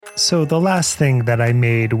So the last thing that I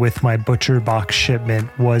made with my Butcher Box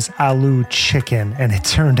shipment was aloo chicken, and it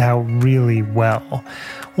turned out really well.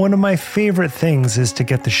 One of my favorite things is to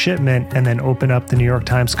get the shipment and then open up the New York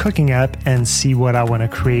Times cooking app and see what I want to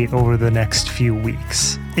create over the next few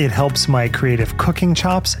weeks. It helps my creative cooking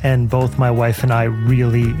chops, and both my wife and I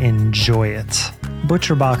really enjoy it.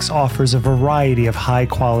 ButcherBox offers a variety of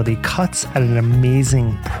high-quality cuts at an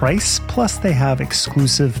amazing price, plus they have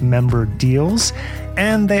exclusive member deals,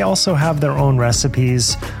 and they also have their own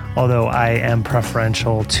recipes, although I am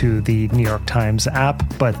preferential to the New York Times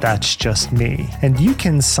app, but that's just me. And you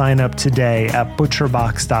can sign up today at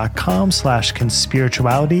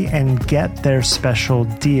butcherbox.com/conspirituality and get their special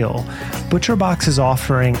deal. ButcherBox is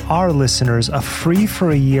offering our listeners a free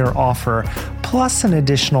for a year offer plus an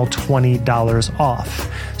additional $20 off.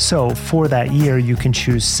 So for that year, you can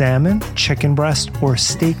choose salmon, chicken breast, or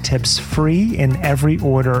steak tips free in every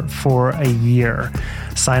order for a year.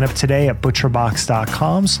 Sign up today at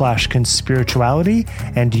butcherbox.com/conspirituality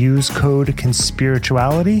and use code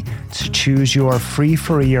conspirituality to choose your free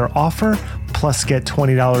for a year offer, plus get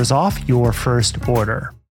 $20 off your first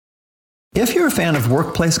order. If you're a fan of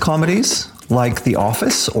workplace comedies like The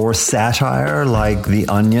Office or satire like The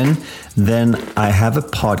Onion, then I have a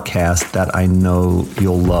podcast that I know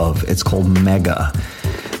you'll love. It's called Mega.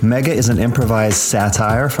 Mega is an improvised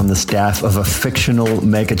satire from the staff of a fictional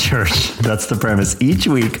mega church. That's the premise. Each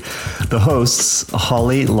week, the hosts,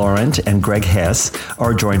 Holly Laurent and Greg Hess,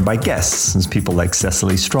 are joined by guests, people like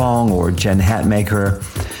Cecily Strong or Jen Hatmaker,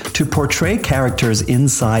 to portray characters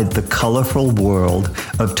inside the colorful world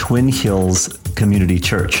of Twin Hills Community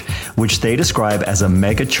Church, which they describe as a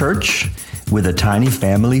mega church with a tiny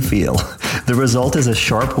family feel. The result is a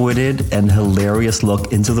sharp-witted and hilarious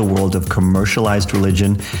look into the world of commercialized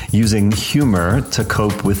religion, using humor to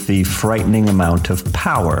cope with the frightening amount of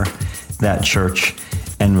power that church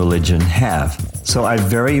and religion have. So I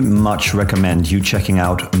very much recommend you checking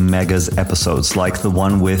out Mega's episodes, like the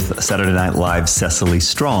one with Saturday Night Live's Cecily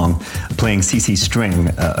Strong, playing CeCe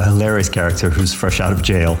String, a hilarious character who's fresh out of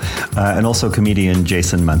jail, and also comedian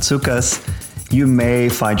Jason Mantzoukas. You may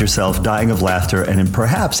find yourself dying of laughter and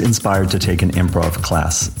perhaps inspired to take an improv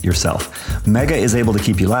class yourself. Mega is able to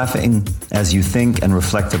keep you laughing as you think and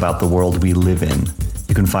reflect about the world we live in.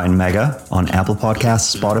 You can find Mega on Apple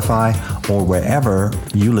Podcasts, Spotify, or wherever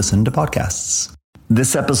you listen to podcasts.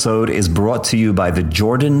 This episode is brought to you by the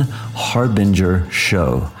Jordan Harbinger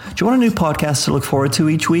Show. Do you want a new podcast to look forward to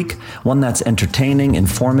each week? One that's entertaining,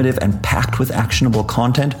 informative, and packed with actionable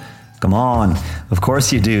content? Come on. Of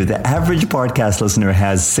course you do. The average podcast listener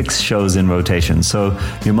has 6 shows in rotation, so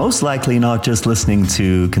you're most likely not just listening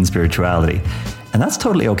to Conspirituality. And that's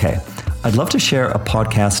totally okay. I'd love to share a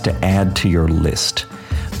podcast to add to your list.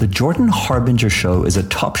 The Jordan Harbinger Show is a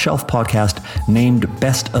top-shelf podcast named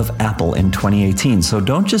Best of Apple in 2018, so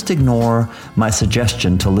don't just ignore my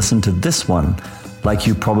suggestion to listen to this one like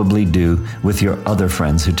you probably do with your other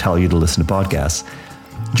friends who tell you to listen to podcasts.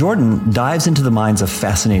 Jordan dives into the minds of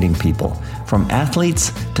fascinating people, from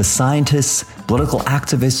athletes to scientists, political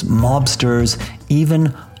activists, mobsters,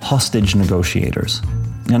 even hostage negotiators.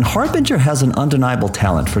 And Harbinger has an undeniable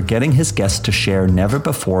talent for getting his guests to share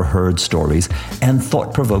never-before-heard stories and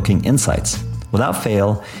thought-provoking insights. Without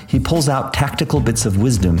fail, he pulls out tactical bits of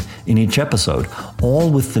wisdom in each episode, all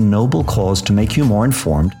with the noble cause to make you more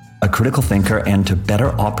informed, a critical thinker, and to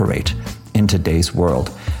better operate in today's world.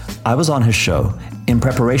 I was on his show. In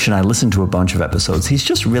preparation, I listened to a bunch of episodes. He's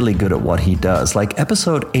just really good at what he does. Like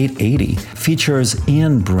episode 880 features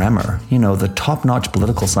Ian Bremmer, the top-notch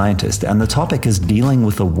political scientist, and the topic is dealing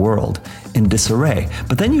with a world in disarray.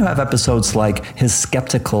 But then you have episodes like his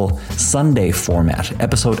skeptical Sunday format.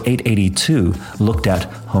 Episode 882 looked at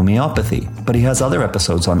homeopathy, but he has other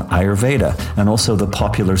episodes on Ayurveda and also the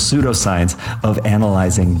popular pseudoscience of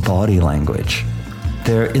analyzing body language.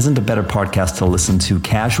 There isn't a better podcast to listen to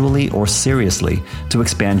casually or seriously to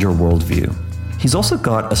expand your worldview. He's also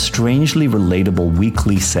got a strangely relatable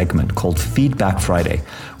weekly segment called Feedback Friday,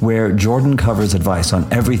 where Jordan covers advice on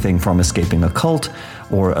everything from escaping a cult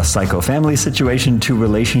or a psycho family situation to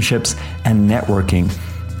relationships and networking,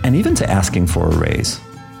 and even to asking for a raise.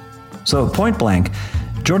 So point blank,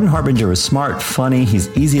 Jordan Harbinger is smart, funny, he's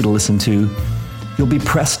easy to listen to. You'll be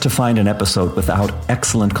pressed to find an episode without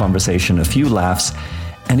excellent conversation, a few laughs,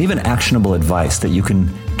 and even actionable advice that you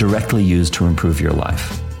can directly use to improve your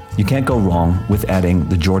life. You can't go wrong with adding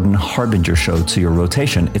the Jordan Harbinger Show to your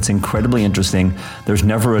rotation. It's incredibly interesting. There's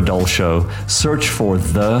never a dull show. Search for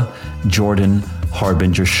The Jordan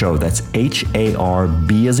Harbinger Show. That's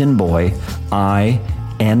H-A-R-B as in boy, I,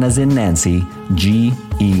 N as in Nancy,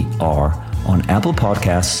 G-E-R. on Apple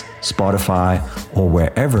Podcasts, Spotify, or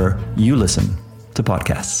wherever you listen to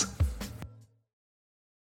podcasts.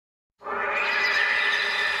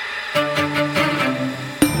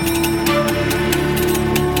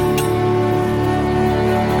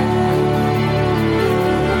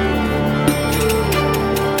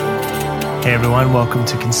 Hey everyone, welcome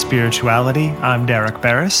to Conspirituality. I'm Derek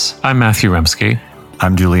Barris. I'm Matthew Remski.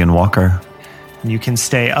 I'm Julian Walker. You can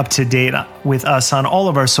stay up to date with us on all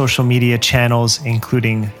of our social media channels,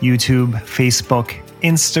 including YouTube, Facebook,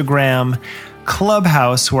 Instagram,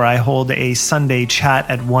 Clubhouse, where I hold a Sunday chat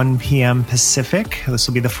at 1 p.m. Pacific. This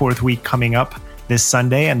will be the fourth week coming up this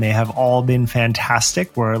Sunday, and they have all been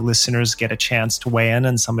fantastic, where listeners get a chance to weigh in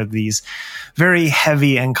on some of these very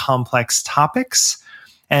heavy and complex topics.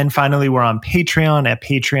 And finally, we're on Patreon at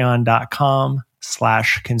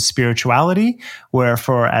patreon.com/conspirituality, where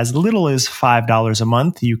for as little as $5 a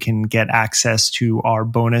month, you can get access to our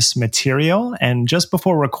bonus material. And just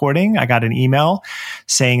before recording, I got an email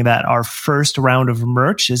saying that our first round of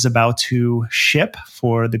merch is about to ship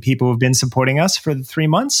for the people who've been supporting us for the 3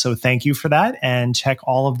 months. So thank you for that, and check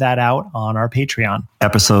all of that out on our Patreon.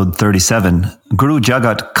 Episode 37, Guru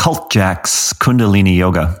Jagat Cultjacks Kundalini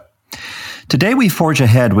Yoga. Today we forge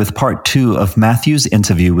ahead with part 2 of Matthew's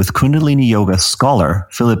interview with Kundalini Yoga scholar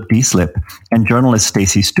Philip Deslippe and journalist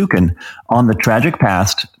Stacie Stukin on the tragic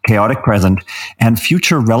past, chaotic present, and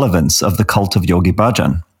future relevance of the cult of Yogi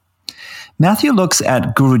Bhajan. Matthew looks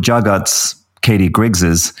at Guru Jagat's, Katie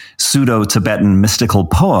Griggs's, pseudo-Tibetan mystical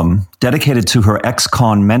poem dedicated to her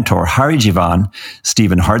ex-con mentor Harijivan,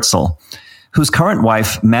 Stephen Hartzell, whose current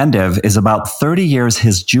wife Mandev is about 30 years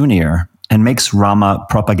his junior and makes Rama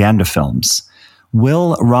propaganda films.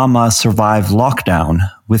 Will Rama survive lockdown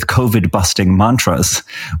with COVID-busting mantras?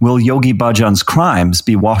 Will Yogi Bhajan's crimes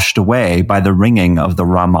be washed away by the ringing of the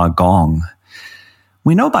Rama gong?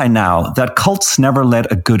 We know by now that cults never let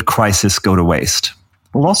a good crisis go to waste.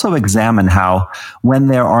 We'll also examine how, when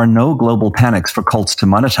there are no global panics for cults to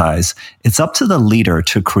monetize, it's up to the leader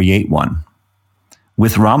to create one.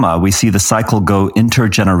 With Rama, we see the cycle go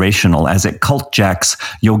intergenerational as it cultjacks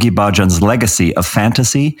Yogi Bhajan's legacy of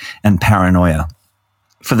fantasy and paranoia.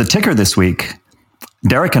 For the ticker this week,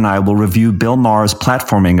 Derek and I will review Bill Maher's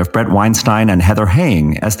platforming of Bret Weinstein and Heather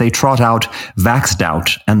Heying as they trot out Vax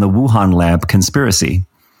Doubt and the Wuhan lab conspiracy.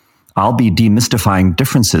 I'll be demystifying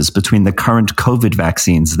differences between the current COVID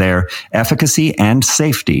vaccines, their efficacy and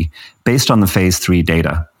safety, based on the Phase 3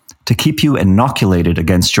 data, to keep you inoculated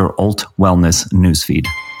against your alt wellness newsfeed.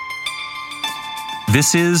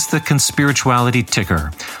 This is the Conspirituality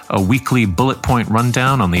Ticker, a weekly bullet point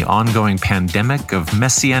rundown on the ongoing pandemic of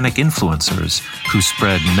messianic influencers who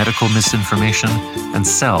spread medical misinformation and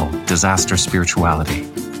sell disaster spirituality.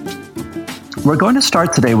 We're going to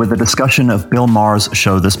start today with a discussion of Bill Maher's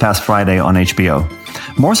show this past Friday on HBO.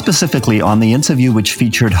 More specifically, on the interview which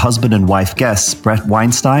featured husband and wife guests Bret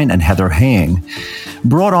Weinstein and Heather Heying.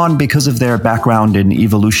 Brought on because of their background in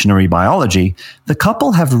evolutionary biology, the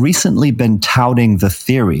couple have recently been touting the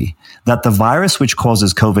theory that the virus which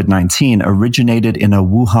causes COVID-19 originated in a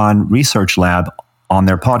Wuhan research lab on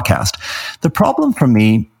their podcast. The problem for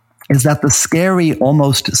me is that the scary,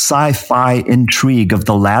 almost sci-fi intrigue of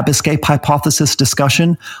the lab escape hypothesis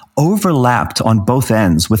discussion overlapped on both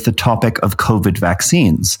ends with the topic of COVID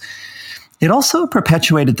vaccines. It also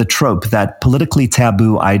perpetuated the trope that politically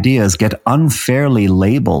taboo ideas get unfairly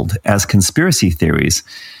labeled as conspiracy theories,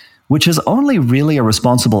 which is only really a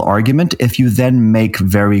responsible argument if you then make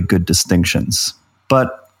very good distinctions.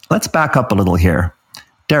 But let's back up a little here.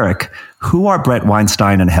 Derek, who are Bret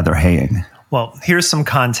Weinstein and Heather Heying? Well, here's some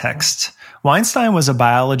context. Weinstein was a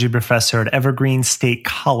biology professor at Evergreen State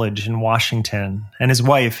College in Washington, and his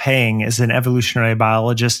wife, Heying, is an evolutionary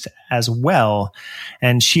biologist as well,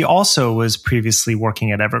 and she also was previously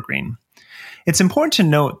working at Evergreen. It's important to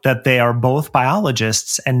note that they are both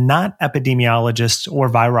biologists and not epidemiologists or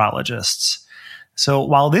virologists. So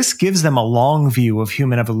while this gives them a long view of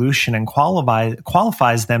human evolution and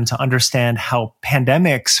qualifies them to understand how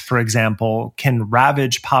pandemics, for example, can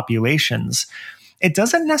ravage populations, it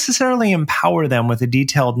doesn't necessarily empower them with a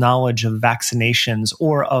detailed knowledge of vaccinations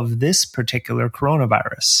or of this particular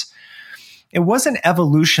coronavirus. It wasn't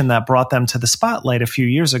evolution that brought them to the spotlight a few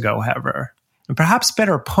years ago, however. And perhaps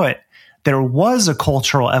better put, there was a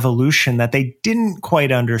cultural evolution that they didn't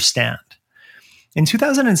quite understand. In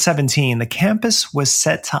 2017, the campus was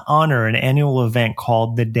set to honor an annual event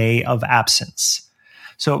called the Day of Absence.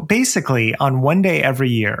 So basically, on one day every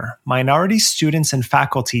year, minority students and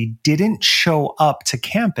faculty didn't show up to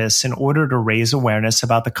campus in order to raise awareness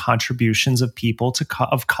about the contributions of people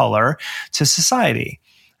of color to society.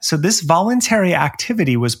 So this voluntary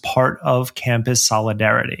activity was part of campus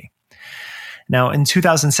solidarity. Now, in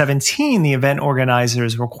 2017, the event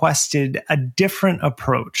organizers requested a different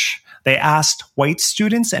approach. They asked white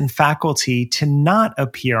students and faculty to not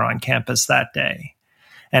appear on campus that day.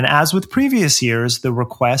 And as with previous years, the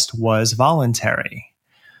request was voluntary.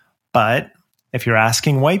 But if you're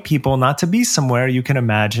asking white people not to be somewhere, you can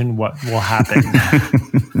imagine what will happen.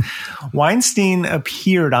 Weinstein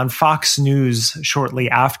appeared on Fox News shortly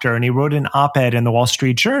after, and he wrote an op-ed in the Wall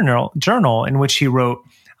Street Journal in which he wrote,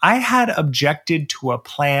 "I had objected to a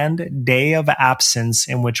planned day of absence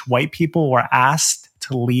in which white people were asked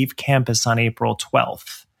to leave campus on April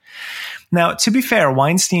 12th. Now, to be fair,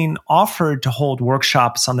 Weinstein offered to hold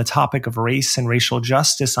workshops on the topic of race and racial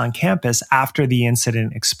justice on campus after the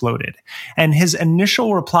incident exploded. And his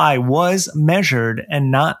initial reply was measured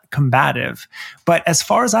and not combative. But as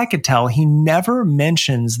far as I could tell, he never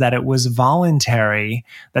mentions that it was voluntary,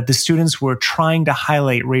 that the students were trying to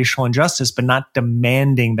highlight racial injustice, but not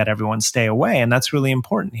demanding that everyone stay away. And that's really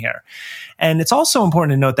important here. And it's also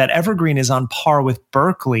important to note that Evergreen is on par with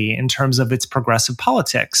Berkeley in terms of its progressive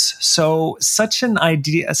politics. So such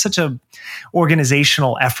a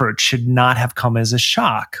organizational effort should not have come as a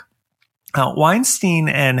shock. Weinstein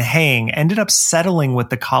and Hang ended up settling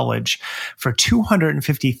with the college for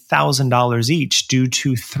 $250,000 each due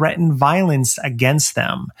to threatened violence against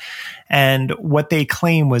them. And what they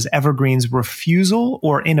claim was Evergreen's refusal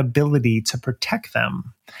or inability to protect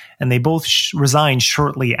them. And they both resigned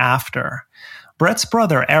shortly after. Brett's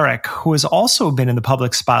brother, Eric, who has also been in the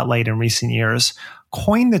public spotlight in recent years,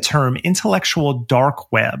 coined the term intellectual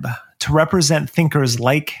dark web to represent thinkers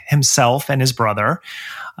like himself and his brother,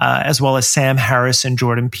 as well as Sam Harris and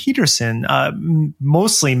Jordan Peterson,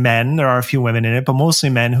 mostly men. There are a few women in it, but mostly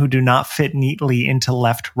men who do not fit neatly into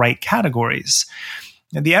left-right categories.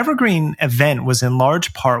 Now, the Evergreen event was in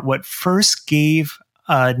large part what first gave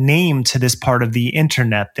name to this part of the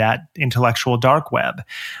internet, that intellectual dark web,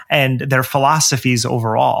 and their philosophies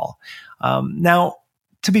overall. Now,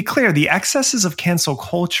 to be clear, the excesses of cancel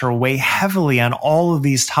culture weigh heavily on all of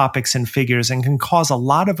these topics and figures and can cause a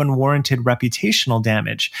lot of unwarranted reputational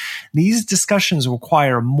damage. These discussions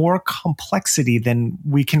require more complexity than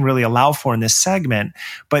we can really allow for in this segment,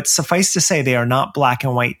 but suffice to say they are not black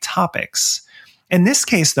and white topics. In this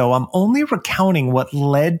case, though, I'm only recounting what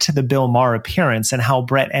led to the Bill Maher appearance and how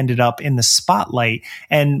Brett ended up in the spotlight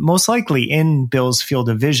and most likely in Bill's field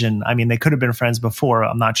of vision. I mean, they could have been friends before,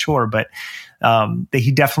 I'm not sure, but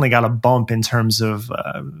he definitely got a bump in terms of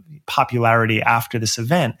popularity after this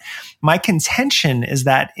event. My contention is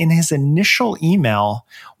that in his initial email,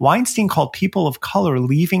 Weinstein called people of color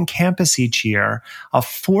leaving campus each year a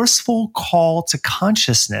forceful call to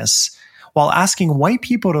consciousness, while asking white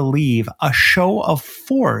people to leave a show of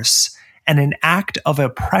force and an act of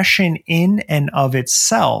oppression in and of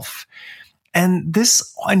itself. And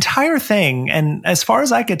this entire thing, and as far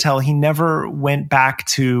as I could tell, he never went back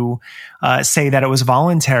to say that it was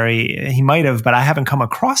voluntary. He might have, but I haven't come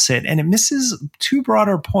across it. And it misses two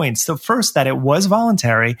broader points. So first, that it was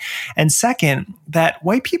voluntary. And second, that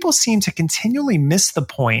white people seem to continually miss the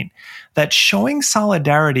point that showing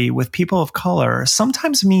solidarity with people of color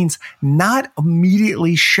sometimes means not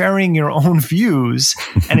immediately sharing your own views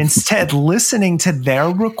and instead listening to their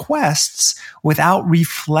requests without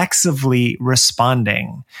reflexively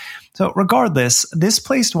responding. So regardless, this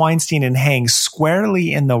placed Weinstein and Hang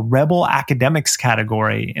squarely in the rebel academics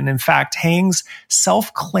category. And in fact, Hang's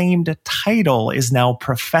self-claimed title is now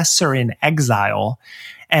Professor in Exile.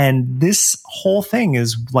 And this whole thing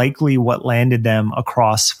is likely what landed them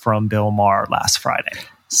across from Bill Maher last Friday.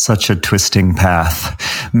 Such a twisting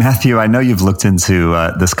path. Matthew, I know you've looked into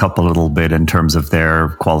this couple a little bit in terms of their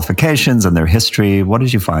qualifications and their history. What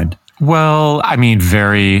did you find? Well, I mean,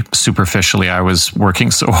 very superficially, I was working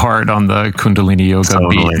so hard on the Kundalini Yoga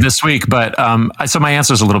beat this week, but so my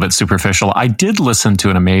answer is a little bit superficial. I did listen to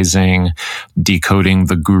an amazing Decoding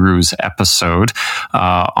the Gurus episode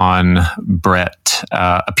on Brett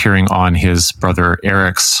appearing on his brother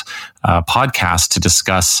Eric's podcast to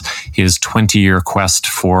discuss his 20-year quest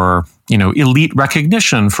for elite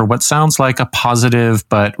recognition for what sounds like a positive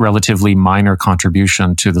but relatively minor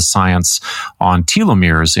contribution to the science on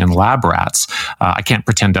telomeres in lab rats. I can't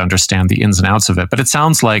pretend to understand the ins and outs of it, but it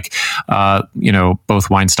sounds like, both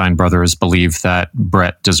Weinstein brothers believe that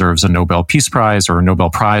Brett deserves a Nobel Peace Prize or a Nobel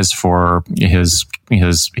Prize for his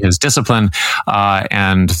discipline,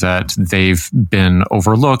 and that they've been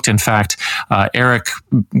overlooked. In fact, Eric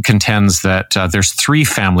contends contends that there's 3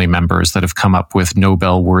 family members that have come up with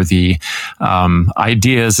Nobel-worthy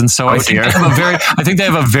ideas, and so I think they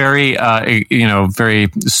have a very,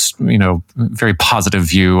 very positive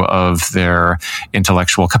view of their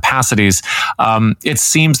intellectual capacities. It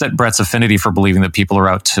seems that Brett's affinity for believing that people are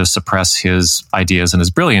out to suppress his ideas and his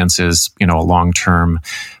brilliance is, a long-term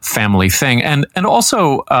family thing, and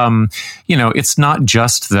also, it's not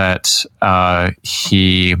just that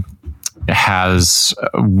he has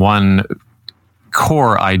one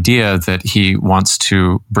core idea that he wants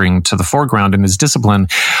to bring to the foreground in his discipline.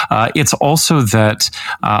 It's also that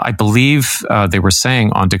I believe they were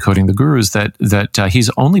saying on Decoding the Gurus that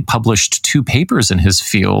he's only published 2 papers in his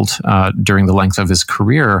field during the length of his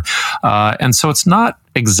career, and so it's not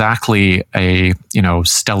exactly a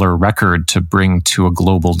stellar record to bring to a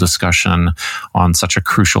global discussion on such a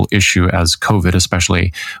crucial issue as COVID,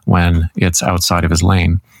 especially when it's outside of his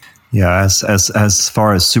lane. Yeah, as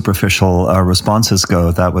far as superficial responses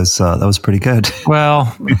go, that was pretty good.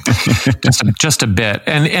 Well, just a bit,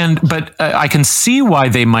 but I can see why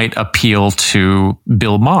they might appeal to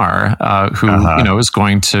Bill Maher, who is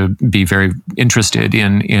going to be very interested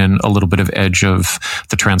in a little bit of edge of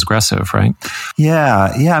the transgressive, right?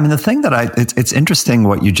 Yeah. I mean, the thing that it's interesting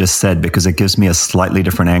what you just said, because it gives me a slightly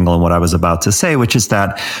different angle on what I was about to say, which is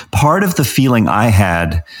that part of the feeling I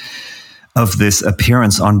had of this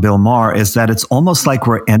appearance on Bill Maher is that it's almost like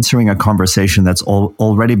we're entering a conversation that's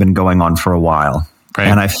already been going on for a while. Right.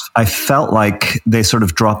 And I felt like they sort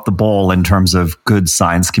of dropped the ball in terms of good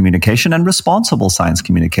science communication and responsible science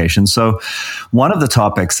communication. So one of the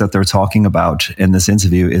topics that they're talking about in this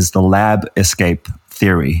interview is the lab escape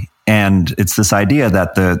theory. And it's this idea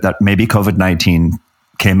that maybe COVID-19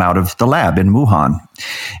 came out of the lab in Wuhan.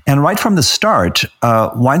 And right from the start,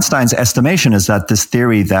 Weinstein's estimation is that this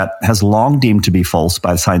theory that has long deemed to be false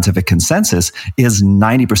by scientific consensus is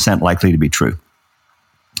 90% likely to be true.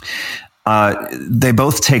 They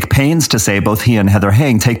both take pains to say, both he and Heather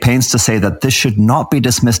Heying take pains to say that this should not be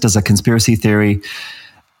dismissed as a conspiracy theory.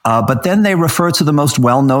 But then they refer to the most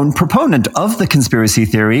well-known proponent of the conspiracy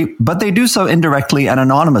theory, but they do so indirectly and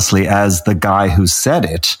anonymously as the guy who said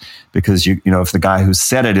it. Because, if the guy who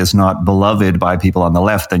said it is not beloved by people on the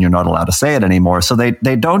left, then you're not allowed to say it anymore. So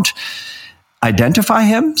they don't identify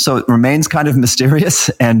him. So it remains kind of mysterious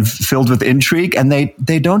and filled with intrigue. And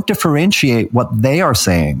they don't differentiate what they are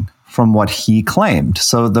saying from what he claimed.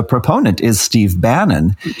 So the proponent is Steve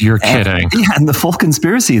Bannon. You're kidding. And the full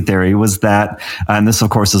conspiracy theory was that, and this of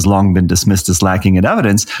course has long been dismissed as lacking in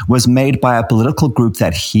evidence, was made by a political group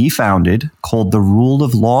that he founded called the Rule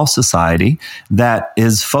of Law Society that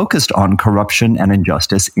is focused on corruption and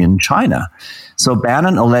injustice in China. So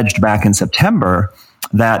Bannon alleged back in September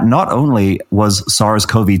that not only was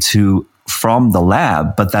SARS-CoV-2 from the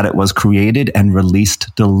lab, but that it was created and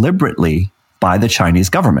released deliberately by the Chinese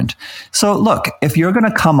government. So look, if you're going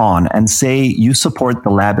to come on and say you support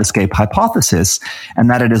the lab escape hypothesis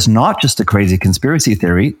and that it is not just a crazy conspiracy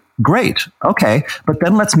theory, great. Okay. But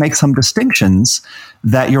then let's make some distinctions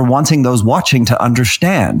that you're wanting those watching to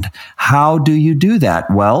understand. How do you do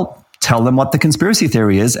that? Well, tell them what the conspiracy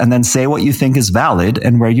theory is and then say what you think is valid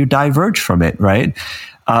and where you diverge from it, right?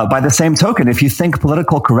 By the same token, if you think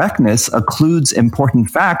political correctness occludes important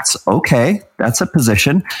facts, okay, that's a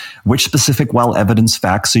position. Which specific well-evidenced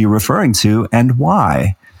facts are you referring to and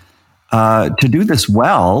why? To do this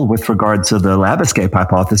well with regard to the lab escape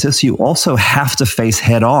hypothesis, you also have to face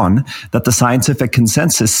head on that the scientific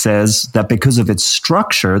consensus says that because of its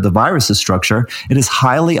structure, the virus's structure, it is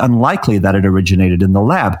highly unlikely that it originated in the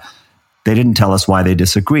lab. They didn't tell us why they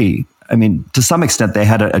disagree. I mean, to some extent, they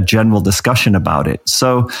had a general discussion about it.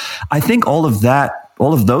 So I think all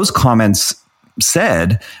of those comments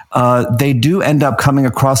said, they do end up coming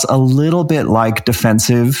across a little bit like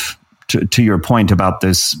defensive to your point about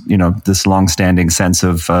this, this longstanding sense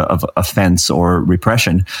of offense or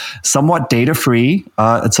repression. Somewhat data-free.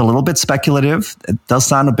 It's a little bit speculative. It does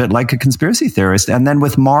sound a bit like a conspiracy theorist. And then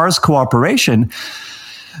with Maher's cooperation,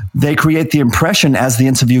 they create the impression as the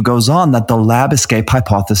interview goes on that the lab escape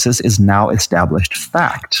hypothesis is now established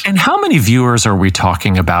fact. And how many viewers are we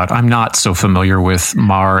talking about? I'm not so familiar with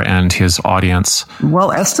Maher and his audience.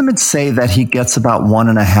 Well, estimates say that he gets about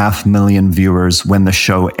 1.5 million viewers when the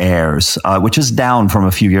show airs, which is down from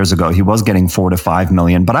a few years ago. He was getting 4 to 5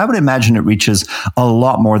 million, but I would imagine it reaches a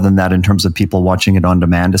lot more than that in terms of people watching it on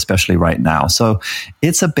demand, especially right now. So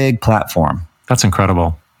it's a big platform. That's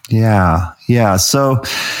incredible. Yeah. So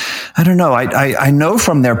I don't know. I know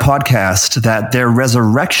from their podcast that their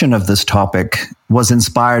resurrection of this topic was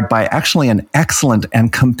inspired by actually an excellent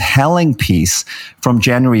and compelling piece from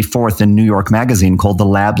January 4th in New York Magazine called The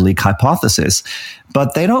Lab Leak Hypothesis.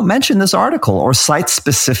 But they don't mention this article or cite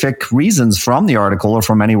specific reasons from the article or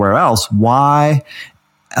from anywhere else why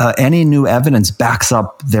any new evidence backs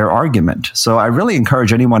up their argument. So I really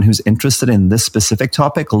encourage anyone who's interested in this specific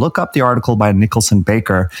topic, look up the article by Nicholson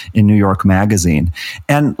Baker in New York Magazine.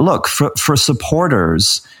 And look, for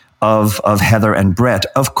supporters of Heather and Brett,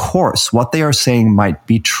 of course, what they are saying might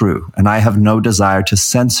be true. And I have no desire to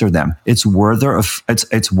censor them. It's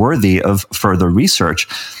worthy of further research.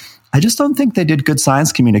 I just don't think they did good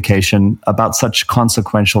science communication about such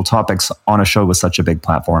consequential topics on a show with such a big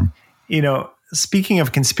platform. Speaking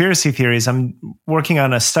of conspiracy theories, I'm working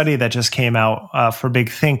on a study that just came out for Big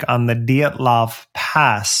Think on the Dyatlov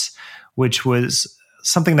Pass, which was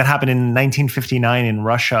something that happened in 1959 in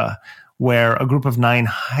Russia, where a group of 9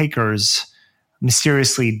 hikers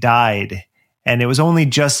mysteriously died. And it was only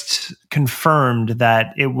just confirmed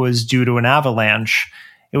that it was due to an avalanche.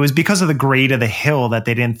 It was because of the grade of the hill that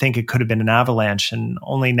they didn't think it could have been an avalanche. And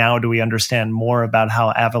only now do we understand more about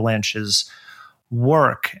how avalanches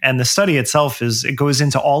work. And the study itself it goes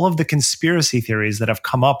into all of the conspiracy theories that have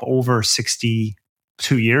come up over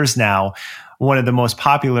 62 years now. One of the most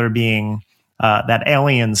popular being that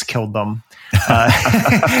aliens killed them.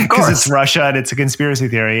 Because it's Russia and it's a conspiracy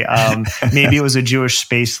theory. Maybe it was a Jewish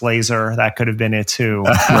space laser. That could have been it too.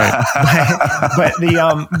 Right.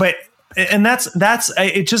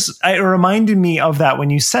 It reminded me of that when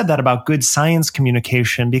you said that about good science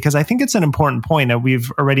communication, because I think it's an important point that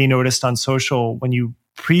we've already noticed on social when you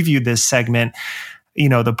previewed this segment,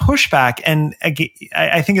 the pushback. And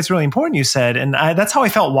I think it's really important you said, and that's how I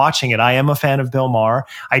felt watching it. I am a fan of Bill Maher.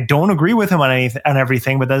 I don't agree with him on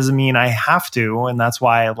everything, but that doesn't mean I have to. And that's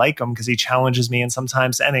why I like him, because he challenges me. And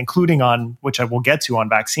sometimes, and including on, which I will get to on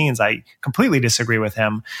vaccines, I completely disagree with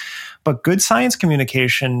him. But good science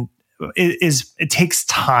communication it takes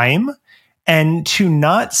time, and to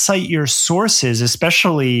not cite your sources,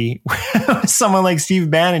 especially someone like Steve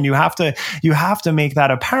Bannon, you have to make that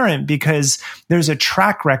apparent, because there's a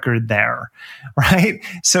track record there, right?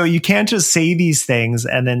 So you can't just say these things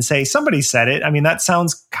and then say somebody said it. I mean, that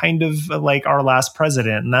sounds kind of like our last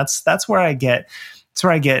president, and that's where I get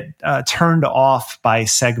turned off by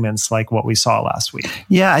segments like what we saw last week.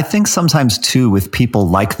 Yeah, I think sometimes too with people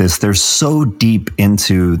like this, they're so deep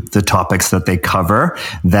into the topics that they cover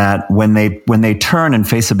that when they turn and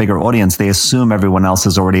face a bigger audience, they assume everyone else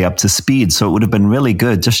is already up to speed. So it would have been really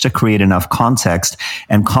good just to create enough context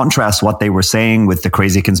and contrast what they were saying with the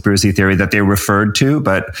crazy conspiracy theory that they referred to,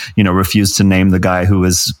 but refused to name the guy who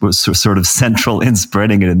was sort of central in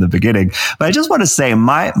spreading it in the beginning. But I just want to say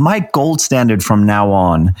my gold standard from now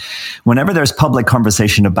on, whenever there's public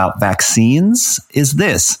conversation about vaccines, is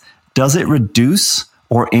this: does it reduce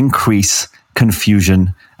or increase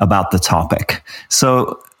confusion about the topic?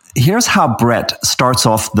 So here's how Brett starts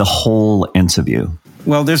off the whole interview.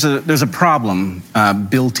 Well, there's a problem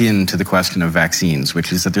built into the question of vaccines,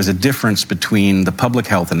 which is that there's a difference between the public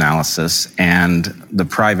health analysis and the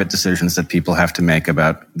private decisions that people have to make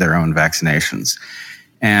about their own vaccinations.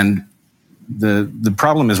 And the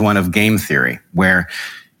problem is one of game theory, where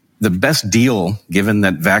the best deal, given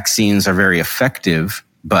that vaccines are very effective,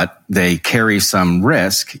 but they carry some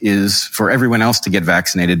risk, is for everyone else to get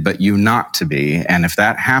vaccinated, but you not to be. And if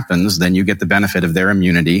that happens, then you get the benefit of their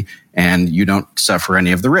immunity and you don't suffer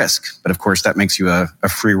any of the risk. But of course, that makes you a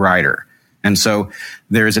free rider. And so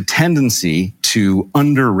there is a tendency to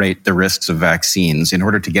underrate the risks of vaccines in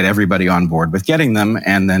order to get everybody on board with getting them,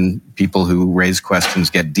 and then people who raise questions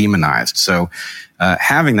get demonized. So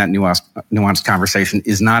having that nuanced conversation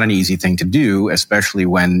is not an easy thing to do, especially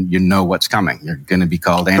when you know what's coming. You're going to be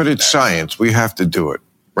called anti-vax. But it's science. We have to do it,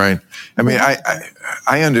 right? I mean,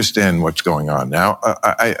 I understand what's going on now.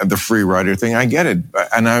 The free rider thing, I get it.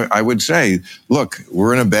 And I would say, look,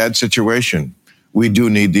 we're in a bad situation. We do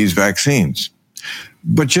need these vaccines.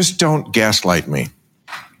 But just don't gaslight me,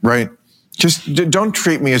 right? Just don't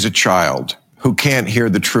treat me as a child who can't hear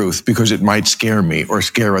the truth because it might scare me or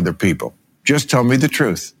scare other people. Just tell me the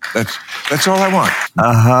truth. That's all I want.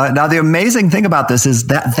 Now, the amazing thing about this is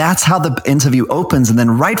that that's how the interview opens. And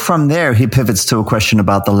then right from there, he pivots to a question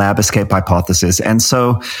about the lab escape hypothesis. And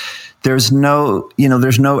so there's no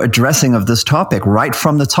addressing of this topic. Right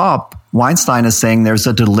from the top, Weinstein is saying there's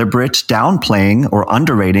a deliberate downplaying or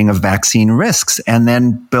underrating of vaccine risks. And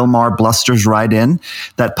then Bill Maher blusters right in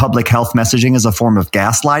that public health messaging is a form of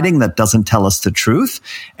gaslighting that doesn't tell us the truth.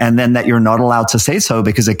 And then that you're not allowed to say so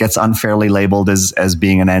because it gets unfairly labeled as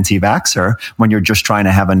being an anti-vaxxer when you're just trying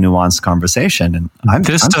to have a nuanced conversation. And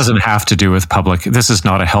this doesn't have to do with this is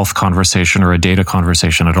not a health conversation or a data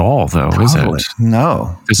conversation at all, though, is it?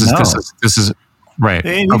 No. This is right.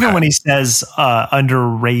 And even when he says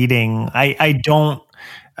underrating, I don't,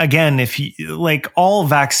 again, if you like, all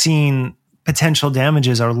vaccine potential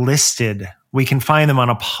damages are listed. We can find them on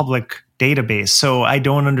a public database. So I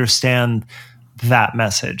don't understand that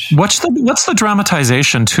message. What's the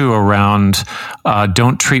dramatization too around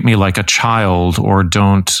don't treat me like a child or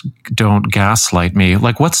don't gaslight me?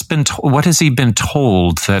 Like what has he been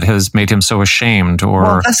told that has made him so ashamed? Or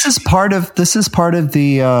well, this is part of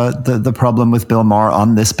the problem with Bill Maher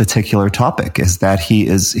on this particular topic is that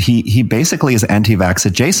he basically is anti-vax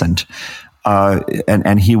adjacent.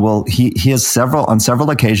 And he has on several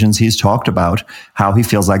occasions, he's talked about how he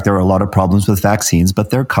feels like there are a lot of problems with vaccines, but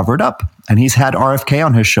they're covered up. And he's had RFK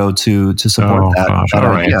on his show to support that. Gosh, all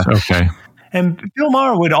right. Okay. And Bill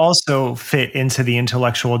Maher would also fit into the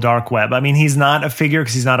intellectual dark web. I mean, he's not a figure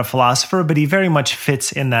because he's not a philosopher, but he very much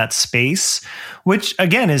fits in that space, which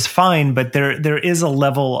again is fine. But there is a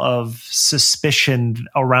level of suspicion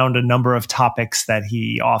around a number of topics that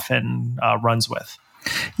he often runs with.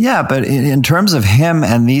 Yeah, but in terms of him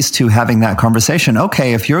and these two having that conversation,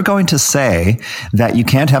 okay, if you're going to say that you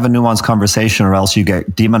can't have a nuanced conversation or else you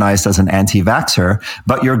get demonized as an anti-vaxxer,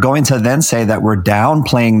 but you're going to then say that we're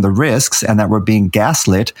downplaying the risks and that we're being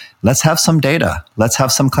gaslit, let's have some data. Let's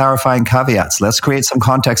have some clarifying caveats. Let's create some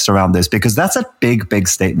context around this because that's a big, big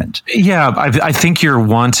statement. Yeah, I think you're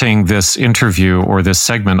wanting this interview or this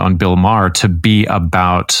segment on Bill Maher to be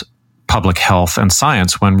about public health and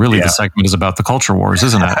science when really the segment is about the culture wars,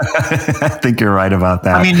 isn't it? I think you're right about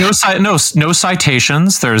that. I mean, no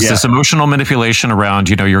citations. There's this emotional manipulation around,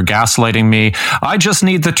 you're gaslighting me. I just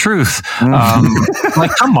need the truth.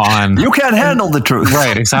 Like, come on. You can't handle the truth.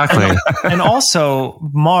 Right, exactly. And also,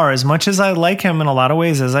 Maher, as much as I like him in a lot of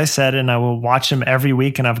ways, as I said, and I will watch him every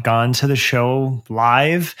week, and I've gone to the show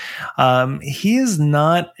live, he is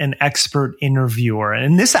not an expert interviewer.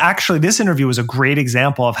 And this interview was a great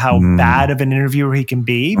example of how bad of an interviewer he can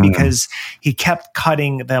be because he kept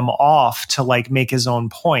cutting them off to like make his own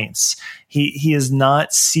points. He is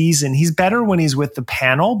not seasoned. He's better when he's with the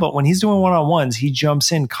panel, but when he's doing one-on-ones, he jumps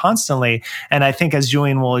in constantly. And I think as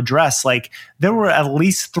Julian will address, like there were at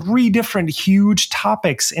least 3 different huge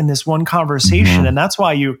topics in this one conversation. And that's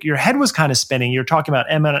why your head was kind of spinning. You're talking about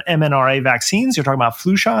mRNA vaccines, you're talking about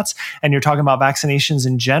flu shots, and you're talking about vaccinations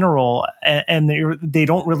in general, and they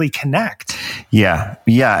don't really connect. Yeah.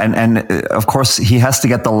 And of course, he has to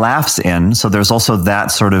get the laughs in. So there's also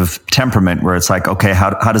that sort of temperament where it's like, okay,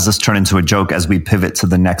 how does this turn into a joke as we pivot to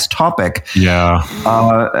the next topic? Yeah.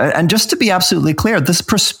 And just to be absolutely clear, this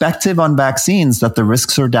perspective on vaccines that the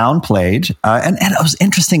risks are downplayed, and it was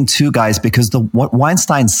interesting too, guys, because what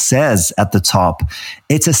Weinstein says at the top,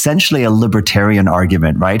 it's essentially a libertarian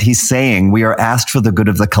argument, right? He's saying we are asked for the good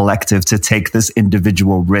of the collective to take this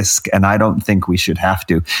individual risk, and I don't think we should have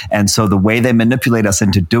to. And so the way they manipulate us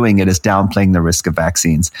into doing it is downplaying the risk of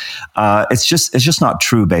vaccines. It's just not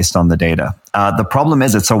true based on the data. The problem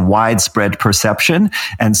is it's a widespread perception.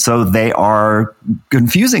 And so they are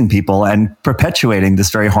confusing people and perpetuating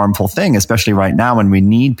this very harmful thing, especially right now when we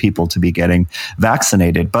need people to be getting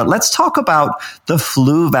vaccinated. But let's talk about the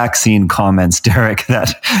flu vaccine comments, Derek,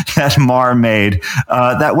 that Maher made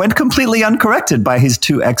that went completely uncorrected by his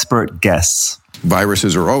 2 expert guests.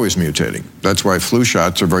 Viruses are always mutating. That's why flu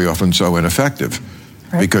shots are very often so ineffective.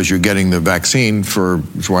 Right. Because you're getting the vaccine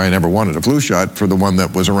that's why I never wanted a flu shot, for the one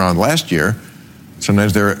that was around last year.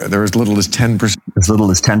 Sometimes they're as little as 10%. As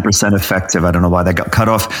little as 10% effective. I don't know why that got cut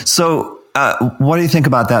off. So what do you think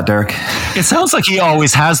about that, Derek? It sounds like he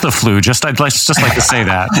always has the flu. I'd just like to say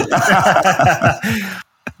that.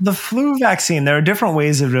 The flu vaccine, there are different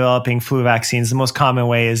ways of developing flu vaccines. The most common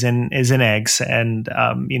way is in eggs, and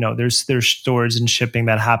there's storage and shipping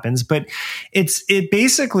that happens. But it's a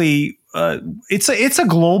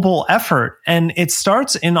global effort, and it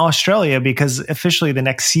starts in Australia because officially the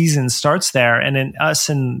next season starts there. And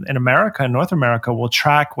in America, North America, will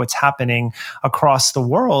track what's happening across the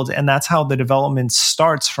world, and that's how the development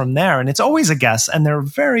starts from there. And it's always a guess, and they're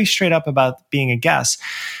very straight up about being a guess.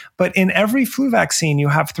 But in every flu vaccine, you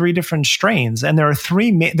have 3 different strains, and there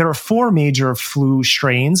are 4 major flu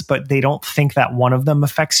strains, but they don't think that one of them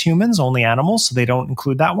affects humans, only animals, so they don't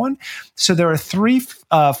include that one. So there are 3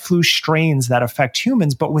 flu strains that affect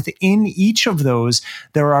humans, but within each of those,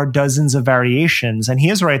 there are dozens of variations. And he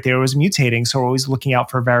is right, there was mutating, so we're always looking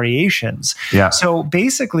out for variations. Yeah. So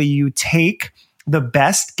basically, you take the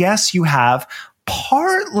best guess you have,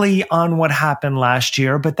 partly on what happened last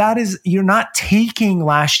year, but that is, you're not taking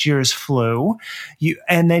last year's flu,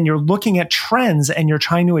 and then you're looking at trends and you're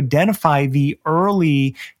trying to identify the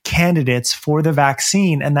early candidates for the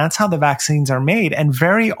vaccine. And that's how the vaccines are made. And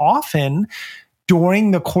very often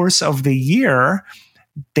during the course of the year,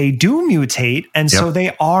 they do mutate, and so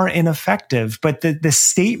they are ineffective. But the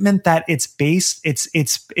statement that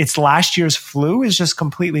it's last year's flu is just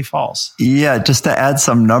completely false. Yeah, just to add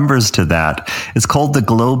some numbers to that, it's called the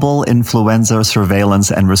Global Influenza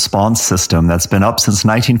Surveillance and Response System. That's been up since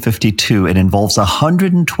 1952. It involves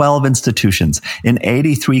 112 institutions in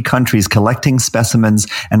 83 countries collecting specimens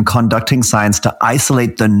and conducting science to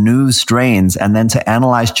isolate the new strains and then to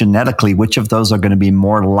analyze genetically which of those are going to be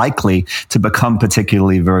more likely to become particularly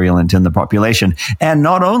virulent in the population. And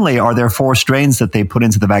not only are there 4 strains that they put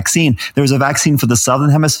into the vaccine, there's a vaccine for the Southern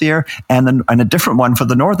Hemisphere and a different one for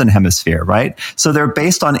the Northern Hemisphere, right? So they're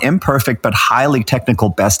based on imperfect but highly technical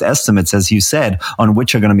best estimates, as you said, on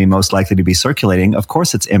which are going to be most likely to be circulating. Of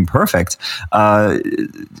course, it's imperfect.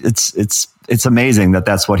 It's amazing that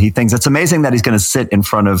that's what he thinks. It's amazing that he's going to sit in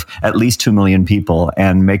front of at least 2 million people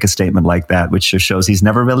and make a statement like that, which just shows he's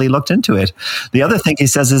never really looked into it. The other thing he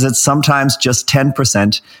says is it's sometimes just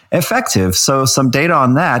 10% effective. So some data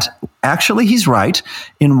on that. Actually, he's right.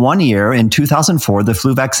 In 1 year, in 2004, the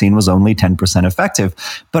flu vaccine was only 10% effective.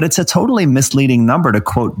 But it's a totally misleading number to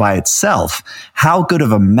quote by itself. How good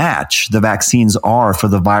of a match the vaccines are for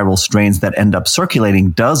the viral strains that end up circulating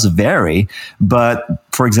does vary. But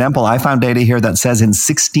for example, I found data here that says in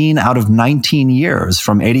 16 out of 19 years,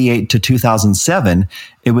 from 88 to 2007,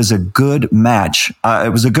 it was a good match.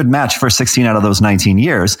 It was a good match for 16 out of those 19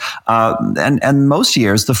 years. And most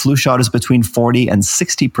years, the flu shot is between 40 and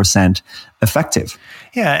 60% effective.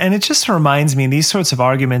 Yeah, and it just reminds me, these sorts of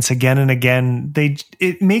arguments again and again,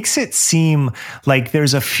 it makes it seem like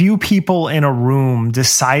there's a few people in a room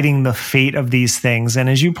deciding the fate of these things. And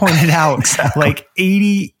as you pointed out, exactly. Like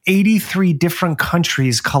 83 different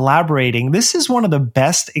countries collaborating. This is one of the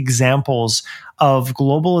best examples of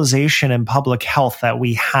globalization and public health that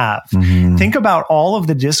we have. Mm-hmm. Think about all of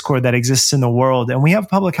the discord that exists in the world, and we have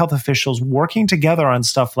public health officials working together on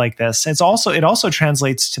stuff like this. It also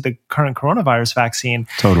translates to the current coronavirus vaccine.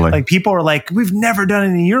 Totally. Like people are like, we've never done it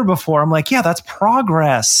in a year before. I'm like, yeah, that's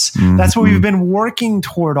progress. Mm-hmm. That's what we've been working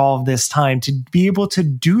toward all of this time, to be able to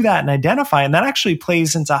do that and identify. And that actually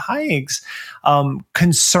plays into Hayek's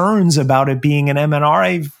concerns about it being an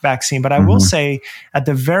mRNA vaccine. But I will say, at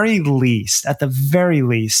the very least,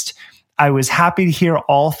 I was happy to hear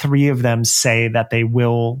all 3 of them say that they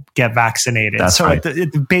will get vaccinated. That's so right.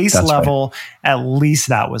 at the base level, at least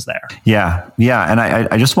that was there. Yeah. And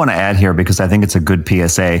I just want to add here, because I think it's a good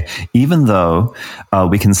PSA, even though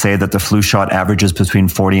we can say that the flu shot averages between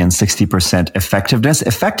 40 and 60% effectiveness.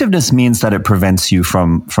 Effectiveness means that it prevents you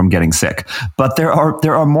from getting sick. But there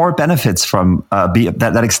are more benefits from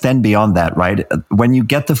that extend beyond that, right? When you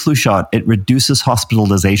get the flu shot, it reduces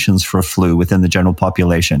hospitalizations for flu within the general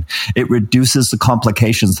population. It reduces the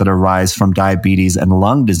complications that arise from diabetes and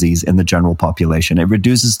lung disease in the general population. It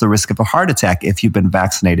reduces the risk of a heart attack if you've been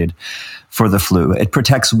vaccinated for the flu. It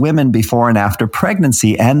protects women before and after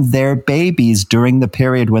pregnancy and their babies during the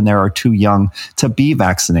period when they are too young to be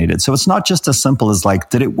vaccinated. So it's not just as simple as like,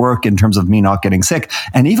 did it work in terms of me not getting sick?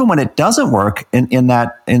 And even when it doesn't work in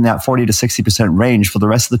that 40 to 60% range for the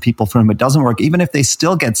rest of the people for whom it doesn't work, even if they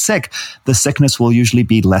still get sick, the sickness will usually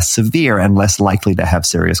be less severe and less likely to have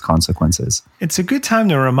serious consequences. It's a good time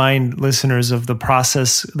to remind listeners of the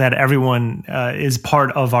process that everyone is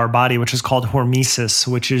part of our body, which is called hormesis,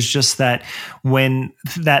 which is just that when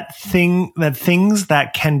things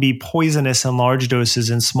that can be poisonous in large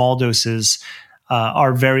doses and small doses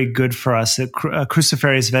are very good for us.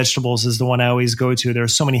 Cruciferous vegetables is the one I always go to. There are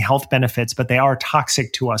so many health benefits, but they are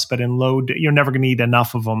toxic to us. But in low, you're never going to eat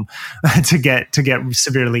enough of them to get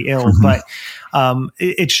severely ill. Mm-hmm. But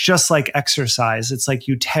it's just like exercise. It's like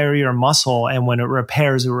you tear your muscle, and when it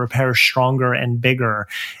repairs stronger and bigger.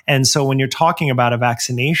 And so when you're talking about a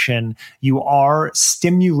vaccination, you are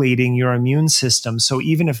stimulating your immune system. So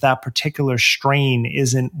even if that particular strain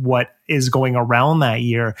isn't what is going around that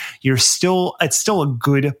year, it's still a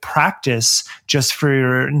good practice just for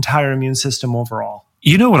your entire immune system overall.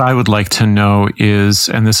 You know what I would like to know is,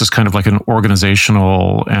 and this is kind of like an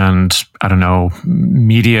organizational and, I don't know,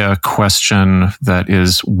 media question that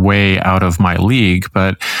is way out of my league,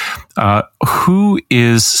 but who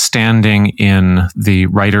is standing in the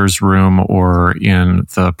writer's room or in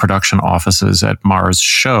the production offices at Mars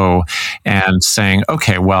Show and saying,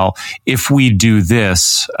 okay, well, if we do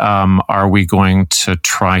this, are we going to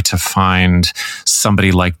try to find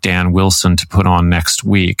somebody like Dan Wilson to put on next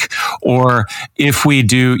week? Or if we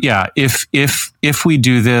do, if we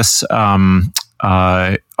do this,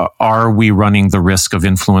 are we running the risk of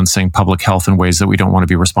influencing public health in ways that we don't want to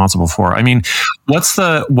be responsible for? I mean, what's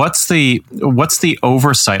the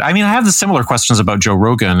oversight? I mean, I have the similar questions about Joe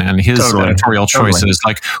Rogan and his editorial choices.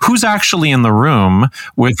 Like, who's actually in the room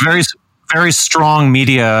with very strong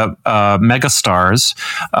media megastars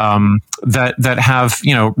that have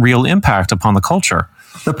real impact upon the culture?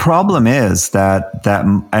 The problem is that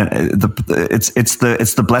it's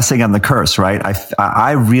the blessing and the curse, right?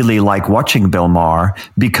 I really like watching Bill Maher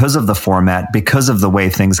because of the format, because of the way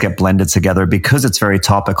things get blended together, because it's very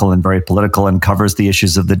topical and very political and covers the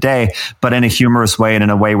issues of the day, but in a humorous way and in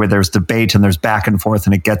a way where there's debate and there's back and forth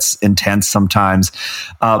and it gets intense sometimes.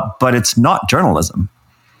 But it's not journalism,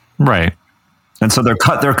 right? And so they're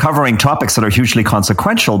covering topics that are hugely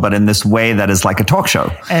consequential, but in this way that is like a talk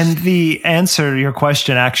show. And the answer to your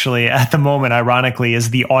question, actually, at the moment, ironically, is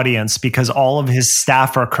the audience, because all of his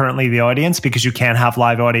staff are currently the audience, because you can't have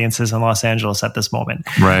live audiences in Los Angeles at this moment.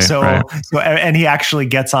 Right. So and he actually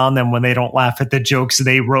gets on them when they don't laugh at the jokes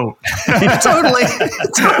they wrote. Totally.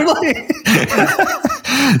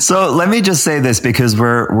 So let me just say this, because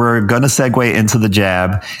we're going to segue into the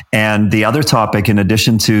jab, and the other topic, in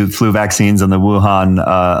addition to flu vaccines and the Wuhan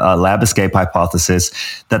lab escape hypothesis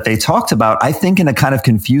that they talked about, I think in a kind of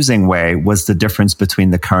confusing way, was the difference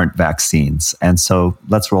between the current vaccines. And so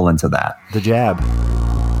let's roll into that. The jab,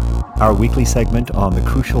 our weekly segment on the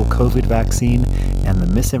crucial COVID vaccine and the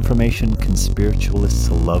misinformation conspiritualists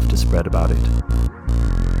love to spread about it.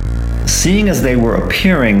 Seeing as they were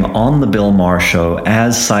appearing on the Bill Maher Show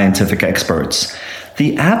as scientific experts,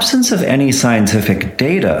 the absence of any scientific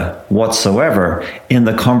data whatsoever in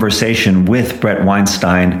the conversation with Brett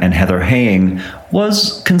Weinstein and Heather Heying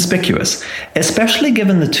was conspicuous, especially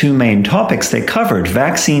given the two main topics they covered,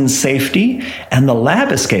 vaccine safety and the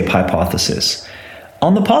lab escape hypothesis.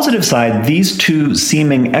 On the positive side, these two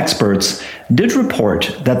seeming experts did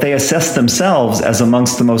report that they assessed themselves as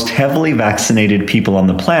amongst the most heavily vaccinated people on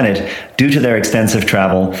the planet due to their extensive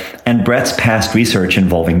travel and Brett's past research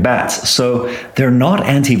involving bats. So they're not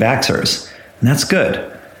anti-vaxxers, and that's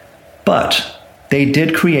good. But they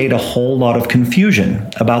did create a whole lot of confusion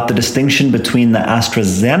about the distinction between the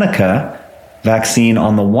AstraZeneca vaccine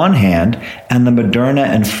on the one hand and the Moderna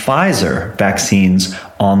and Pfizer vaccines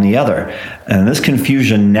on the other. And this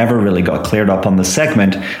confusion never really got cleared up on the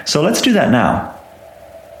segment, so let's do that now.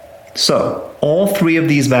 So, all three of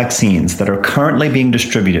these vaccines that are currently being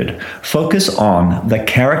distributed focus on the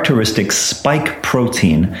characteristic spike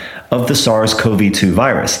protein of the SARS-CoV-2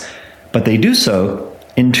 virus, but they do so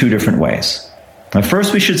in two different ways. Now,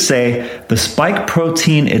 first we should say the spike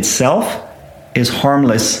protein itself is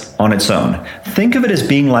harmless on its own. Think of it as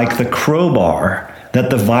being like the crowbar that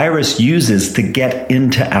the virus uses to get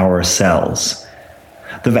into our cells.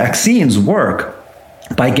 The vaccines work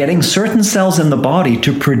by getting certain cells in the body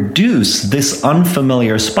to produce this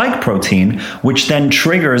unfamiliar spike protein, which then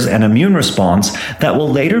triggers an immune response that will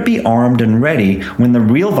later be armed and ready when the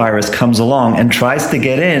real virus comes along and tries to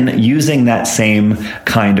get in using that same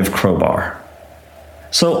kind of crowbar.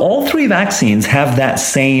 So all three vaccines have that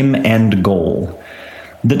same end goal.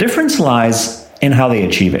 The difference lies in how they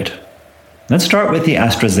achieve it. Let's start with the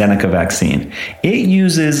AstraZeneca vaccine. It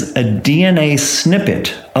uses a DNA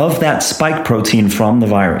snippet of that spike protein from the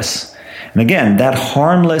virus. And again, that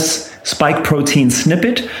harmless spike protein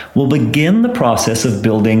snippet will begin the process of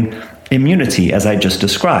building immunity, as I just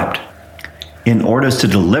described. In order to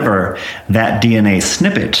deliver that DNA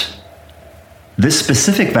snippet, this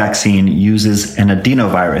specific vaccine uses an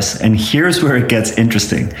adenovirus, and here's where it gets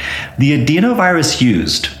interesting. The adenovirus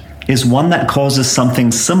used is one that causes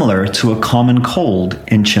something similar to a common cold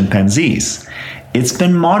in chimpanzees. It's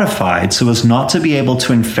been modified so as not to be able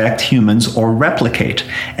to infect humans or replicate,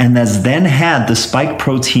 and has then had the spike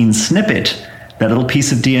protein snippet, that little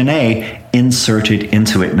piece of DNA, inserted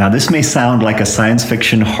into it. Now, this may sound like a science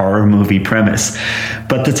fiction horror movie premise,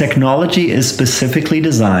 but the technology is specifically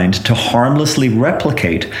designed to harmlessly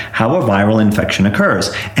replicate how a viral infection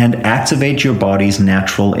occurs and activate your body's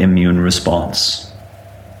natural immune response.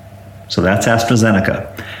 So that's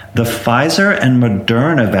AstraZeneca. The Pfizer and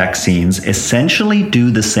Moderna vaccines essentially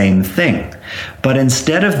do the same thing, but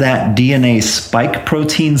instead of that DNA spike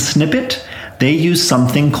protein snippet, they use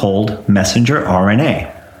something called messenger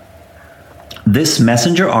RNA. This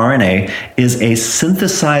messenger RNA is a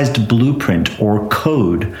synthesized blueprint or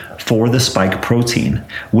code for the spike protein,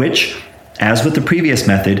 which, as with the previous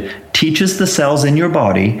method, teaches the cells in your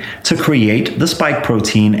body to create the spike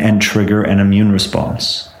protein and trigger an immune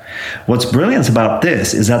response. What's brilliant about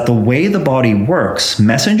this is that the way the body works,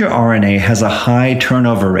 messenger RNA has a high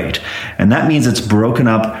turnover rate, and that means it's broken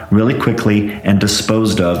up really quickly and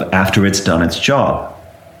disposed of after it's done its job.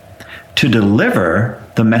 To deliver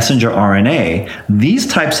the messenger RNA, these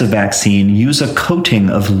types of vaccine use a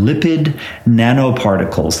coating of lipid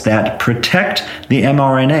nanoparticles that protect the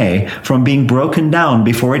mRNA from being broken down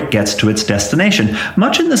before it gets to its destination,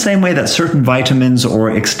 much in the same way that certain vitamins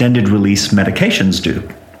or extended release medications do.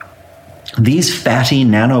 These fatty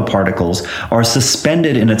nanoparticles are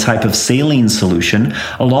suspended in a type of saline solution,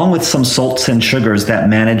 along with some salts and sugars that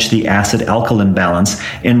manage the acid-alkaline balance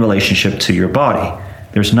in relationship to your body.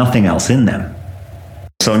 There's nothing else in them.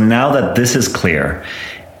 So now that this is clear,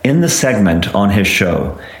 in the segment on his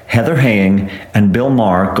show, Heather Haying and Bill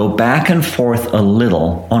Maher go back and forth a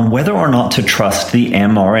little on whether or not to trust the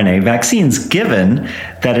mRNA vaccines, given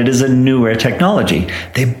that it is a newer technology.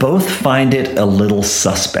 They both find it a little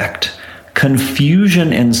suspect.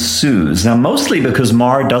 Confusion ensues, now mostly because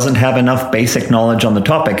Maher doesn't have enough basic knowledge on the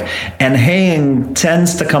topic, and Haying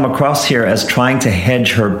tends to come across here as trying to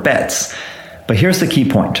hedge her bets. But here's the key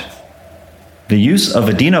point. The use of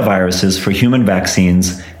adenoviruses for human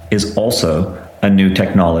vaccines is also a new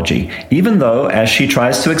technology, even though, as she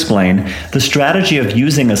tries to explain, the strategy of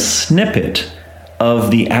using a snippet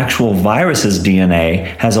of the actual virus's DNA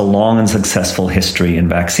has a long and successful history in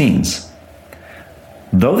vaccines.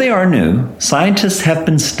 Though they are new, scientists have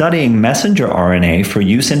been studying messenger RNA for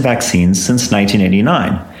use in vaccines since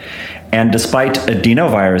 1989. And despite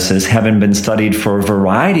adenoviruses having been studied for a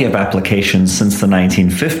variety of applications since the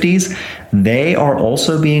 1950s, they are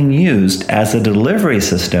also being used as a delivery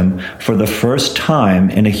system for the first time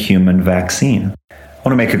in a human vaccine. I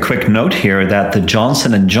want to make a quick note here that the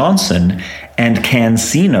Johnson & Johnson and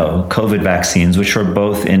CanSino COVID vaccines, which are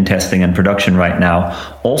both in testing and production right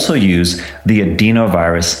now, also use the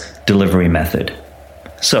adenovirus delivery method.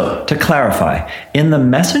 So, to clarify, in the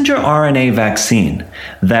messenger RNA vaccine,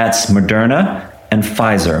 that's Moderna and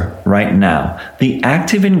Pfizer right now, the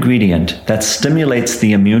active ingredient that stimulates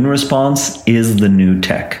the immune response is the new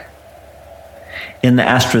tech. In the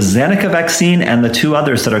AstraZeneca vaccine and the two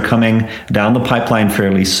others that are coming down the pipeline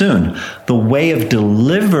fairly soon, the way of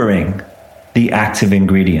delivering the active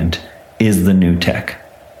ingredient is the new tech.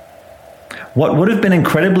 What would have been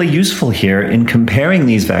incredibly useful here in comparing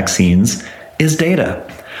these vaccines is data.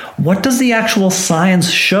 What does the actual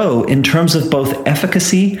science show in terms of both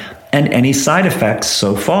efficacy and any side effects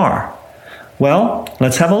so far? Well,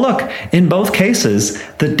 let's have a look. In both cases,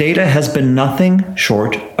 the data has been nothing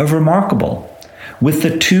short of remarkable, with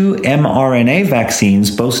the two mRNA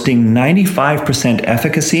vaccines boasting 95%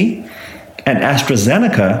 efficacy and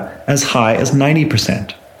AstraZeneca as high as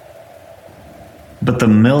 90%. But the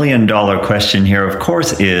million-dollar question here, of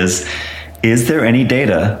course, is there any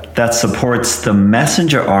data that supports the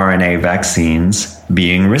messenger RNA vaccines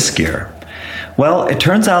being riskier? Well, it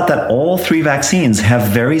turns out that all three vaccines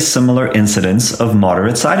have very similar incidence of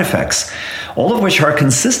moderate side effects, all of which are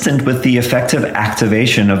consistent with the effective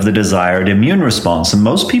activation of the desired immune response. And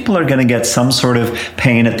most people are going to get some sort of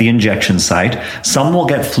pain at the injection site. Some will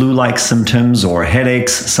get flu-like symptoms or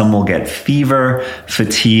headaches. Some will get fever,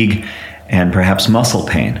 fatigue, and perhaps muscle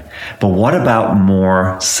pain. But what about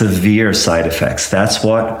more severe side effects? That's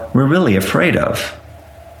what we're really afraid of.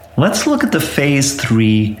 Let's look at the phase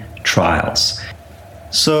 3 trials.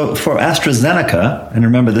 So for AstraZeneca, and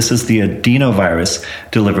remember this is the adenovirus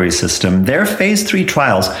delivery system, their phase 3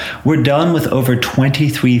 trials were done with over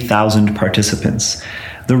 23,000 participants.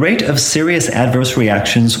 The rate of serious adverse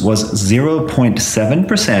reactions was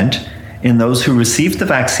 0.7% in those who received the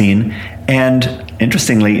vaccine, and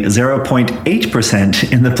interestingly,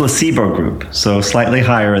 0.8% in the placebo group, so slightly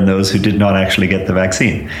higher in those who did not actually get the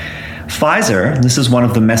vaccine. Pfizer, this is one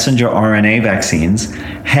of the messenger RNA vaccines,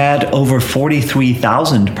 had over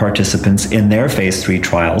 43,000 participants in their phase 3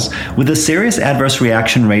 trials with a serious adverse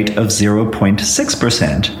reaction rate of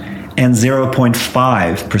 0.6% and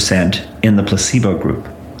 0.5% in the placebo group.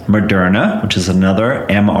 Moderna, which is another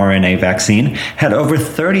mRNA vaccine, had over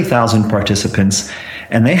 30,000 participants,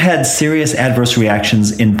 and they had serious adverse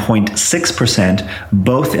reactions in 0.6%,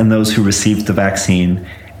 both in those who received the vaccine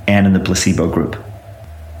and in the placebo group.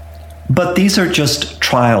 But these are just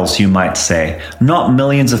trials, you might say, not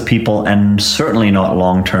millions of people and certainly not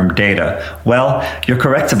long-term data. Well, you're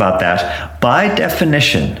correct about that. By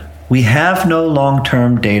definition, we have no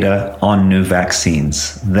long-term data on new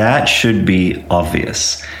vaccines. That should be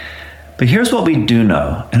obvious. But here's what we do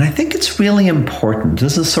know, and I think it's really important.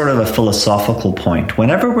 This is sort of a philosophical point.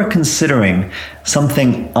 Whenever we're considering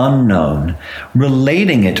something unknown,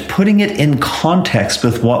 relating it, putting it in context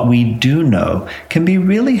with what we do know can be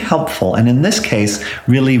really helpful, and in this case,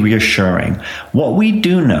 really reassuring. What we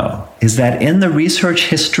do know is that in the research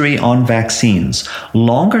history on vaccines,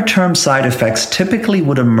 longer-term side effects typically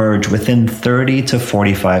would emerge within 30 to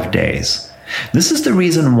 45 days. This is the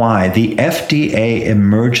reason why the FDA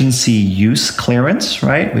emergency use clearance,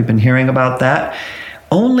 right? We've been hearing about that,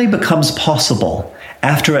 only becomes possible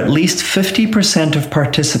after at least 50% of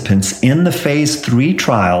participants in the phase 3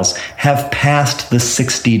 trials have passed the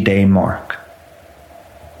 60-day mark.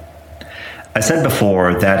 I said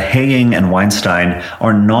before that Haying and Weinstein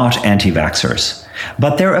are not anti-vaxxers,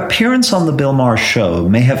 but their appearance on the Bill Maher show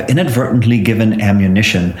may have inadvertently given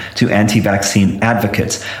ammunition to anti-vaccine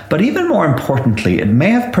advocates, but even more importantly, it may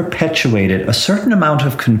have perpetuated a certain amount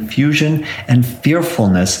of confusion and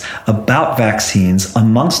fearfulness about vaccines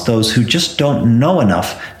amongst those who just don't know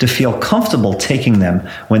enough to feel comfortable taking them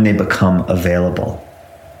when they become available.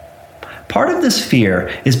 Part of this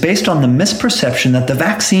fear is based on the misperception that the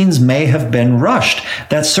vaccines may have been rushed,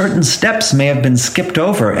 that certain steps may have been skipped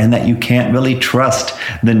over, and that you can't really trust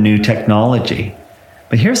the new technology.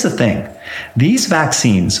 But here's the thing. These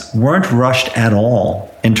vaccines weren't rushed at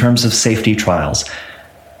all in terms of safety trials.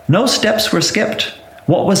 No steps were skipped.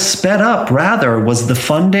 What was sped up, rather, was the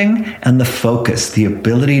funding and the focus, the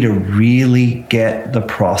ability to really get the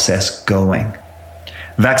process going.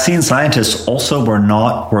 Vaccine scientists also were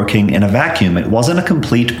not working in a vacuum. It wasn't a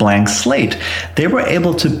complete blank slate. They were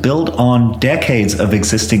able to build on decades of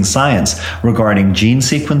existing science regarding gene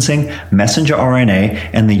sequencing, messenger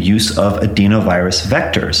RNA, and the use of adenovirus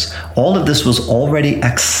vectors. All of this was already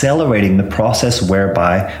accelerating the process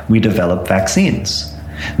whereby we develop vaccines.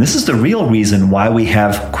 This is the real reason why we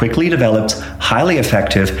have quickly developed, highly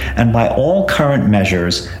effective, and by all current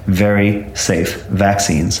measures, very safe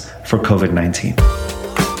vaccines for COVID-19.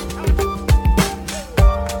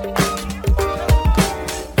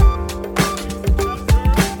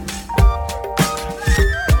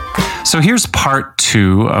 So here's part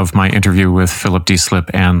 2 of my interview with Philip Deslippe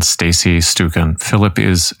and Stacie Stukin. Philip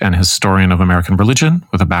is an historian of American religion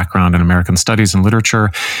with a background in American studies and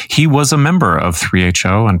literature. He was a member of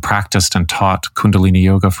 3HO and practiced and taught Kundalini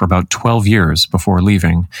yoga for about 12 years before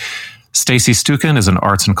leaving. Stacie Stukin is an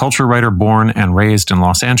arts and culture writer born and raised in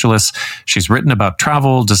Los Angeles. She's written about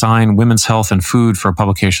travel, design, women's health, and food for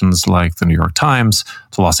publications like the New York Times,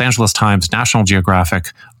 the Los Angeles Times, National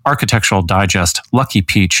Geographic, Architectural Digest, Lucky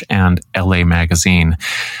Peach, and LA Magazine.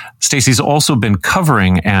 Stacie's also been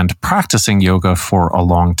covering and practicing yoga for a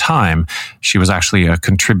long time. She was actually a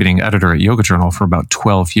contributing editor at Yoga Journal for about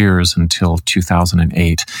 12 years until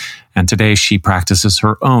 2008. And today she practices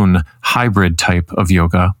her own hybrid type of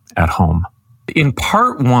yoga at home. In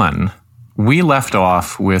part 1, we left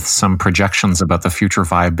off with some projections about the future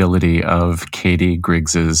viability of Katie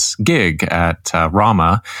Griggs's gig at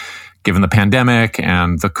Rama, given the pandemic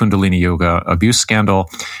and the Kundalini yoga abuse scandal.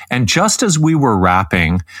 And just as we were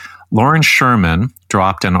wrapping, Lauren Sherman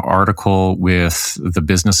dropped an article with the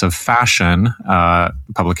Business of Fashion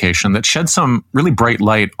publication that shed some really bright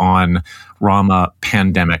light on Rama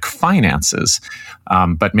pandemic finances.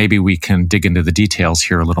 But maybe we can dig into the details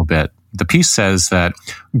here a little bit. The piece says that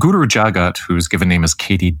Guru Jagat, whose given name is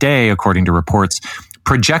Katie Day, according to reports,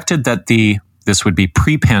 projected that this would be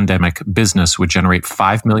pre-pandemic business would generate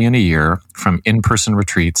 $5 million a year from in-person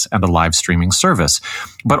retreats and a live streaming service,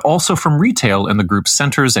 but also from retail in the group's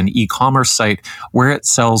centers and e-commerce site where it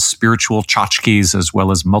sells spiritual tchotchkes as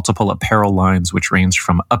well as multiple apparel lines which range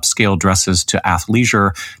from upscale dresses to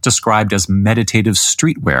athleisure, described as meditative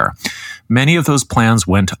streetwear. Many of those plans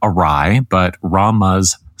went awry, but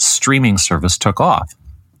Rama's streaming service took off.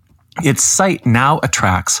 Its site now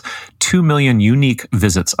attracts 2 million unique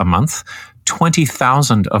visits a month,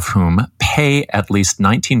 20,000 of whom pay at least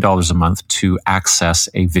 $19 a month to access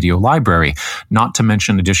a video library, not to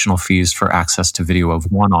mention additional fees for access to video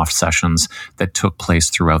of one-off sessions that took place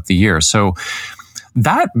throughout the year. So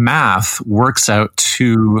that math works out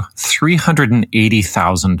to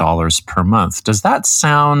 $380,000 per month. Does that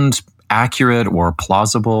sound accurate or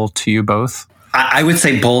plausible to you both? I would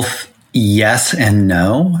say both yes and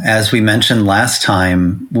no. As we mentioned last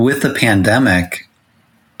time, with the pandemic,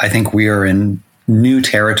 I think we are in new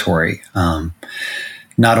territory.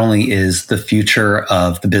 not only is the future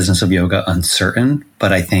of the business of yoga uncertain,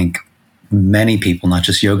 but I think many people, not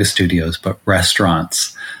just yoga studios, but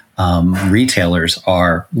restaurants, retailers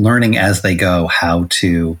are learning as they go how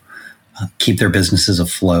to keep their businesses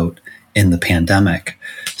afloat in the pandemic.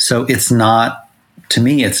 So to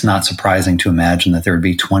me, it's not surprising to imagine that there would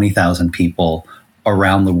be 20,000 people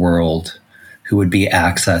around the world who would be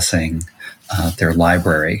accessing their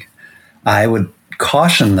library. I would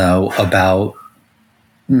caution, though, about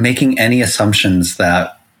making any assumptions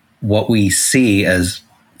that what we see as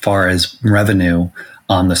far as revenue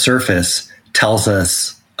on the surface tells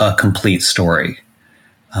us a complete story.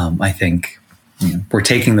 I think we're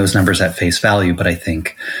taking those numbers at face value, but I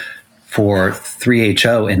think for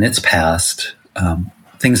 3HO in its past,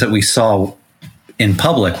 things that we saw in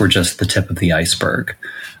public were just the tip of the iceberg.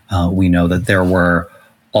 We know that there were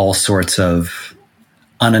all sorts of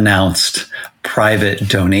unannounced private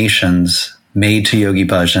donations made to Yogi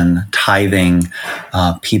Bhajan, tithing,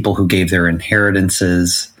 people who gave their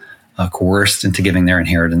inheritances, coerced into giving their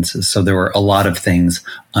inheritances. So there were a lot of things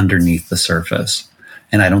underneath the surface.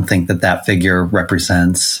 And I don't think that figure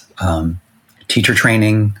represents teacher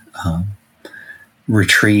training,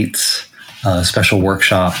 retreats, special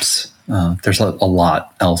workshops. There's a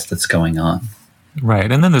lot else that's going on.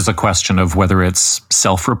 Right. And then there's a question of whether it's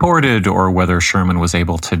self-reported or whether Sherman was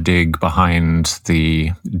able to dig behind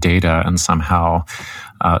the data and somehow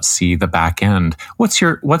see the back end. What's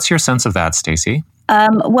your sense of that, Stacie?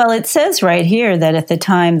 Well, it says right here that at the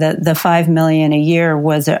time that the $5 million a year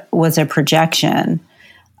was a projection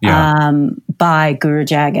by Guru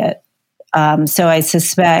Jagat. So I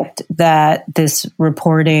suspect that this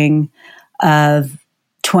reporting of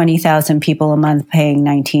 20,000 people a month paying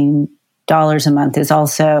 $19 a month is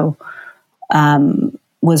also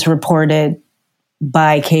was reported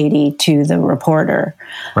by Katie to the reporter.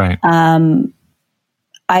 Right.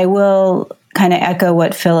 I will kind of echo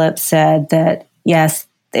what Philip said that yes,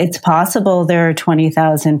 it's possible there are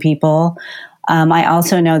 20,000 people. I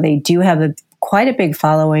also know they do have quite a big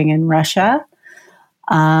following in Russia.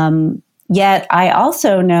 Yet I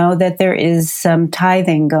also know that there is some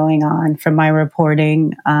tithing going on from my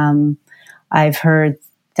reporting. I've heard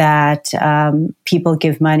that people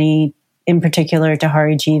give money, in particular to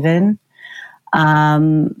Hari Jivan.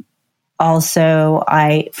 Also,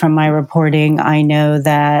 from my reporting, I know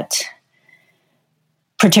that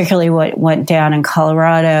particularly what went down in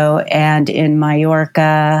Colorado and in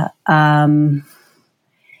Mallorca,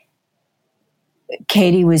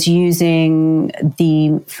 Katie was using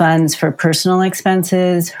the funds for personal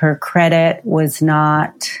expenses. Her credit was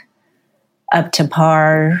not up to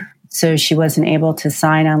par, so she wasn't able to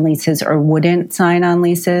sign on leases or wouldn't sign on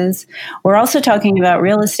leases. We're also talking about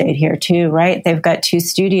real estate here too, right? They've got 2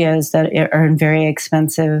 studios that are in very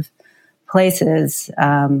expensive places,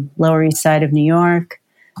 Lower East Side of New York,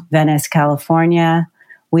 Venice, California.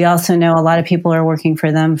 We also know a lot of people are working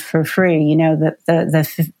for them for free. You know,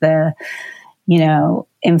 the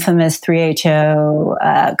infamous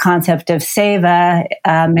 3HO concept of seva.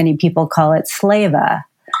 Many people call it slava.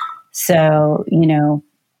 So,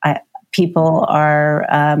 people are,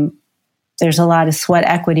 there's a lot of sweat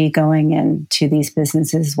equity going into these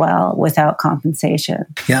businesses as well without compensation.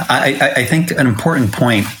 Yeah, I think an important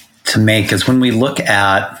point to make is when we look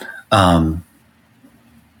at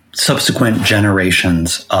subsequent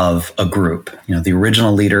generations of a group, the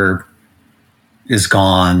original leader is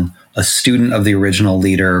gone, a student of the original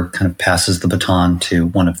leader kind of passes the baton to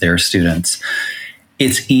one of their students.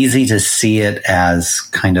 It's easy to see it as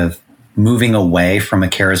kind of moving away from a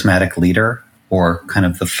charismatic leader or kind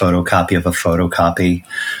of the photocopy of a photocopy.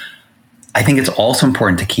 I think it's also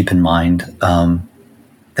important to keep in mind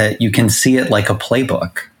that you can see it like a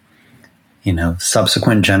playbook.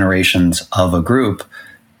 Subsequent generations of a group,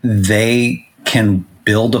 they can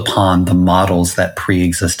build upon the models that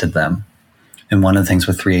pre-existed them. And one of the things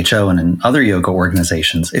with 3HO and in other yoga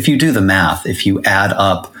organizations, if you do the math, if you add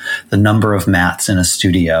up the number of mats in a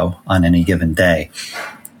studio on any given day,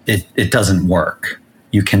 it doesn't work.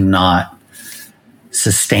 You cannot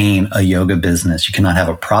sustain a yoga business. You cannot have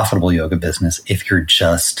a profitable yoga business if you're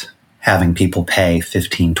just having people pay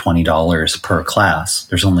 $15, $20 per class.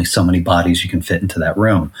 There's only so many bodies you can fit into that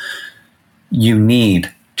room. You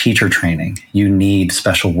need teacher training. You need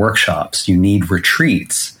special workshops. You need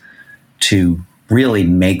retreats to really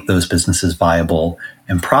make those businesses viable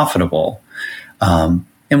and profitable.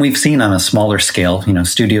 And we've seen on a smaller scale,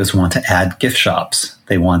 studios want to add gift shops.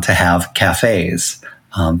 They want to have cafes.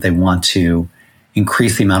 They want to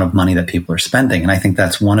increase the amount of money that people are spending. And I think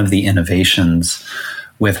that's one of the innovations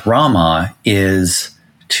with Rama is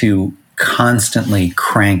to constantly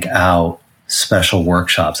crank out special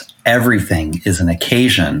workshops. Everything is an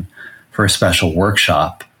occasion for a special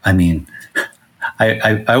workshop. I mean,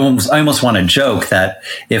 I almost want to joke that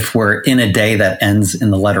if we're in a day that ends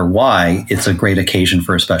in the letter Y, it's a great occasion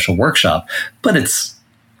for a special workshop. But it's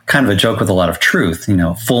kind of a joke with a lot of truth.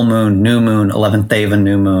 Full moon, new moon, 11th day of a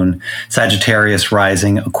new moon, Sagittarius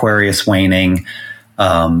rising, Aquarius waning.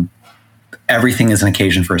 Everything is an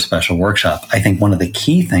occasion for a special workshop. I think one of the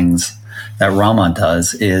key things that Rama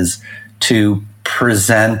does is to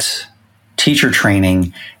present teacher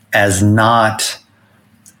training as not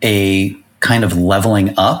a kind of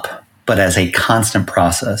leveling up, but as a constant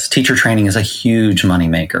process. Teacher training is a huge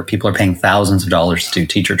moneymaker. People are paying thousands of dollars to do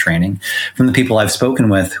teacher training. From the people I've spoken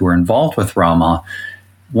with who are involved with Rama,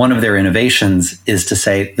 one of their innovations is to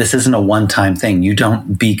say, this isn't a one-time thing. You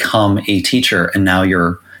don't become a teacher and now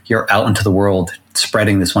you're out into the world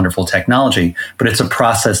spreading this wonderful technology, but it's a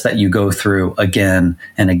process that you go through again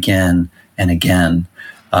and again and again.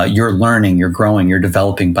 You're learning, you're growing, you're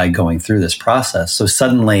developing by going through this process. So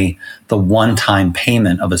suddenly the one-time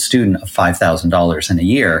payment of a student of $5,000 in a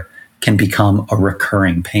year can become a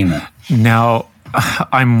recurring payment. Now,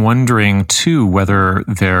 I'm wondering too whether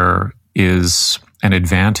there is an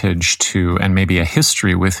advantage to, and maybe a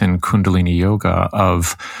history within Kundalini Yoga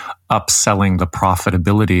of upselling the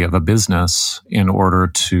profitability of a business in order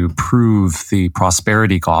to prove the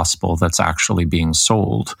prosperity gospel that's actually being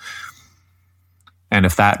sold. And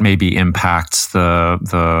if that maybe impacts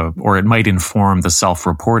or it might inform the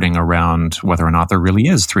self-reporting around whether or not there really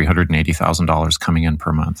is $380,000 coming in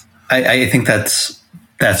per month. I think that's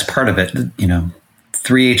part of it.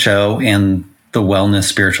 3HO and the wellness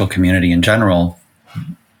spiritual community in general,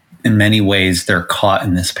 in many ways, they're caught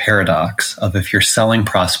in this paradox of if you're selling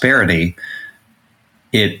prosperity,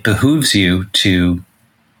 it behooves you to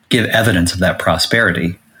give evidence of that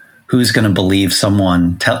prosperity. Who's going to believe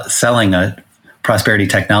someone selling a prosperity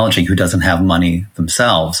technology who doesn't have money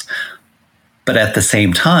themselves? But at the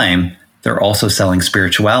same time, they're also selling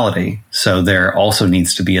spirituality. So there also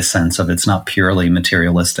needs to be a sense of it's not purely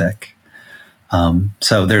materialistic.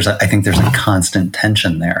 So I think there's a constant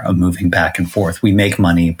tension there of moving back and forth. We make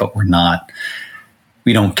money, but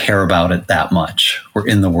we don't care about it that much. We're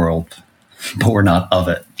in the world, but we're not of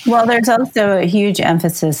it. Well, there's also a huge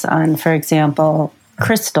emphasis on, for example,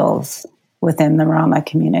 crystals within the Rama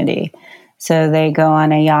community. So they go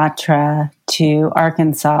on a yatra to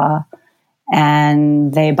Arkansas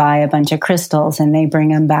and they buy a bunch of crystals and they bring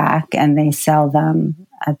them back and they sell them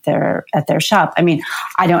at their shop. I mean,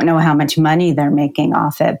 I don't know how much money they're making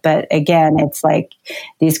off it, but again, it's like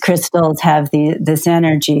these crystals have this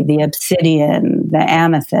energy, the obsidian, the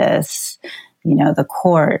amethyst, the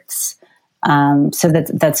quartz. So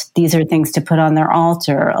these are things to put on their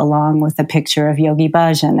altar, along with a picture of Yogi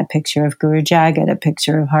Bhajan, a picture of Guru Jagat, a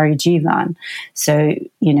picture of Hari Jivan. So,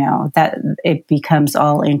 that it becomes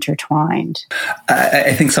all intertwined.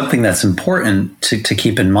 I think something that's important to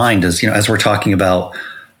keep in mind is, as we're talking about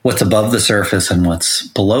what's above the surface and what's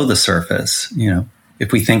below the surface,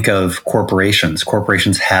 if we think of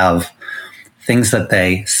corporations have things that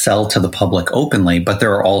they sell to the public openly, but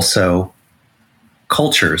there are also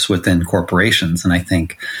cultures within corporations. And I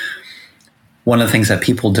think one of the things that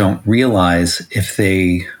people don't realize if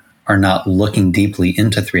they are not looking deeply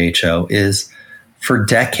into 3HO is for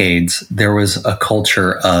decades, there was a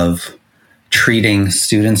culture of treating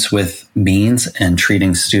students with means and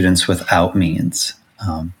treating students without means.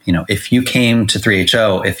 If you came to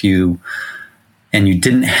 3HO, and you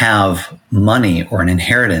didn't have money or an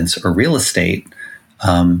inheritance or real estate,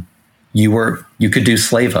 you could do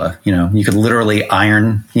slava, you could literally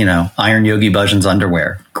iron Yogi Bhajan's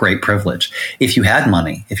underwear. Great privilege. If you had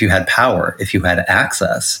money, if you had power, if you had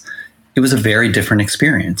access, it was a very different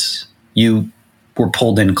experience. You were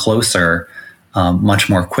pulled in closer, much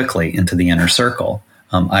more quickly into the inner circle.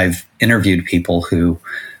 I've interviewed people who,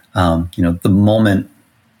 the moment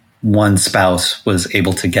one spouse was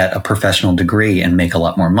able to get a professional degree and make a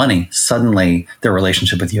lot more money, suddenly their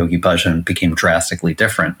relationship with Yogi Bhajan became drastically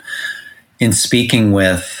different. In speaking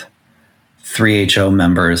with 3HO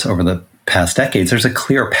members over the past decades, there's a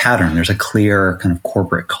clear pattern. There's a clear kind of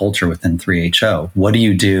corporate culture within 3HO. What do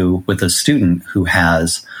you do with a student who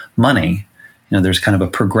has money? There's kind of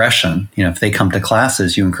a progression. If they come to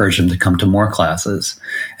classes, you encourage them to come to more classes.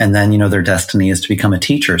 And then, their destiny is to become a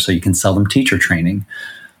teacher, so you can sell them teacher training.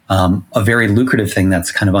 A very lucrative thing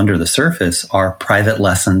that's kind of under the surface are private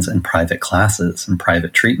lessons and private classes and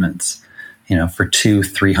private treatments. For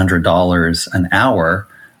 $200-$300 an hour,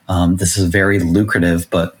 this is a very lucrative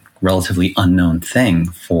but relatively unknown thing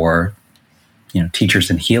for teachers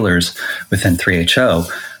and healers within 3HO.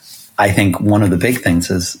 I think one of the big things,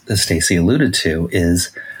 as Stacie alluded to, is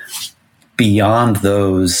beyond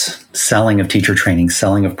those selling of teacher training,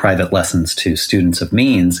 selling of private lessons to students of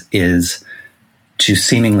means, is to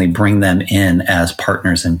seemingly bring them in as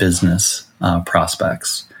partners in business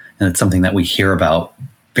prospects. And it's something that we hear about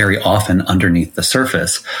very often underneath the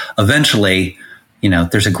surface. Eventually,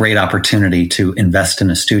 there's a great opportunity to invest in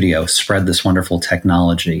a studio, spread this wonderful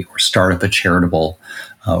technology, or start up a charitable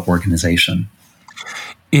organization.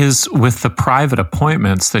 Is with the private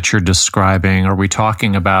appointments that you're describing, are we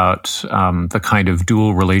talking about the kind of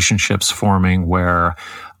dual relationships forming where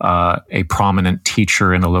a prominent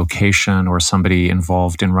teacher in a location or somebody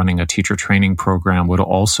involved in running a teacher training program would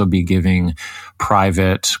also be giving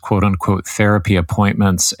private, quote unquote, therapy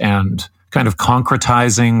appointments and kind of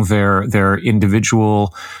concretizing their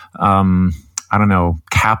individual,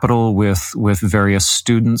 capital with various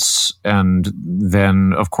students, and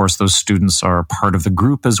then of course those students are part of the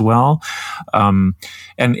group as well. And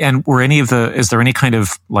is there any kind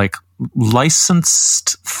of like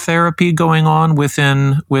licensed therapy going on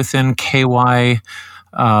within KY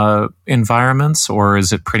environments, or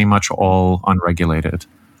is it pretty much all unregulated?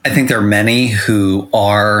 I think there are many who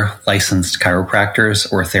are licensed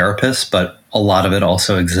chiropractors or therapists, but a lot of it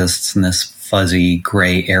also exists in this fuzzy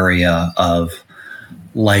gray area of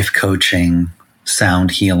life coaching, sound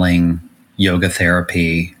healing, yoga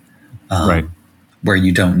therapy, right, where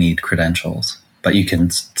you don't need credentials, but you can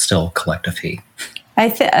still collect a fee.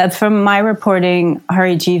 From my reporting,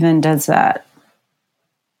 Hari Jeevan does that.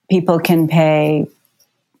 People can pay,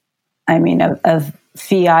 a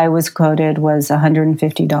fee I was quoted was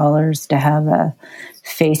 $150 to have a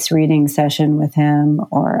face reading session with him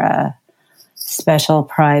or a special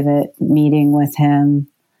private meeting with him.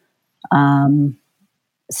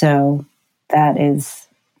 So that is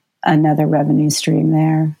another revenue stream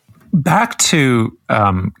there. Back to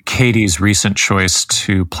Katie's recent choice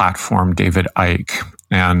to platform David Icke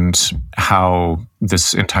and how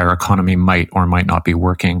this entire economy might or might not be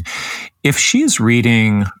working. If she's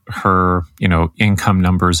reading her, income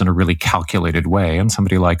numbers in a really calculated way, and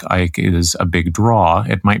somebody like Icke is a big draw,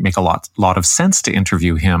 it might make a lot of sense to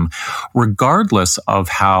interview him, regardless of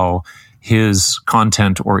how his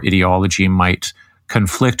content or ideology might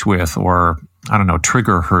conflict with or,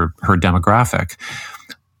 trigger her demographic.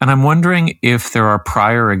 And I'm wondering if there are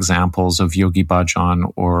prior examples of Yogi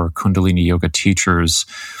Bhajan or Kundalini yoga teachers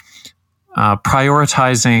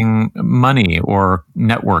prioritizing money or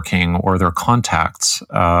networking or their contacts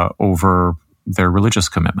over their religious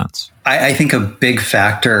commitments. I think a big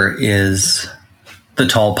factor is the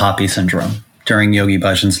tall poppy syndrome. During Yogi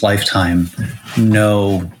Bhajan's lifetime,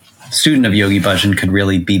 no student of Yogi Bhajan could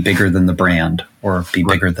really be bigger than the brand or be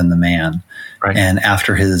bigger than the man. Right. And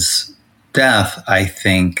after his death, I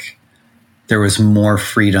think there was more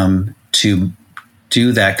freedom to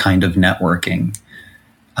do that kind of networking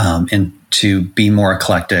and to be more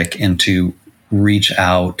eclectic and to reach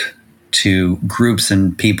out to groups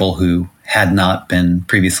and people who had not been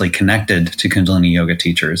previously connected to Kundalini yoga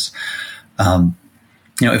teachers.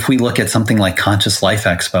 If we look at something like Conscious Life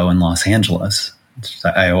Expo in Los Angeles,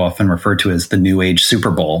 I often refer to as the New Age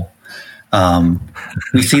Super Bowl,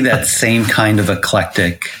 we see that same kind of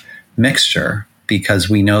eclectic mixture because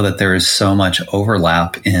we know that there is so much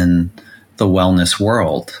overlap in the wellness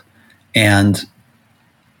world. And,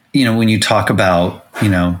 when you talk about,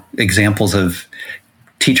 examples of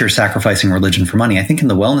teachers sacrificing religion for money, I think in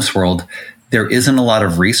the wellness world, there isn't a lot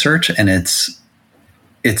of research and it's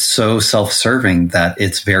so self-serving that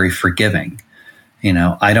it's very forgiving.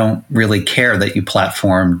 I don't really care that you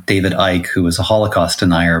platform David Icke, who was a Holocaust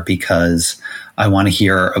denier, because I want to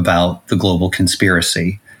hear about the global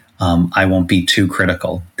conspiracy. I won't be too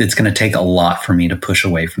critical. It's going to take a lot for me to push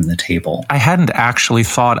away from the table. I hadn't actually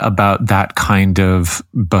thought about that kind of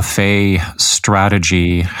buffet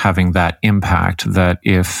strategy having that impact. That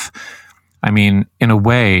in a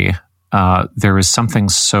way, there is something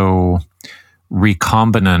so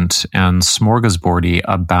recombinant and smorgasbordy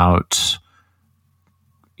about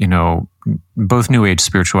both New Age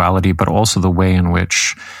spirituality, but also the way in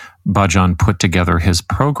which Bhajan put together his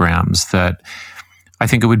programs that I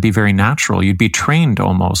think it would be very natural. You'd be trained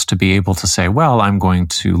almost to be able to say, well, I'm going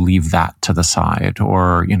to leave that to the side,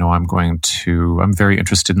 or, I'm very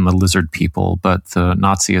interested in the lizard people, but the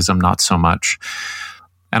Nazism, not so much.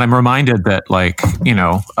 And I'm reminded that,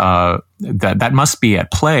 that must be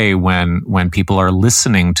at play when people are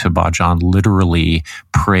listening to Bhajan literally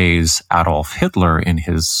praise Adolf Hitler in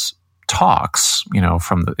his talks, in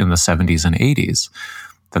the 70s and 80s,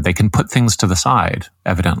 that they can put things to the side,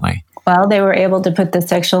 evidently. Well, they were able to put the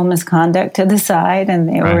sexual misconduct to the side, and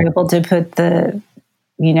they were able to put the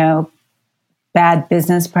bad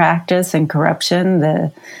business practice and corruption,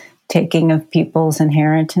 the taking of people's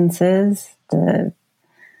inheritances, the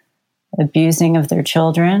abusing of their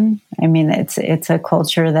children. I mean, it's a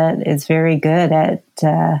culture that is very good at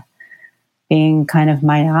being kind of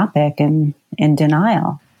myopic and in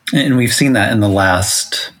denial. And we've seen that in the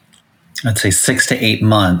last, I'd say, 6 to 8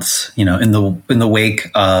 months, in the wake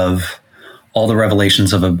of all the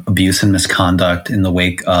revelations of abuse and misconduct, in the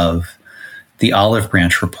wake of the Olive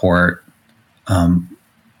Branch report.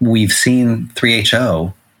 We've seen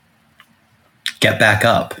 3HO get back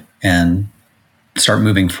up and start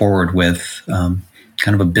moving forward with kind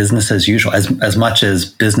of a business as usual, as much as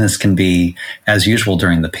business can be as usual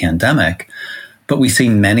during the pandemic. But we see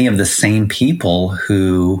many of the same people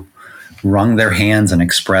who wrung their hands and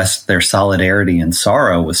expressed their solidarity and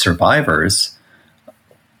sorrow with survivors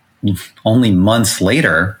only months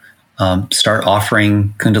later start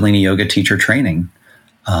offering Kundalini yoga teacher training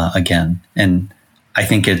again. And I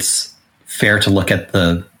think it's fair to look at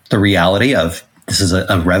the reality of this is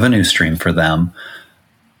a revenue stream for them,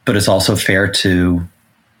 but it's also fair to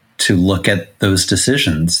look at those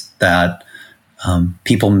decisions that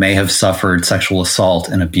people may have suffered sexual assault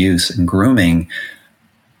and abuse and grooming,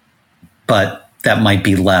 but that might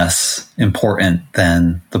be less important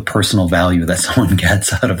than the personal value that someone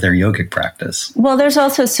gets out of their yogic practice. Well, there's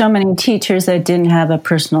also so many teachers that didn't have a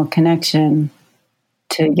personal connection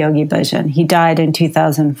to Yogi Bhajan. He died in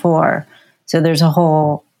 2004. So there's a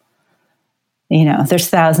whole, there's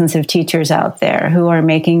thousands of teachers out there who are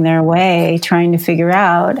making their way, trying to figure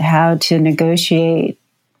out how to negotiate,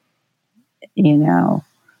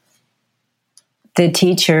 the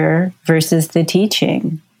teacher versus the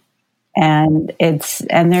teaching. And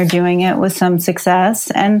they're doing it with some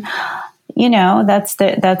success, and that's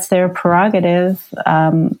their prerogative.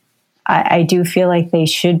 I do feel like they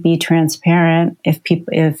should be transparent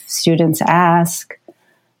if students ask,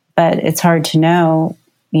 but it's hard to know,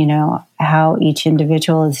 how each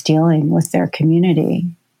individual is dealing with their community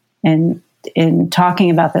and in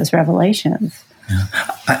talking about those revelations. Yeah.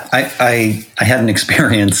 I had an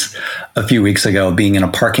experience a few weeks ago being in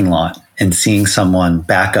a parking lot and seeing someone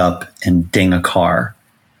back up and ding a car,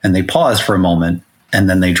 and they paused for a moment and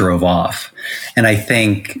then they drove off. And I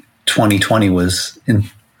think 2020 was, in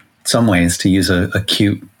some ways, to use a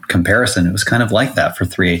cute comparison, it was kind of like that for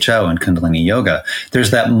 3HO and Kundalini yoga.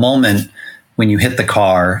 There's that moment when you hit the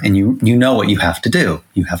car and you know what you have to do.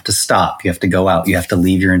 You have to stop. You have to go out. You have to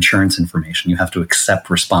leave your insurance information. You have to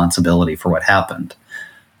accept responsibility for what happened.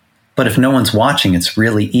 But if no one's watching, it's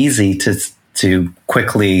really easy to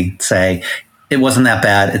quickly say, it wasn't that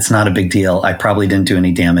bad. It's not a big deal. I probably didn't do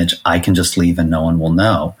any damage. I can just leave and no one will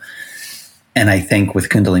know. And I think with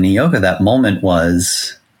Kundalini yoga, that moment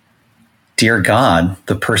was, dear God,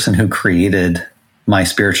 the person who created my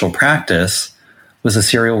spiritual practice was a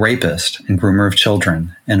serial rapist and groomer of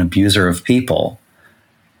children and abuser of people.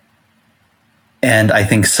 And I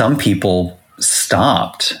think some people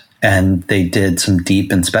stopped and they did some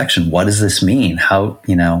deep inspection. What does this mean? How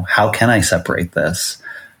can I separate this?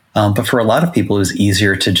 But for a lot of people, it was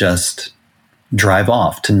easier to just drive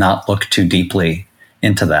off, to not look too deeply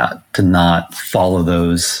into that, to not follow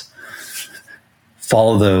those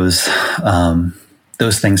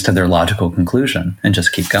things to their logical conclusion and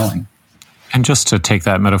just keep going. And just to take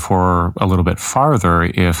that metaphor a little bit farther,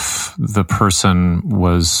 if the person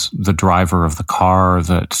was the driver of the car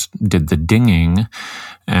that did the dinging,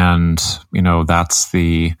 and, that's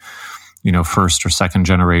the, first or second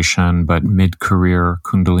generation, but mid-career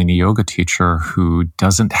Kundalini yoga teacher who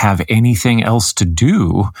doesn't have anything else to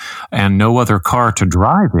do and no other car to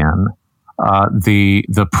drive in,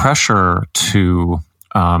 the pressure to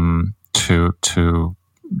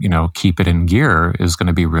keep it in gear is going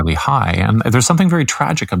to be really high. And there's something very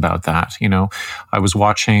tragic about that. I was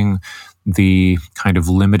watching the kind of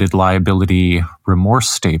limited liability remorse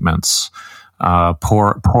statements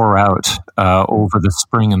pour out over the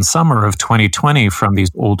spring and summer of 2020 from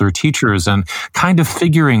these older teachers, and kind of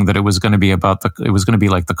figuring that it was going to be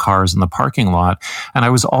like the cars in the parking lot. And I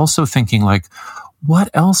was also thinking, like,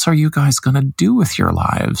 what else are you guys going to do with your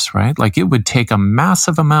lives, right? Like, it would take a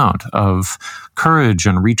massive amount of courage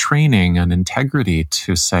and retraining and integrity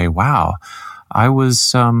to say, wow, I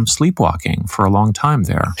was sleepwalking for a long time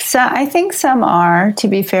there. So I think some are, to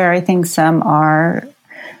be fair, I think some are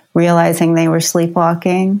realizing they were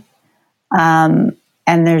sleepwalking. And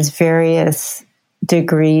there's various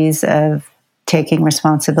degrees of taking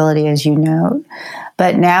responsibility, as you note.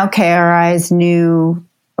 But now KRI's new,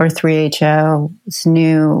 or 3HO's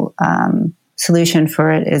new solution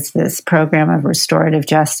for it is this program of restorative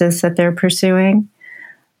justice that they're pursuing.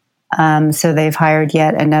 So they've hired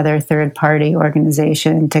yet another third-party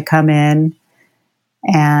organization to come in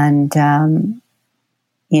and,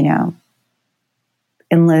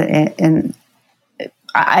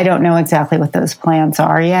 I don't know exactly what those plans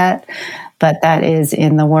are yet, but that is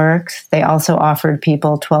in the works. They also offered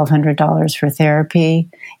people $1,200 for therapy.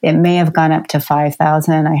 It may have gone up to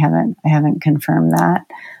 $5,000. I haven't confirmed that.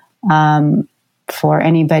 For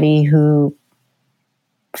anybody who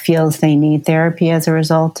feels they need therapy as a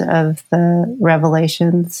result of the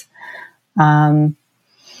revelations.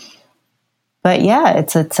 But yeah,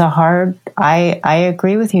 it's a hard, I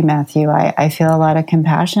agree with you, Matthew. I feel a lot of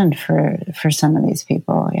compassion for some of these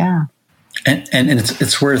people. Yeah. And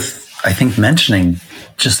it's worth, I think, mentioning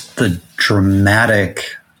just the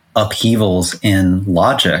dramatic upheavals in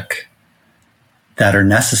logic that are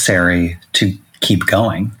necessary to keep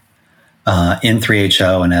going in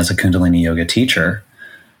 3HO and as a Kundalini yoga teacher.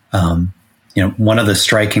 One of the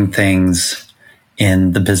striking things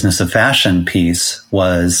in the Business of Fashion piece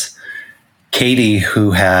was Katie,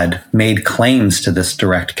 who had made claims to this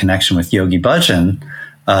direct connection with Yogi Bhajan,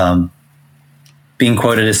 being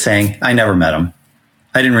quoted as saying, "I never met him.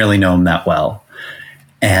 I didn't really know him that well."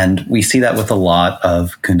 And we see that with a lot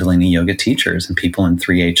of Kundalini yoga teachers and people in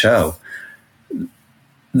 3HO.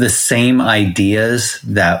 The same ideas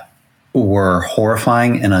that were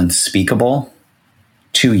horrifying and unspeakable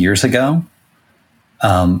 2 years ago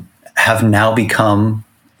have now become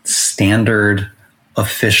standard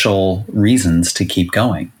official reasons to keep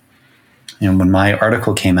going. And when my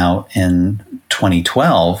article came out in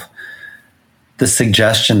 2012, the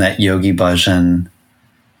suggestion that Yogi Bhajan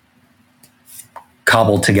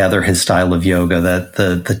cobbled together his style of yoga, that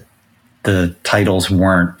the titles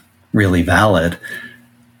weren't really valid,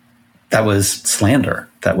 that was slander.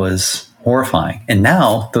 That was horrifying. And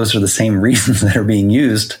now those are the same reasons that are being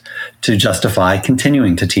used to justify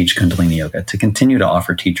continuing to teach Kundalini yoga, to continue to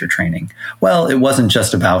offer teacher training. Well, it wasn't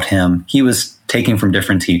just about him. He was taking from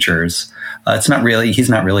different teachers. He's not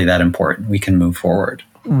really that important. We can move forward.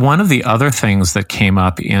 One of the other things that came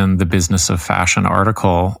up in the Business of Fashion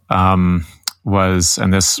article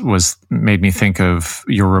made me think of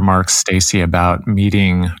your remarks, Stacie, about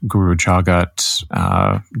meeting Guru Jagat.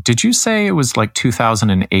 Did you say it was like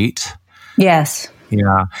 2008? Yes.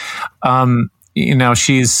 Yeah.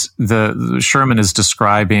 Sherman is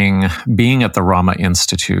describing being at the Rama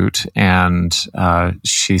Institute, and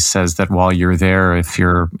she says that while you're there, if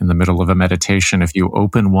you're in the middle of a meditation, if you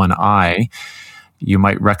open one eye, you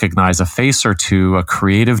might recognize a face or two, a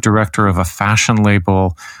creative director of a fashion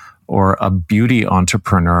label, or a beauty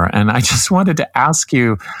entrepreneur. And I just wanted to ask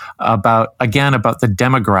you about the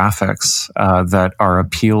demographics that are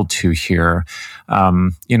appealed to here.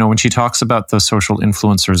 When she talks about the social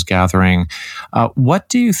influencers gathering, what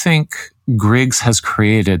do you think Griggs has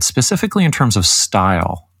created specifically in terms of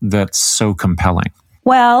style that's so compelling?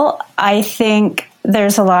 Well, I think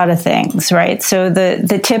there's a lot of things, right? So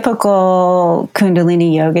the typical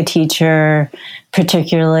Kundalini yoga teacher,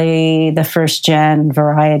 particularly the first gen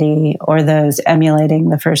variety or those emulating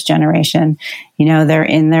the first generation, they're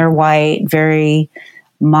in their white, very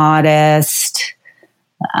modest,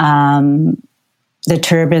 the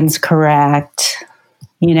turban's correct,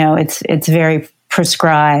 it's very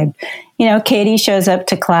prescribed. Katie shows up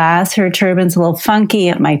to class, her turban's a little funky.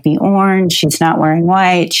 It might be orange. She's not wearing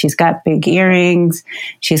white. She's got big earrings.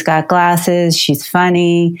 She's got glasses. She's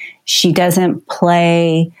funny. She doesn't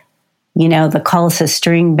play, the Khalsa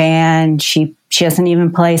string band. She doesn't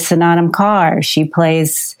even play Sonatam Kaur. She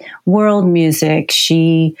plays world music.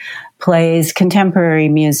 She plays contemporary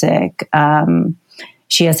music.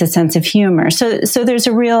 She has a sense of humor. So there's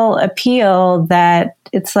a real appeal that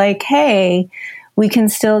it's like, hey, we can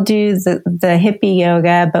still do the hippie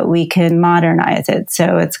yoga, but we can modernize it.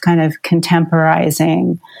 So it's kind of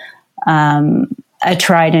contemporizing a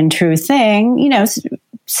tried and true thing,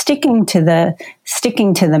 sticking to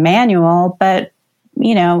the manual, but,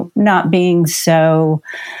 not being so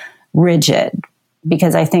rigid,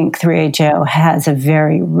 because I think 3HO has a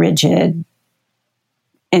very rigid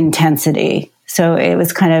intensity. So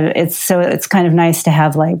it's kind of nice to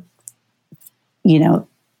have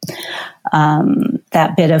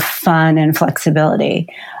that bit of fun and flexibility.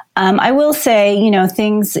 I will say,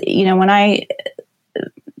 things,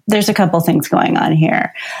 there's a couple things going on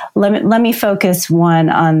here. Let me focus one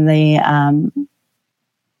on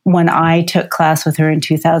when I took class with her in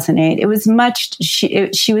 2008, it was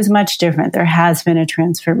she was much different. There has been a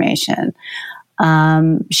transformation.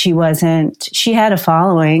 She had a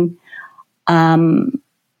following, and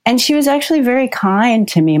she was actually very kind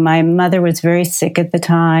to me. My mother was very sick at the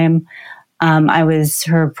time. I was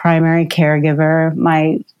her primary caregiver.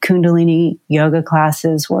 My Kundalini yoga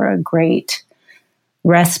classes were a great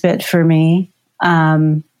respite for me.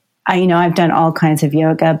 I've done all kinds of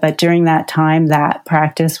yoga, but during that time, that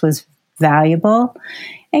practice was valuable.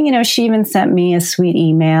 And, she even sent me a sweet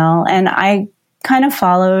email, and I kind of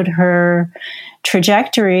followed her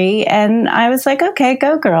trajectory, and I was like, okay,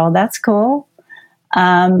 go girl, that's cool.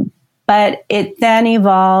 But it then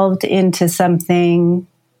evolved into something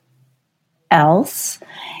else.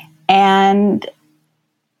 And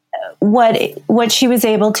what she was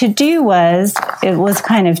able to do was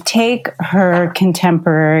kind of take her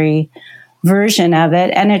contemporary version of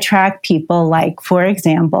it and attract people like, for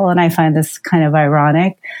example, and I find this kind of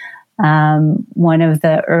ironic, one of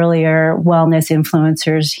the earlier wellness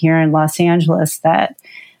influencers here in Los Angeles that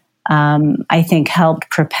I think helped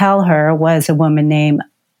propel her was a woman named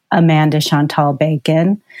Amanda Chantal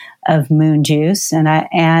Bacon of Moon Juice.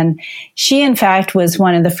 And she, in fact, was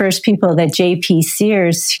one of the first people that J.P.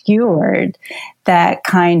 Sears skewered that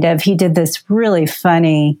he did this really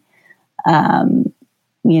funny,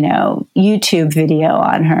 YouTube video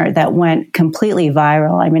on her that went completely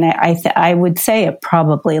viral. I mean, I would say it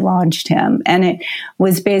probably launched him. And it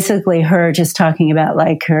was basically her just talking about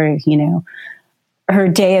like her, her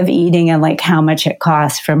day of eating and like how much it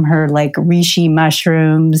costs, from her like reishi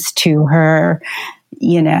mushrooms to her,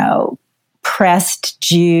 pressed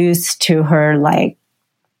juice to her like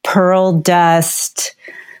pearl dust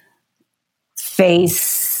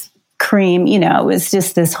face cream. It was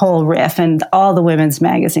just this whole riff, and all the women's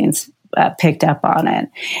magazines picked up on it.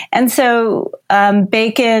 And so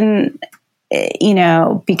Bacon,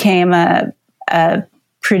 became a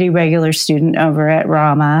pretty regular student over at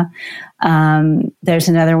Rama. There's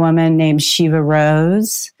another woman named Shiva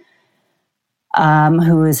Rose,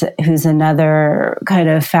 who's another kind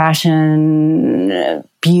of fashion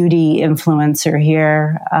beauty influencer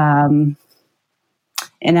here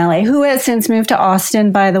in LA, who has since moved to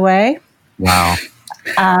Austin, by the way. Wow.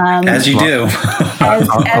 As you do.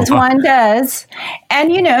 as one does.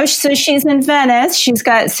 And, so she's in Venice. She's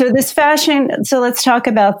got, this fashion. So let's talk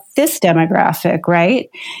about this demographic,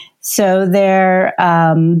 right? So they're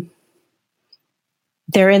in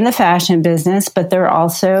the fashion business, but they're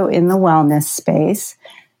also in the wellness space.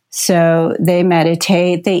 So they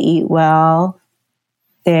meditate, they eat well,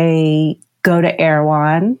 they go to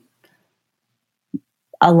Erewhon.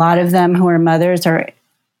 A lot of them who are mothers are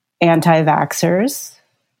anti-vaxxers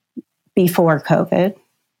before COVID,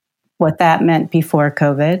 what that meant before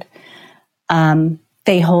COVID.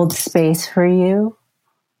 They hold space for you,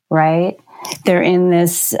 right? They're in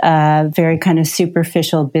this very kind of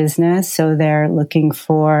superficial business, so they're looking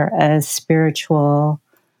for a spiritual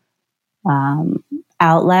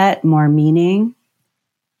outlet, more meaning.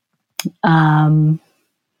 And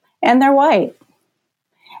they're white.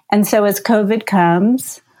 And so as COVID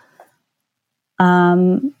comes,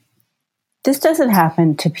 this doesn't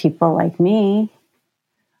happen to people like me.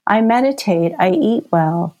 I meditate, I eat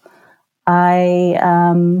well.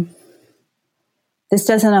 This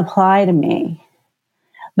doesn't apply to me.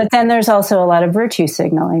 But then there's also a lot of virtue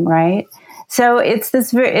signaling, right? So it's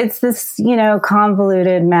this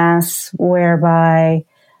convoluted mess whereby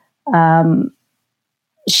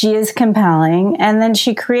she is compelling, and then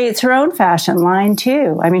she creates her own fashion line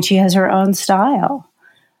too. I mean, she has her own style.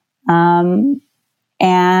 And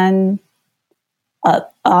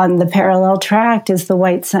on the parallel track is the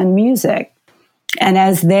White Sun Music. And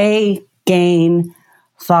as they gain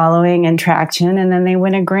following and traction, and then they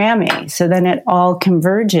win a Grammy. So then it all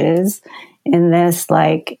converges in this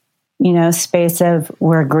space of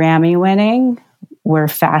we're Grammy winning, we're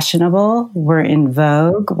fashionable, we're in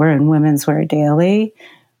Vogue, we're in Women's Wear Daily,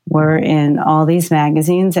 we're in all these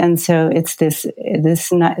magazines. And so it's this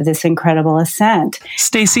incredible ascent.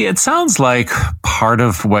 Stacie, it sounds like part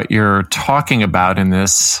of what you're talking about in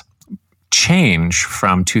this change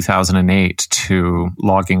from 2008 to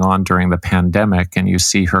logging on during the pandemic, and you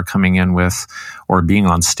see her coming in with, or being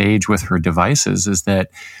on stage with her devices, is that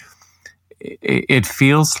it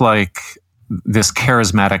feels like this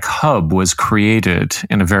charismatic hub was created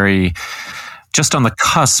in a very, just on the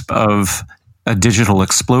cusp of a digital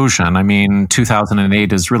explosion. I mean,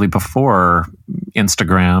 2008 is really before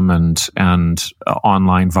Instagram and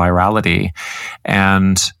online virality,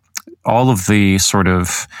 and all of the sort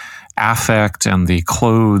of affect and the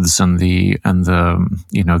clothes and the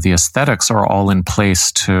aesthetics are all in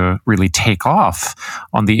place to really take off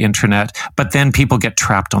on the internet, but then people get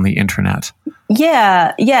trapped on the internet.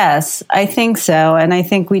 Yeah, yes, I think so. And I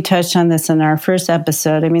think we touched on this in our first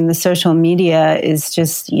episode. I mean, the social media is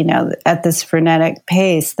just, at this frenetic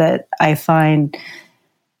pace that I find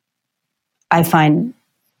I find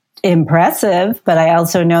impressive, but I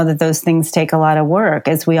also know that those things take a lot of work,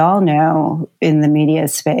 as we all know in the media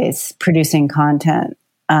space, producing content.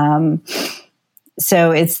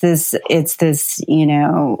 So it's this, this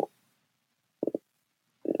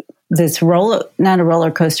not a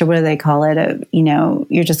roller coaster, what do they call it?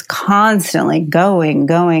 You're just constantly going,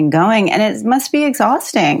 and it must be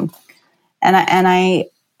exhausting. And I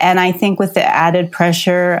think with the added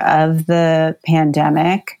pressure of the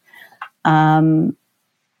pandemic,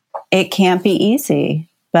 it can't be easy,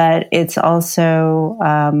 but it's also,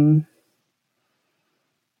 I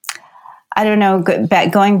don't know,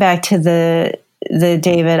 going back to the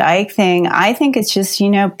David Icke thing, I think it's just,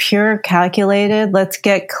 pure calculated. Let's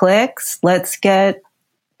get clicks. Let's get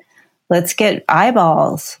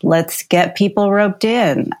eyeballs. Let's get people roped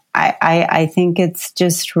in. I think it's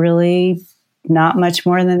just really not much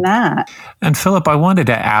more than that. And Philip, I wanted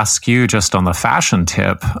to ask you just on the fashion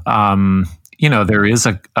tip, there is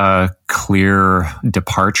a clear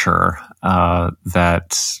departure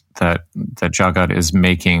that Jagat is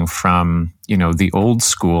making from, the old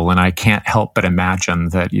school. And I can't help but imagine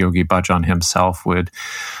that Yogi Bhajan himself would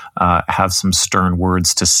have some stern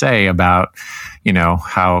words to say about,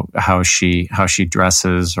 how she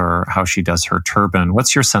dresses or how she does her turban.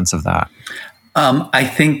 What's your sense of that? I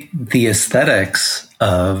think the aesthetics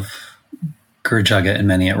of Guru Jagat and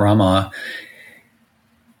Mani at Rama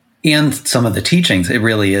and some of the teachings, it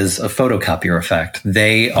really is a photocopier effect.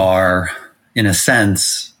 They are, in a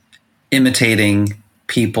sense, imitating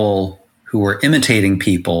people who were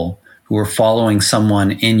following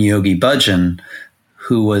someone in Yogi Bhajan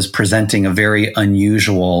who was presenting a very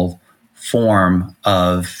unusual form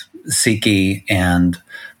of Sikhi and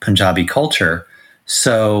Punjabi culture.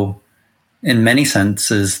 So in many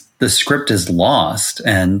senses, the script is lost.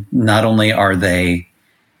 And not only are they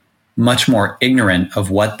much more ignorant of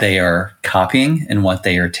what they are copying and what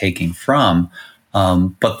they are taking from,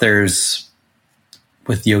 but there's,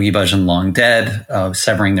 with Yogi Bhajan long dead,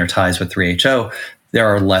 severing their ties with 3HO, there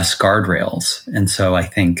are less guardrails. And so I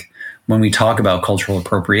think when we talk about cultural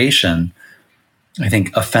appropriation, I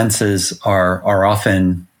think offenses are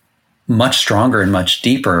often much stronger and much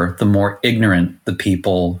deeper the more ignorant the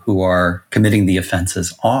people who are committing the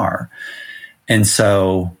offenses are. And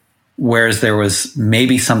so whereas there was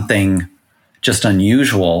maybe something just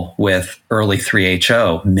unusual with early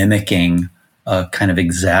 3HO mimicking a kind of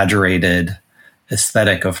exaggerated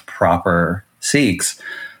aesthetic of proper Sikhs,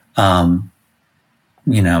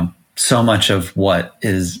 so much of what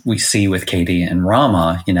we see with Katie and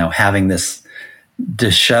Rama, having this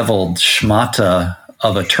disheveled schmata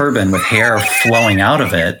of a turban with hair flowing out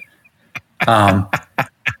of it,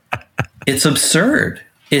 it's absurd.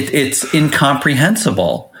 It's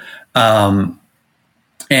incomprehensible. And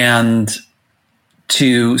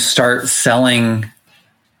to start selling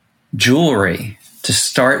jewelry, to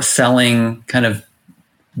start selling kind of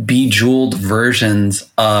bejeweled versions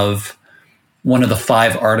of one of the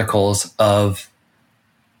 5 articles of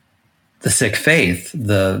the Sikh faith,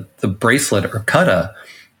 the bracelet or kutta,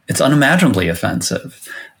 it's unimaginably offensive.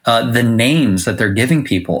 The names that they're giving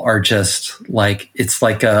people are just like, it's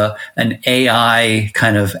like an AI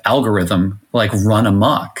kind of algorithm, like run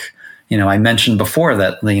amok. I mentioned before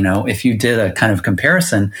that, if you did a kind of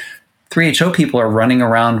comparison, 3HO people are running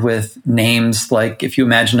around with names like, if you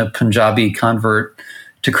imagine a Punjabi convert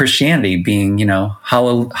to Christianity being,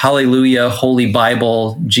 Hallelujah, Holy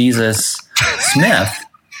Bible, Jesus Smith.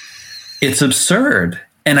 It's absurd.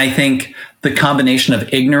 And I think the combination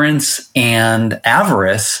of ignorance and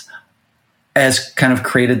avarice has kind of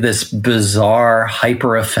created this bizarre,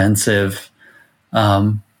 hyper-offensive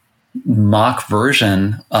mock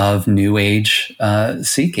version of New Age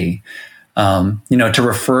Sikhi. To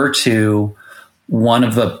refer to one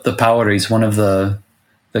of the poetries, one of the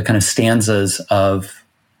kind of stanzas of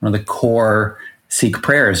one of the core Sikh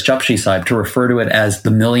prayers, Japji Sahib, to refer to it as the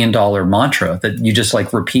 $1 million mantra, that you just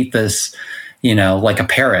like repeat this, like a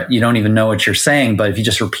parrot. You don't even know what you're saying, but if you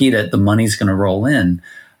just repeat it, the money's going to roll in.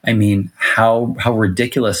 I mean, how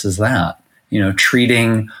ridiculous is that?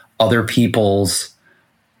 Treating other people's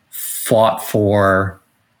fought for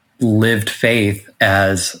lived faith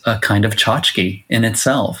as a kind of tchotchke in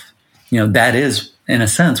itself. That is, in a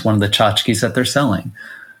sense, one of the tchotchkes that they're selling.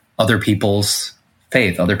 Other people's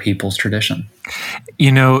faith, other people's tradition.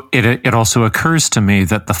 It also occurs to me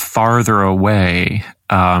that the farther away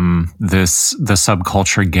the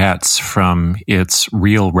subculture gets from its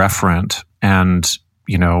real referent, and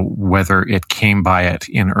whether it came by it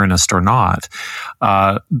in earnest or not,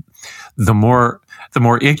 the more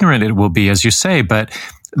ignorant it will be, as you say. But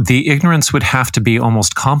the ignorance would have to be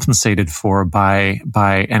almost compensated for by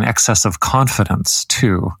an excess of confidence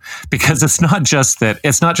too, because it's not just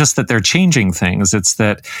that they're changing things. It's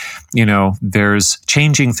that, there's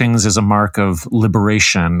changing things as a mark of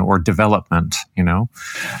liberation or development,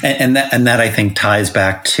 and that I think ties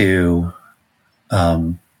back to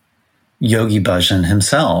Yogi Bhajan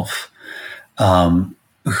himself,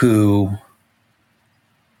 who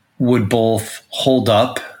would both hold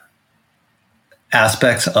up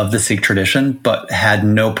aspects of the Sikh tradition, but had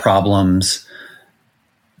no problems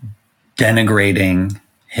denigrating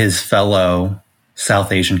his fellow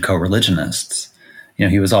South Asian co-religionists.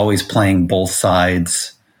 He was always playing both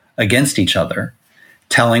sides against each other,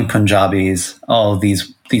 telling Punjabis, "Oh,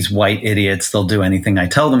 these white idiots, they'll do anything I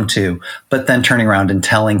tell them to," but then turning around and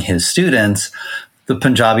telling his students, the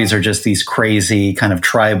Punjabis are just these crazy kind of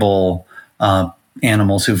tribal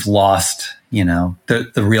animals who've lost,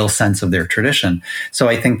 the real sense of their tradition. So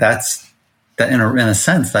I think that in a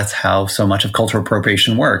sense, that's how so much of cultural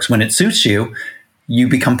appropriation works. When it suits you, you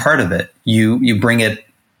become part of it. You bring it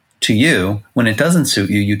to you. When it doesn't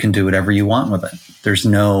suit you, you can do whatever you want with it. There's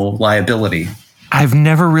no liability. I've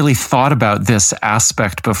never really thought about this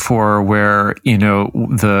aspect before where,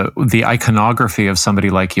 the iconography of somebody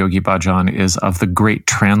like Yogi Bhajan is of the great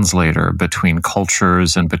translator between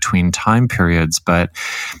cultures and between time periods.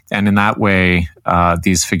 And in that way,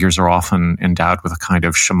 these figures are often endowed with a kind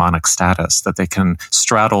of shamanic status that they can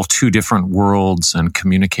straddle two different worlds and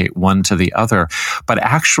communicate one to the other. But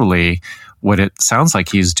actually, what it sounds like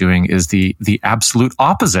he's doing is the absolute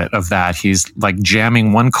opposite of that. He's like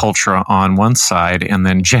jamming one culture on one side and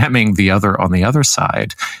then jamming the other on the other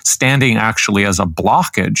side, standing actually as a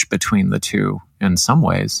blockage between the two in some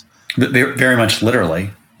ways. Very much literally.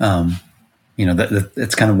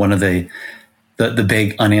 It's kind of one of the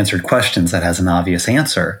big unanswered questions that has an obvious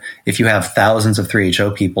answer. If you have thousands of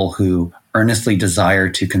 3HO people who earnestly desire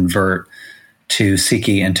to convert to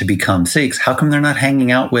Sikhi and to become Sikhs, how come they're not hanging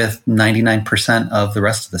out with 99% of the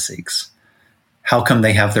rest of the Sikhs? How come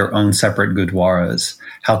they have their own separate gurdwaras?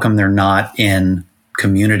 How come they're not in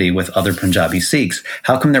community with other Punjabi Sikhs?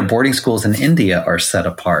 How come their boarding schools in India are set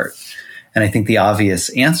apart? And I think the obvious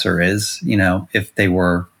answer is, if they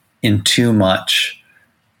were in too much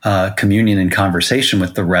communion and conversation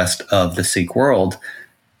with the rest of the Sikh world,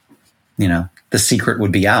 the secret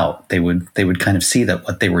would be out. They would kind of see that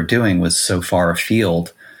what they were doing was so far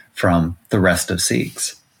afield from the rest of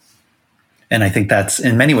Sikhs. And I think that's,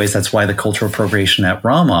 in many ways, that's why the cultural appropriation at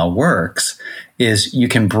Rama works, is you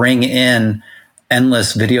can bring in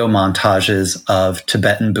endless video montages of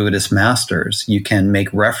Tibetan Buddhist masters. You can make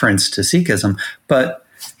reference to Sikhism, but,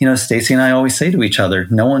 Stacie and I always say to each other,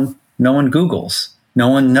 no one Googles, no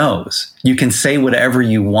one knows. You can say whatever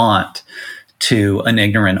you want to an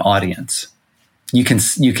ignorant audience. You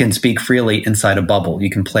can speak freely inside a bubble. You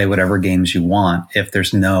can play whatever games you want if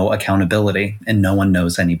there's no accountability and no one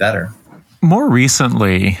knows any better. More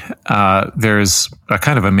recently, there's a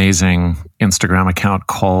kind of amazing Instagram account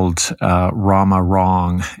called Rama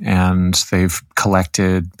Wrong, and they've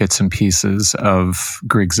collected bits and pieces of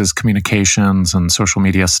Griggs's communications and social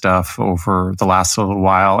media stuff over the last little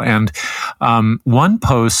while. And one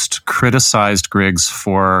post criticized Griggs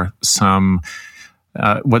for some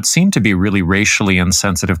what seemed to be really racially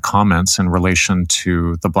insensitive comments in relation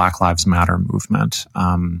to the Black Lives Matter movement,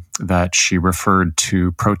 that she referred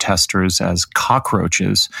to protesters as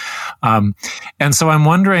cockroaches. And so I'm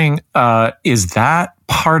wondering, is that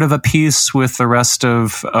part of a piece with the rest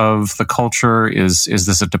of the culture? Is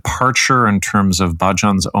this a departure in terms of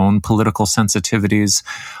Bhajan's own political sensitivities?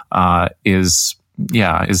 Is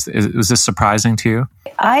this surprising to you?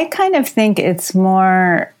 I kind of think it's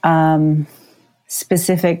more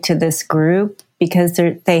specific to this group because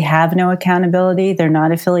they have no accountability. They're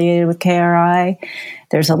not affiliated with KRI.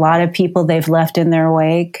 There's a lot of people they've left in their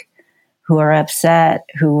wake who are upset,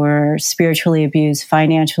 who were spiritually abused,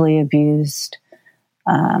 financially abused,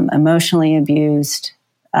 emotionally abused.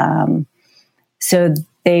 So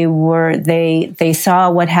they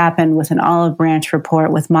saw what happened with an Olive Branch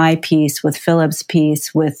report, with my piece, with Philip's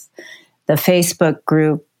piece, with the Facebook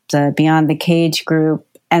group, the Beyond the Cage group.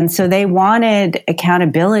 And so they wanted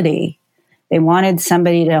accountability. They wanted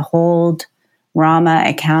somebody to hold Rama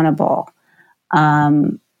accountable.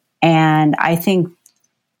 And I think,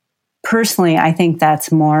 personally,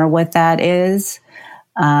 that's more what that is.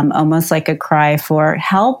 Almost like a cry for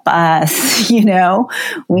help us, we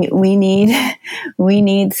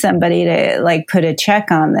need somebody to put a check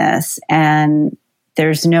on this, and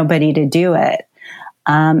there's nobody to do it.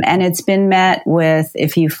 And it's been met with,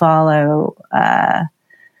 if you follow,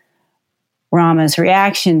 Rama's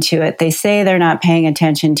reaction to it. They say they're not paying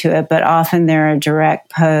attention to it, but often there are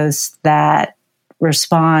direct posts that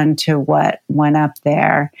respond to what went up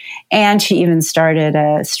there. And she even started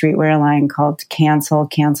a streetwear line called Cancel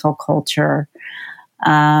Culture.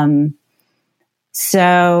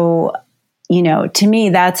 So, to me,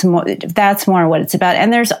 that's more what it's about.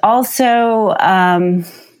 And there's also,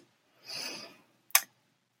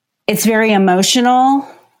 it's very emotional,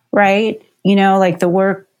 right? Like the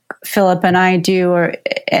work Philip and I do,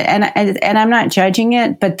 and I'm not judging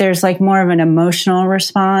it, but there's like more of an emotional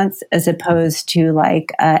response as opposed to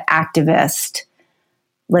like an activist,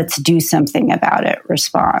 let's do something about it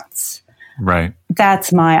response. Right.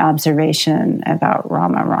 That's my observation about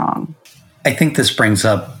Rama Wrong. I think this brings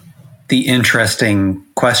up the interesting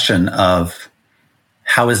question of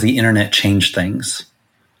how has the internet changed things?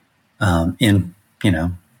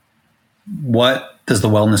 What does the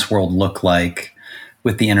wellness world look like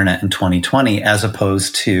with the internet in 2020 as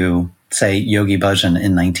opposed to, say, Yogi Bhajan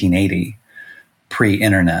in 1980,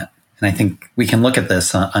 pre-internet? And I think we can look at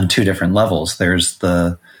this on two different levels. There's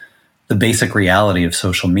the basic reality of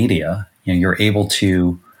social media. You're able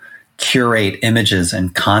to curate images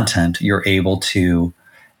and content. You're able to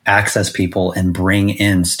access people and bring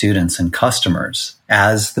in students and customers.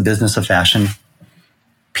 As the Business of Fashion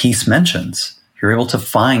piece mentions, you're able to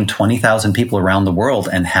find 20,000 people around the world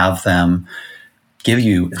and have them give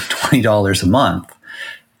you $20 a month.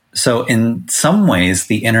 So in some ways,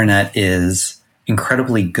 the internet is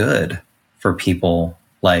incredibly good for people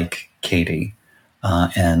like Katie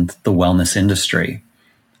and the wellness industry.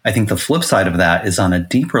 I think the flip side of that is on a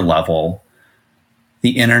deeper level,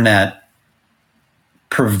 the internet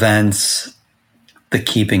prevents the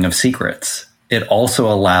keeping of secrets. It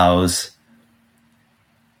also allows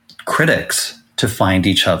critics to find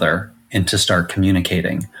each other and to start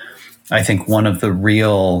communicating. I think one of the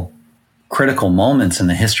real critical moments in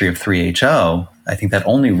the history of 3HO, I think that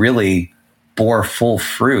only really bore full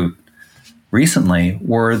fruit recently,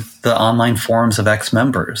 were the online forums of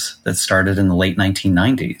ex-members that started in the late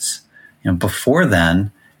 1990s. Before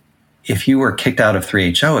then, if you were kicked out of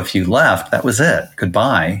 3HO, if you left, that was it.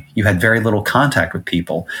 Goodbye. You had very little contact with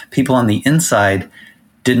people. People on the inside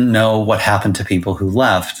didn't know what happened to people who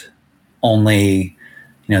left. Only,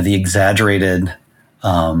 the exaggerated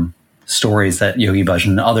stories that Yogi Bhajan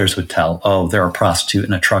and others would tell. Oh, they're a prostitute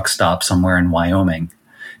in a truck stop somewhere in Wyoming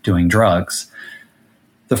doing drugs.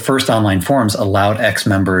 The first online forums allowed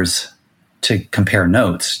ex-members to compare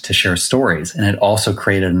notes, to share stories. And it also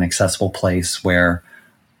created an accessible place where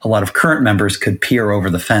a lot of current members could peer over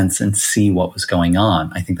the fence and see what was going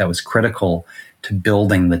on. I think that was critical to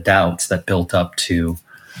building the doubts that built up to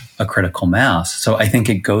a critical mass. So I think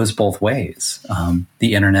it goes both ways.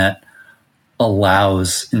 The internet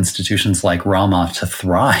allows institutions like Rama to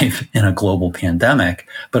thrive in a global pandemic,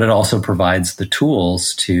 but it also provides the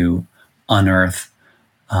tools to unearth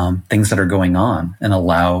things that are going on and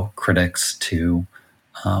allow critics to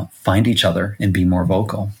find each other and be more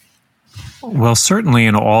vocal. Well, certainly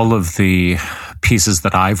in all of the pieces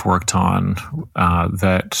that I've worked on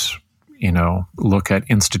that look at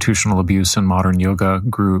institutional abuse in modern yoga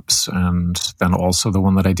groups, and then also the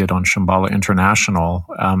one that I did on Shambhala International,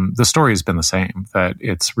 the story has been the same, that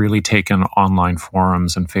it's really taken online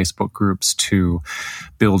forums and Facebook groups to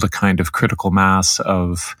build a kind of critical mass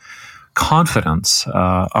of confidence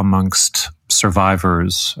amongst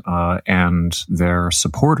survivors and their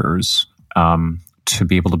supporters to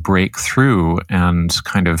be able to break through and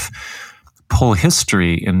kind of pull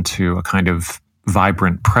history into a kind of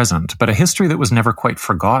vibrant present, but a history that was never quite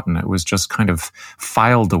forgotten. It was just kind of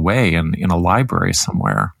filed away in a library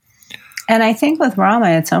somewhere. And I think with Rama,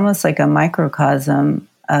 it's almost like a microcosm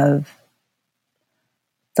of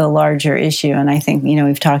the larger issue. And I think,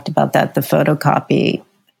 we've talked about that, the photocopy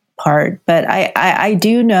part. But I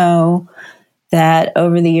do know that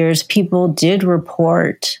over the years, people did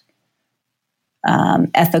report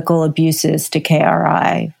ethical abuses to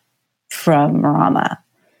KRI from Rama.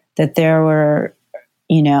 That there were,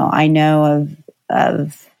 I know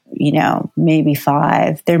of maybe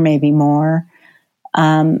 5, there may be more.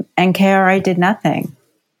 And KRI did nothing.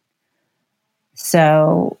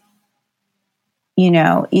 So,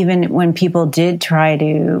 even when people did try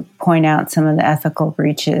to point out some of the ethical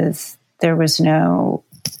breaches, there was no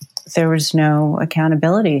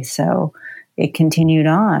accountability. So it continued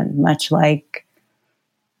on, much like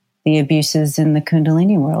the abuses in the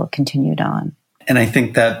Kundalini world continued on. And I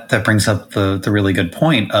think that brings up the really good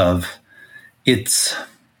point of it's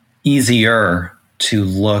easier to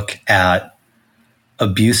look at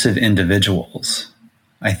abusive individuals.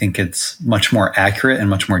 I think it's much more accurate and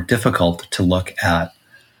much more difficult to look at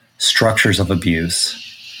structures of abuse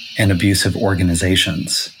and abusive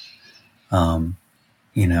organizations. Yogi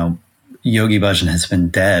Bhajan has been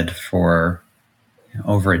dead for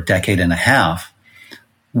over a decade and a half.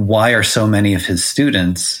 Why are so many of his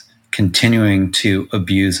students continuing to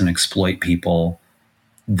abuse and exploit people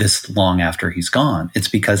this long after he's gone? It's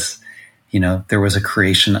because, there was a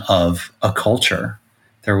creation of a culture.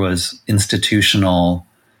 There was institutional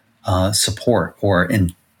support or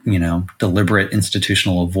deliberate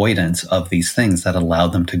institutional avoidance of these things that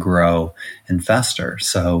allowed them to grow and fester.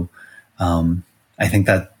 So I think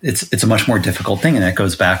that it's a much more difficult thing. And it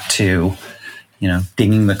goes back to,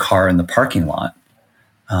 dinging the car in the parking lot.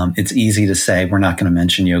 It's easy to say, we're not going to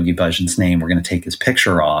mention Yogi Bhajan's name. We're going to take his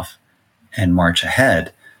picture off and march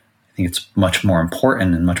ahead. I think it's much more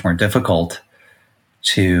important and much more difficult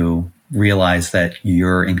to realize that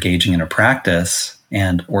you're engaging in a practice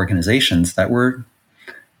and organizations that were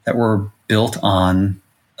built on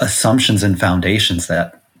assumptions and foundations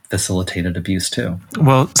that facilitated abuse too.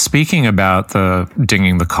 Well, speaking about the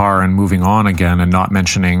dinging the car and moving on again and not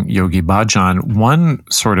mentioning Yogi Bhajan, one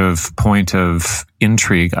sort of point of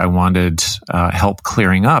intrigue I wanted help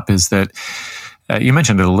clearing up is that you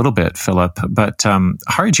mentioned it a little bit, Philip, but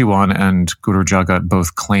Hari Jiwan and Guru Jagat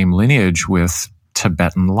both claim lineage with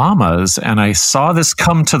Tibetan lamas. And I saw this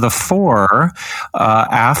come to the fore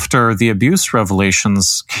after the abuse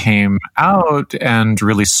revelations came out and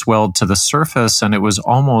really swelled to the surface. And it was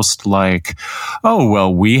almost like, oh,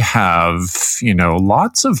 well, we have,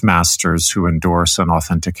 lots of masters who endorse and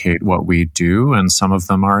authenticate what we do. And some of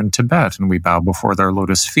them are in Tibet and we bow before their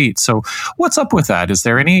lotus feet. So what's up with that? Is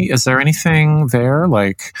there anything there?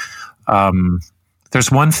 Like, there's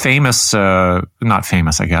one famous, not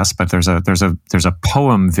famous, I guess, but there's a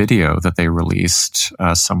poem video that they released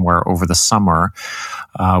somewhere over the summer,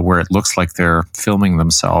 where it looks like they're filming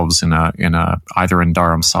themselves in a either in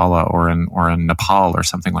Dharamsala or in Nepal or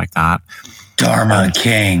something like that. Dharma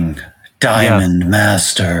King, Diamond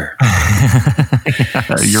Master,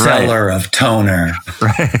 Seller of Toner.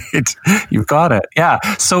 Right, you've got it. Yeah.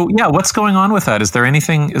 So what's going on with that? Is there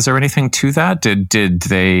anything to that?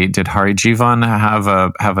 Did Hari Jivan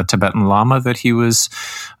have a Tibetan Lama that he was,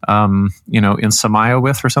 in Samaya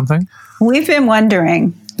with or something? We've been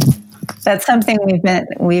wondering. That's something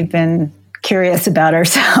we've been curious about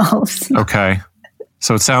ourselves. Okay.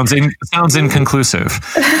 So it sounds inconclusive.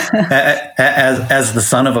 As the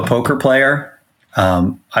son of a poker player,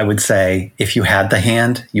 I would say if you had the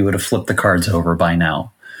hand, you would have flipped the cards over by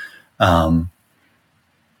now. In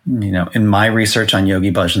my research on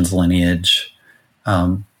Yogi Bhajan's lineage,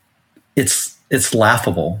 it's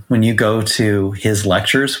laughable when you go to his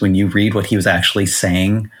lectures, when you read what he was actually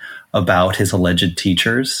saying about his alleged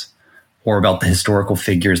teachers or about the historical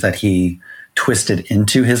figures that he twisted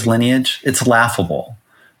into his lineage. It's laughable.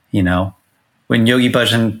 When Yogi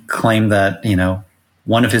Bhajan claimed that,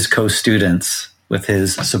 one of his co-students with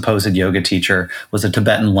his supposed yoga teacher was a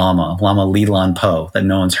Tibetan Lama Leelan Po, that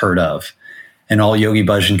no one's heard of. And all Yogi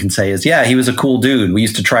Bhajan can say is, yeah, he was a cool dude. We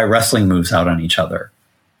used to try wrestling moves out on each other.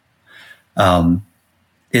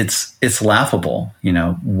 It's laughable.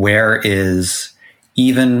 Where is,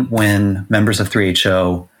 even when members of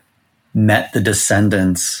 3HO met the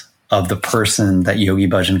descendants of the person that Yogi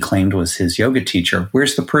Bhajan claimed was his yoga teacher,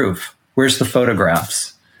 where's the proof? Where's the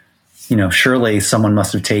photographs? Surely someone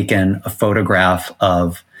must have taken a photograph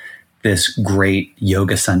of this great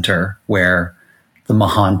yoga center where the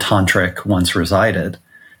Mahan Tantric once resided.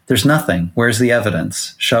 There's nothing. Where's the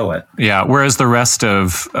evidence? Show it. Yeah. Whereas the rest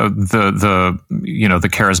of the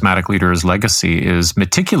charismatic leader's legacy is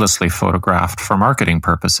meticulously photographed for marketing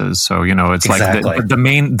purposes. So, it's exactly. Like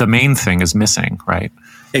the main thing is missing, right?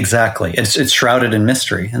 Exactly. It's shrouded in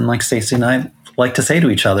mystery. And like Stacie and I like to say to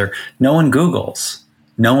each other, no one Googles.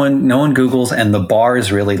 No one Googles, and the bar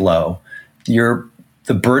is really low.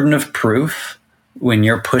 The burden of proof when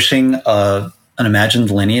you're pushing an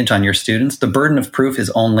imagined lineage on your students, the burden of proof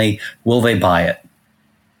is only, will they buy it?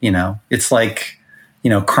 It's like,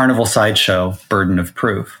 carnival sideshow burden of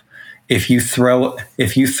proof. If you throw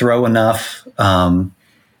enough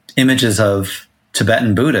images of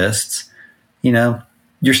Tibetan Buddhists,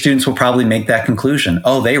 your students will probably make that conclusion.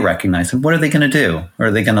 Oh, they recognize him. What are they going to do?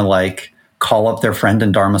 Are they going to call up their friend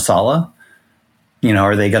in Dharamsala?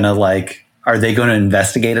 Are they going to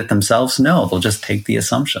investigate it themselves? No, they'll just take the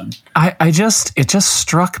assumption. It just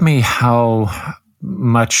struck me how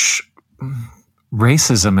much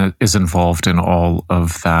racism is involved in all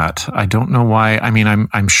of that. I don't know why. I mean,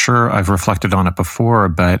 I'm sure I've reflected on it before,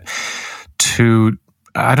 but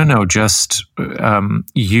just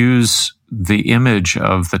use the image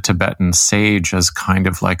of the Tibetan sage as kind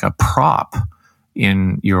of like a prop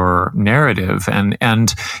in your narrative, and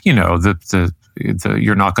the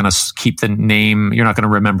you're not going to keep the name, you're not going to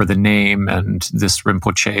remember the name, and this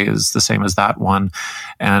Rinpoche is the same as that one,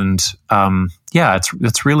 and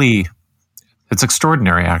it's really, it's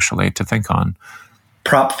extraordinary actually to think on.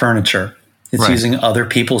 Prop furniture. It's Right. using other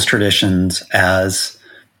people's traditions as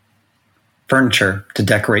furniture to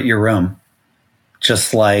decorate your room,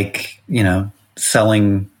 just like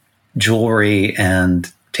selling jewelry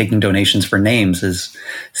and taking donations for names is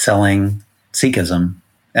selling Sikhism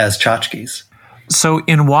as tchotchkes. So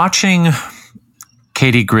in watching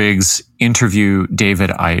Katie Griggs interview David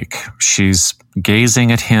Icke, she's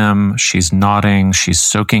gazing at him, she's nodding, she's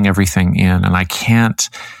soaking everything in, and I can't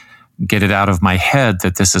get it out of my head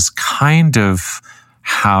that this is kind of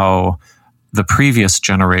how the previous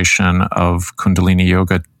generation of Kundalini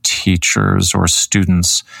yoga teachers or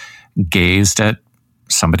students gazed at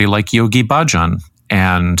somebody like Yogi Bhajan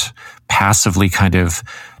and passively kind of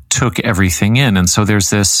took everything in. And so there's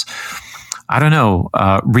this,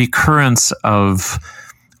 recurrence of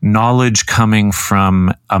knowledge coming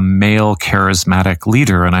from a male charismatic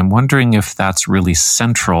leader. And I'm wondering if that's really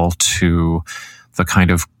central to the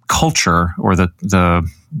kind of culture or the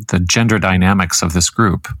gender dynamics of this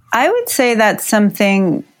group. I would say that's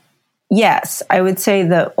something, yes. I would say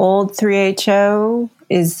the old 3HO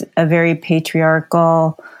is a very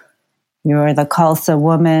patriarchal, you're the Khalsa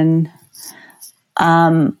woman.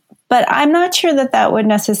 But I'm not sure that would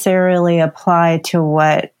necessarily apply to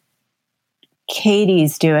what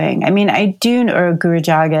Katie's doing. I mean, or Guru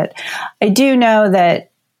Jagat, I do know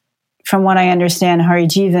that from what I understand, Hari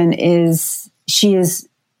Jivan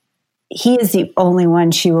he is the only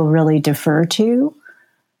one she will really defer to.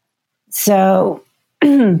 So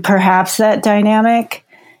perhaps that dynamic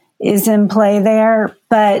is in play there.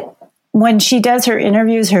 But when she does her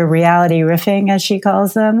interviews, her reality riffing, as she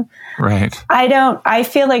calls them, right? I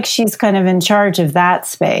feel like she's kind of in charge of that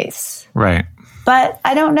space. Right. But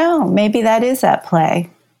I don't know. Maybe that is at play.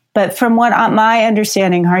 But from what my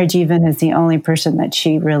understanding, Hari Jivan is the only person that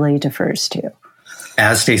she really defers to.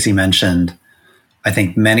 As Stacie mentioned, I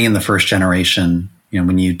think many in the first generation,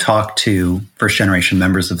 when you talk to first generation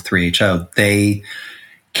members of 3HO, they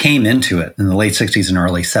came into it in the late 60s and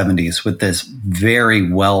early 70s with this very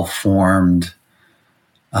well-formed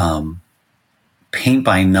paint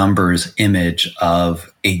by numbers image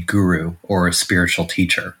of a guru or a spiritual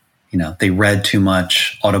teacher. They read too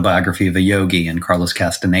much Autobiography of a Yogi and Carlos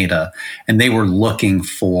Castaneda, and they were looking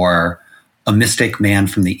for a mystic man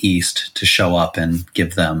from the East to show up and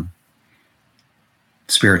give them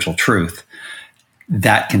spiritual truth.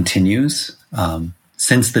 That continues.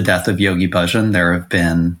 Since the death of Yogi Bhajan, there have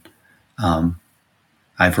been,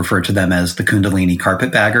 I've referred to them as the Kundalini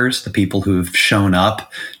carpetbaggers, the people who've shown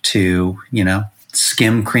up to,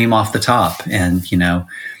 skim cream off the top and,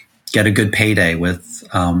 get a good payday with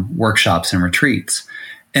workshops and retreats.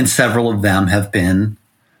 And several of them have been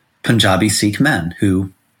Punjabi Sikh men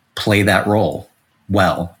who play that role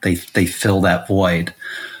well. They fill that void.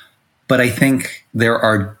 But I think there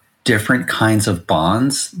are different kinds of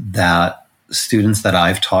bonds that students that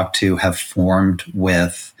I've talked to have formed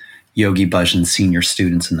with Yogi Bhajan senior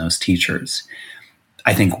students and those teachers.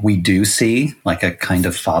 I think we do see like a kind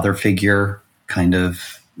of father figure kind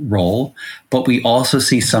of role, but we also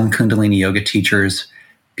see some Kundalini yoga teachers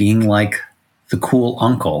being like the cool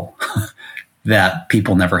uncle that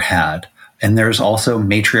people never had. And there's also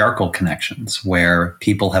matriarchal connections where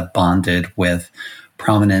people have bonded with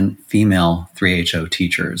prominent female 3HO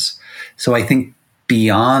teachers. So I think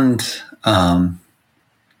beyond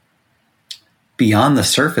the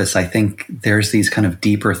surface, I think there's these kind of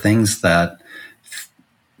deeper things that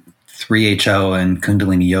 3HO and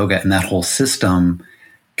Kundalini yoga and that whole system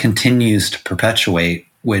continues to perpetuate,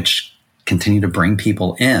 which continue to bring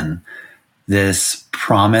people in. This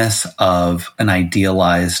promise of an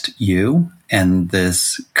idealized you and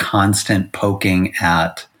this constant poking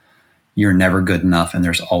at you're never good enough and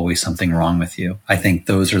there's always something wrong with you. I think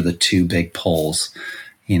those are the two big pulls.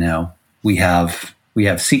 We have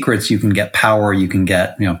secrets. You can get power, you can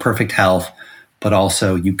get, perfect health, but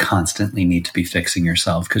also you constantly need to be fixing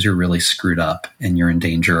yourself because you're really screwed up and you're in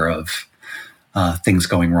danger of things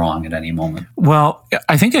going wrong at any moment. Well,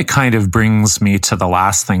 I think it kind of brings me to the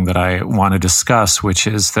last thing that I want to discuss, which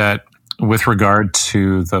is that with regard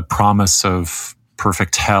to the promise of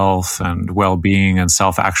perfect health and well-being and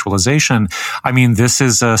self-actualization, I mean, this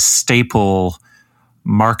is a staple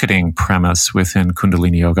marketing premise within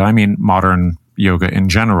Kundalini yoga. I mean, modern yoga in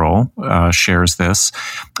general shares this.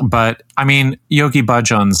 But I mean, Yogi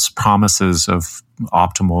Bhajan's promises of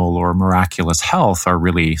optimal or miraculous health are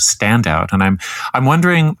really standout. And I'm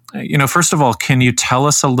wondering, first of all, can you tell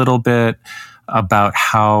us a little bit about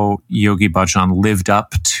how Yogi Bhajan lived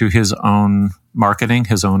up to his own marketing,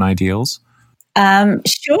 his own ideals?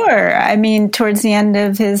 Sure. I mean, towards the end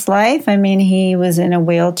of his life, he was in a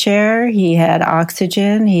wheelchair. He had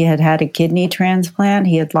oxygen. He had a kidney transplant.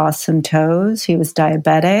 He had lost some toes. He was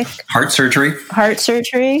diabetic. Heart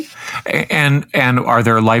surgery. And are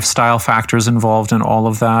there lifestyle factors involved in all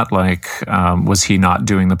of that? Like, was he not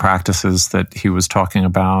doing the practices that he was talking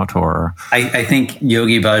about? Or I think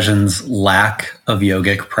Yogi Bhajan's lack of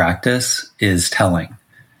yogic practice is telling.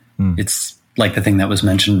 It's like the thing that was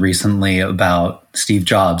mentioned recently about Steve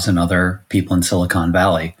Jobs and other people in Silicon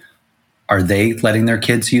Valley. Are they letting their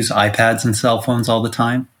kids use iPads and cell phones all the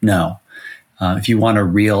time? No. If you want a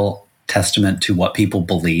real testament to what people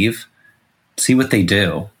believe, see what they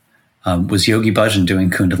do. Was Yogi Bhajan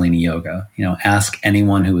doing Kundalini yoga? Ask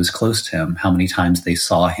anyone who was close to him how many times they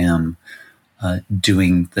saw him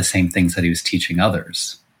doing the same things that he was teaching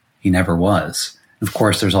others. He never was. Of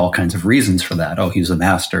course, there's all kinds of reasons for that. Oh, he was a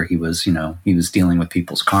master. He was dealing with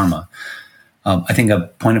people's karma. I think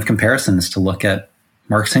a point of comparison is to look at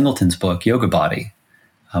Mark Singleton's book, Yoga Body.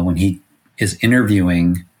 When he is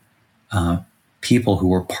interviewing people who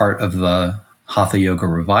were part of the Hatha Yoga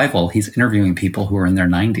revival, he's interviewing people who are in their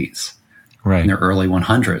 90s, in their early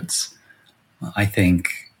 100s. I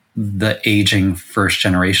think the aging first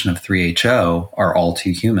generation of 3HO are all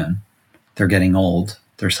too human. They're getting old.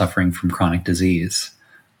 They're suffering from chronic disease.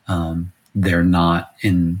 They're not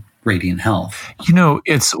in radiant health.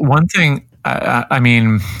 It's one thing,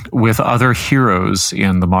 with other heroes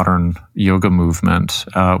in the modern yoga movement,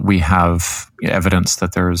 we have evidence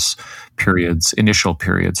that there's initial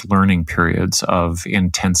periods, learning periods of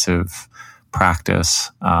intensive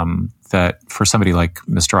practice that for somebody like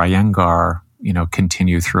Mr. Iyengar,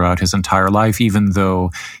 continue throughout his entire life, even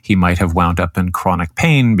though he might have wound up in chronic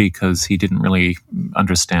pain because he didn't really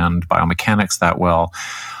understand biomechanics that well.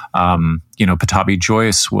 Pattabhi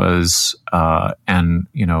Jois was an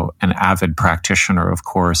avid practitioner, of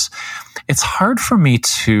course. It's hard for me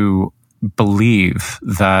to believe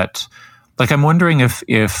that. Like, I'm wondering if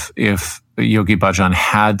Yogi Bhajan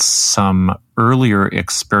had some earlier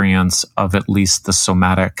experience of at least the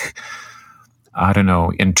somatic,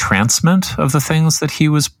 entrancement of the things that he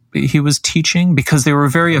was teaching, because they were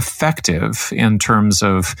very effective in terms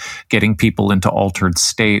of getting people into altered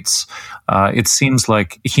states. It seems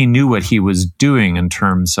like he knew what he was doing in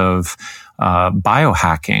terms of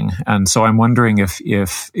biohacking. And so I'm wondering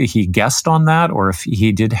if he guessed on that, or if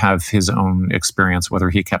he did have his own experience, whether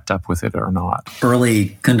he kept up with it or not.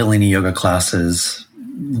 Early Kundalini yoga classes,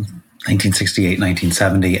 1968,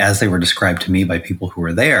 1970, as they were described to me by people who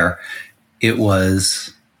were there, it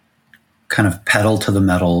was kind of pedal to the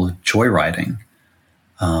metal joyriding,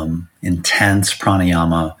 intense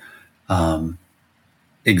pranayama,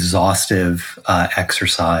 exhaustive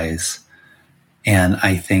exercise. And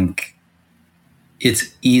I think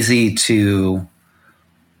it's easy to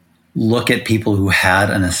look at people who had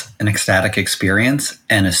an ecstatic experience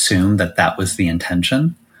and assume that that was the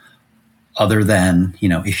intention, other than,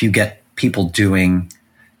 if you get people doing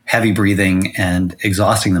heavy breathing and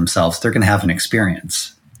exhausting themselves, they're going to have an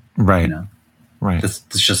experience. Right. Right. That's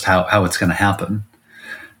just how it's going to happen.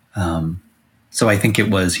 So I think it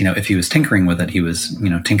was, if he was tinkering with it, he was,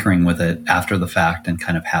 tinkering with it after the fact and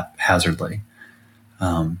kind of haphazardly.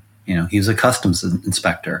 He was a customs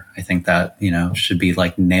inspector. I think that, should be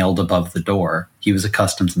like nailed above the door. He was a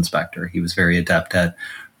customs inspector. He was very adept at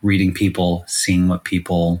reading people, seeing what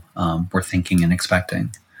people were thinking and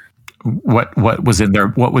expecting. What was in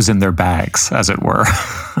their bags, as it were.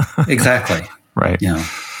 Exactly. Right.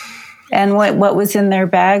 And what was in their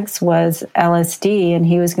bags was LSD, and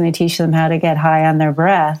he was going to teach them how to get high on their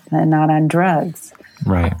breath and not on drugs.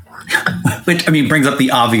 Right. Which, brings up the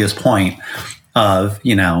obvious point of,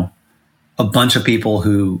 a bunch of people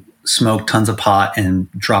who smoked tons of pot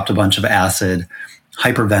and dropped a bunch of acid,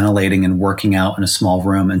 hyperventilating and working out in a small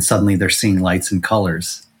room, and suddenly they're seeing lights and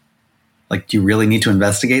colors. Like, do you really need to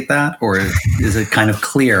investigate that? Or is it kind of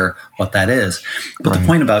clear what that is? But The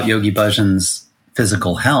point about Yogi Bhajan's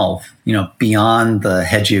physical health, beyond the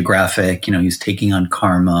hagiographic, he's taking on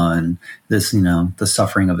karma and this, the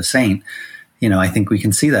suffering of a saint, I think we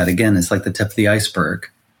can see that again as like the tip of the iceberg.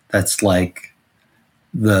 That's like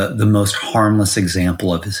the most harmless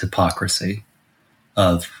example of his hypocrisy,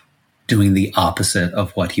 of doing the opposite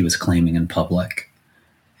of what he was claiming in public.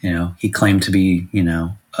 He claimed to be,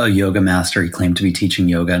 a yoga master. He claimed to be teaching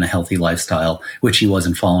yoga and a healthy lifestyle, which he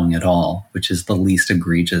wasn't following at all, which is the least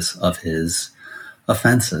egregious of his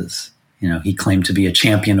offenses. He claimed to be a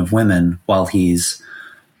champion of women while he's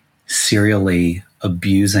serially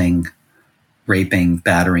abusing, raping,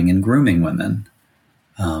 battering, and grooming women.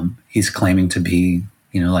 He's claiming to be,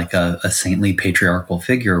 like a saintly patriarchal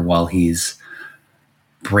figure while he's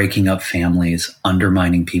breaking up families,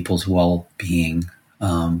 undermining people's well-being,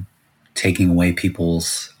 taking away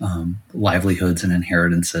people's livelihoods and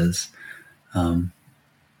inheritances.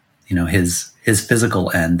 His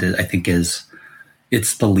physical end, I think,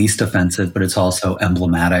 it's the least offensive, but it's also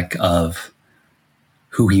emblematic of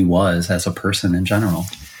who he was as a person in general.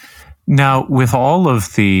 Now, with all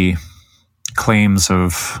of the claims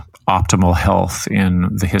of optimal health in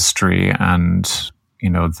the history and,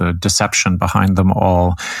 the deception behind them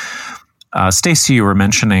all, Stacie, you were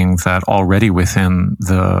mentioning that already within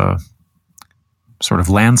the sort of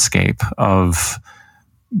landscape of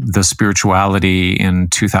the spirituality in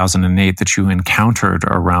 2008 that you encountered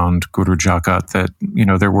around Guru Jagat, that,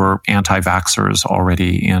 there were anti-vaxxers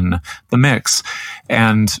already in the mix.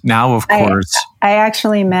 And now, of course... I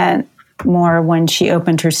actually meant more when she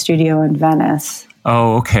opened her studio in Venice.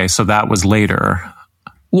 Oh, okay. So that was later.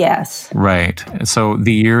 Yes. Right. So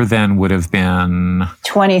the year then would have been...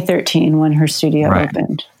 2013 when her studio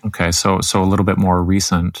opened. Okay. So a little bit more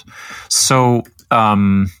recent. So...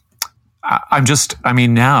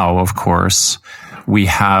 now, of course, we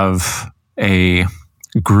have a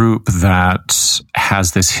group that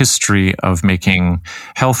has this history of making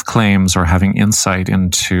health claims or having insight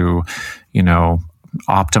into,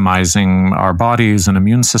 optimizing our bodies and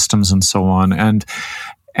immune systems and so on.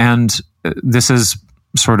 And this is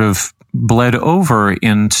sort of bled over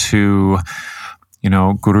into,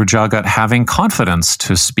 Guru Jagat having confidence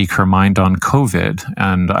to speak her mind on COVID.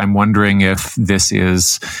 And I'm wondering if this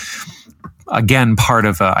is... again, part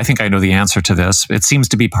of I think I know the answer to this. It seems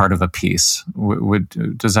to be part of a piece.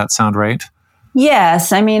 Does that sound right?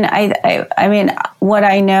 Yes. I mean, what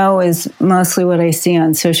I know is mostly what I see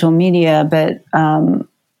on social media, but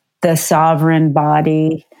the sovereign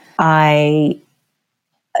body, I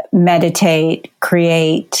meditate,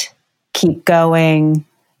 create, keep going,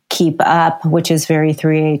 keep up, which is very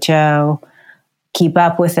 3HO, keep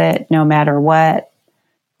up with it no matter what.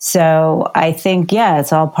 So I think,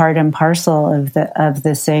 it's all part and parcel of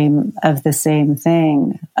the same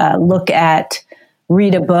thing.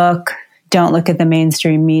 Read a book. Don't look at the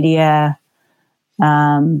mainstream media.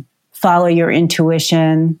 Follow your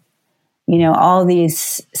intuition. All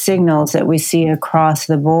these signals that we see across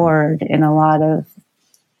the board in a lot of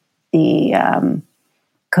the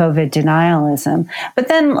COVID denialism. But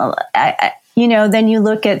then, then you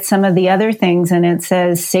look at some of the other things and it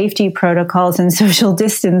says safety protocols and social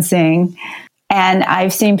distancing. And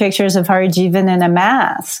I've seen pictures of Harijivan in a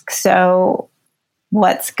mask. So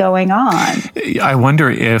what's going on? I wonder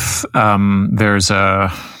if there's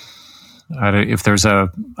a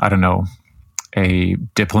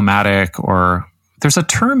diplomatic, or there's a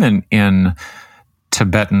term in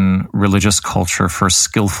Tibetan religious culture for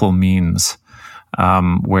skillful means,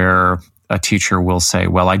 where a teacher will say,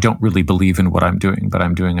 well, I don't really believe in what I'm doing, but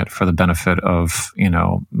I'm doing it for the benefit of,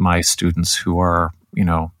 my students who are,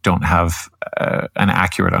 don't have an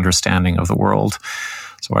accurate understanding of the world.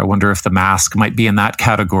 So I wonder if the mask might be in that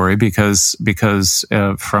category because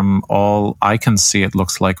from all I can see, it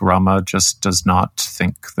looks like Rama just does not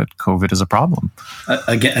think that COVID is a problem.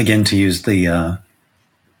 Again, to use the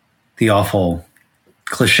awful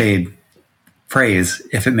cliched phrase,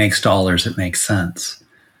 if it makes dollars, it makes sense.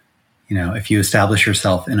 If you establish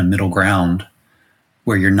yourself in a middle ground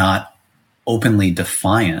where you're not openly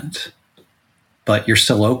defiant, but you're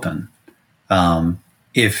still open.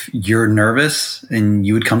 If you're nervous and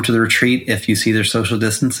you would come to the retreat if you see there's social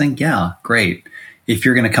distancing, yeah, great. If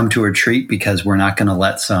you're going to come to a retreat because we're not going to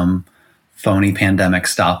let some phony pandemic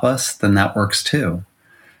stop us, then that works too.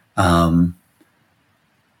 I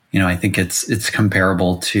think it's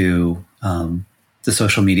comparable to the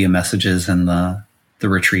social media messages and the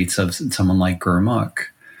retreats of someone like Gurmukh,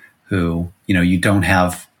 who, you don't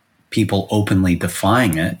have people openly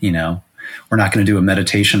defying it. We're not going to do a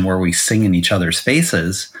meditation where we sing in each other's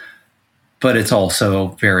faces, but it's also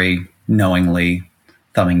very knowingly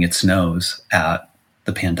thumbing its nose at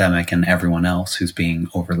the pandemic and everyone else who's being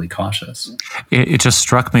overly cautious. It just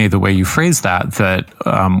struck me the way you phrased that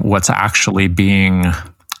what's actually being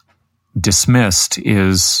dismissed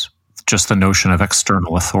is just the notion of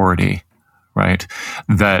external authority, right?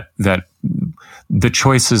 That the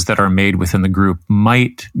choices that are made within the group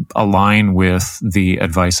might align with the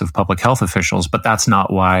advice of public health officials, but that's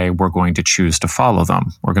not why we're going to choose to follow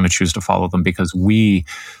them. We're going to choose to follow them because we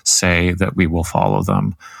say that we will follow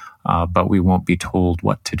them, but we won't be told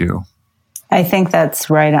what to do. I think that's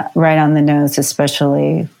right on the nose,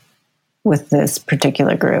 especially with this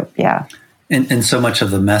particular group. Yeah. And so much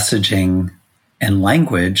of the messaging and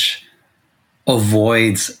language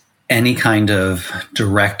avoids any kind of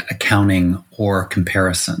direct accounting or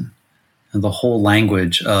comparison. And the whole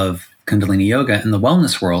language of Kundalini Yoga in the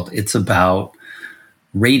wellness world, it's about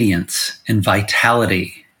radiance and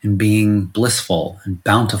vitality and being blissful and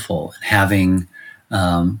bountiful and having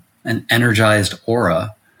an energized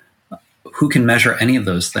aura. Who can measure any of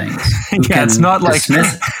those things? Who can it's not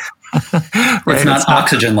dismiss like... Right, it's not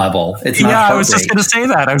oxygen level. It's not. I was just going to say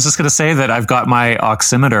that. I was just going to say that I've got my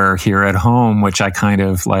oximeter here at home, which I kind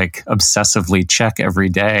of like obsessively check every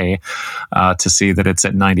day to see that it's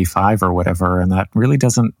at 95 or whatever, and that really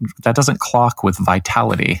doesn't clock with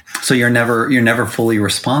vitality. So you're never fully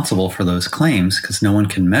responsible for those claims because no one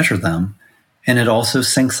can measure them, and it also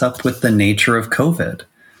syncs up with the nature of COVID.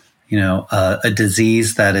 A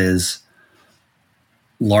disease that is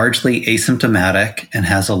largely asymptomatic and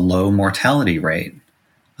has a low mortality rate.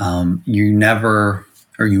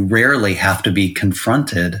 You rarely have to be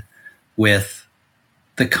confronted with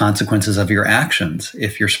the consequences of your actions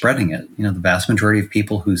if you're spreading it. The vast majority of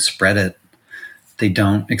people who spread it, they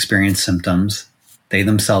don't experience symptoms. They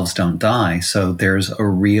themselves don't die. So there's a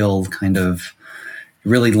real kind of, it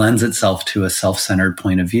really lends itself to a self-centered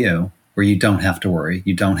point of view where you don't have to worry.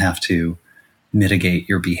 You don't have to mitigate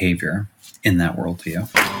your behavior in that worldview.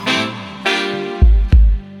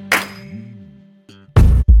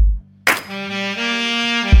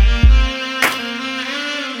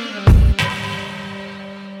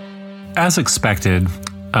 As expected,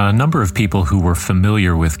 a number of people who were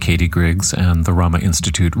familiar with Katie Griggs and the Rama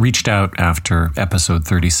Institute reached out after episode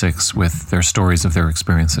 36 with their stories of their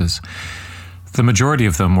experiences. The majority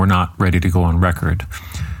of them were not ready to go on record.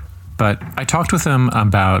 But I talked with them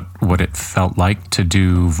about what it felt like to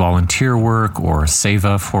do volunteer work or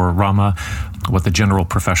seva for Rama, what the general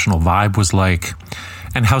professional vibe was like,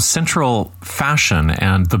 and how central fashion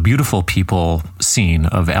and the beautiful people scene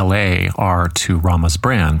of LA are to Rama's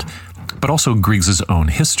brand, but also Griggs' own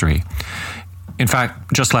history. In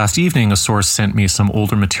fact, just last evening, a source sent me some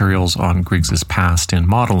older materials on Griggs' past in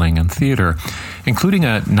modeling and theater, including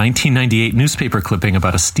a 1998 newspaper clipping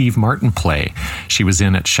about a Steve Martin play she was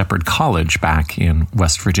in at Shepherd College back in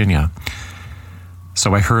West Virginia.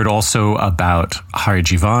 So I heard also about Hari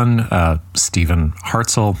Jivan, Stephen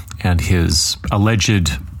Hartzell, and his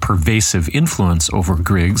alleged pervasive influence over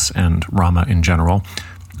Griggs and Rama in general,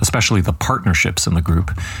 especially the partnerships in the group.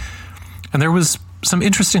 And there was some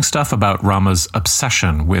interesting stuff about Rama's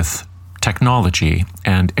obsession with technology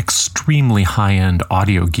and extremely high-end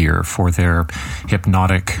audio gear for their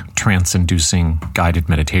hypnotic, trance-inducing guided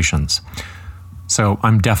meditations. So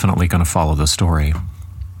I'm definitely going to follow the story.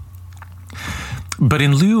 But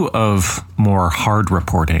in lieu of more hard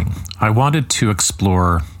reporting, I wanted to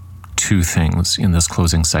explore two things in this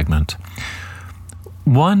closing segment.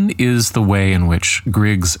 One is the way in which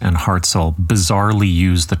Griggs and Hartzell bizarrely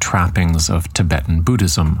use the trappings of Tibetan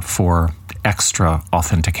Buddhism for extra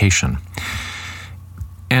authentication.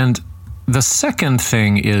 And the second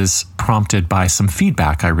thing is prompted by some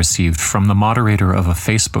feedback I received from the moderator of a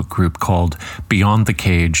Facebook group called Beyond the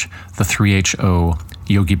Cage, the 3HO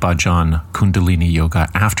Yogi Bhajan Kundalini Yoga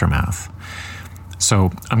Aftermath.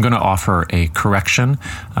 So I'm going to offer a correction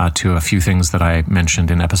to a few things that I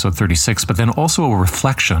mentioned in episode 36, but then also a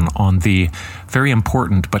reflection on the very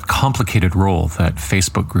important but complicated role that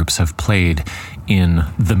Facebook groups have played in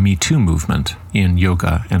the Me Too movement in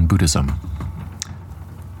yoga and Buddhism.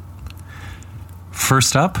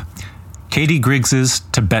 First up, Katie Griggs'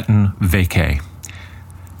 Tibetan vacay.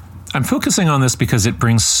 I'm focusing on this because it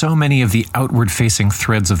brings so many of the outward-facing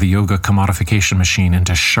threads of the yoga commodification machine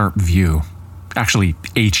into sharp view. Actually,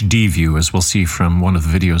 HD view, as we'll see from one of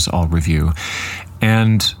the videos I'll review.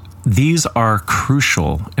 And these are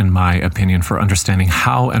crucial, in my opinion, for understanding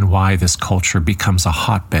how and why this culture becomes a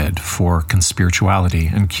hotbed for conspirituality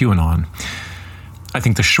and QAnon. I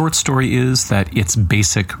think the short story is that its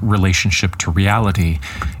basic relationship to reality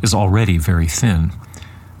is already very thin.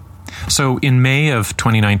 So in May of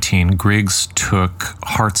 2019, Griggs took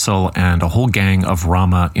Hartzell and a whole gang of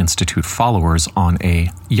Rama Institute followers on a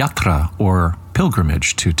yatra, or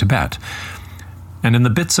pilgrimage, to Tibet. And in the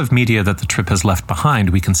bits of media that the trip has left behind,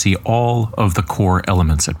 we can see all of the core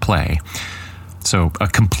elements at play. So a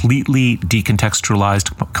completely decontextualized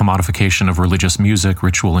commodification of religious music,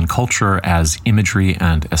 ritual, and culture as imagery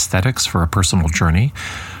and aesthetics for a personal journey,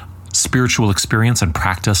 spiritual experience and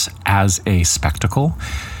practice as a spectacle,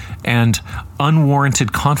 and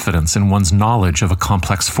unwarranted confidence in one's knowledge of a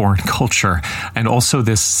complex foreign culture, and also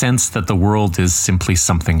this sense that the world is simply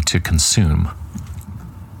something to consume.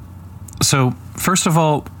 So, first of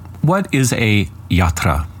all, what is a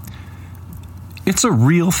yatra? It's a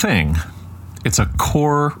real thing. It's a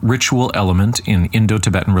core ritual element in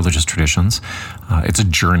Indo-Tibetan religious traditions. It's a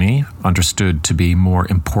journey, understood to be more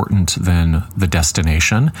important than the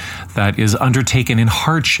destination, that is undertaken in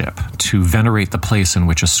hardship to venerate the place in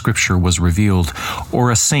which a scripture was revealed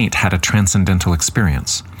or a saint had a transcendental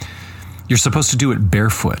experience. You're supposed to do it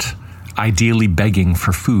barefoot, ideally begging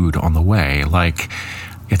for food on the way, like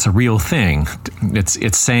it's a real thing.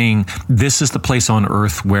 It's saying, this is the place on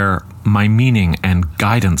earth where my meaning and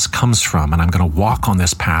guidance comes from, and I'm going to walk on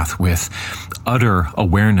this path with utter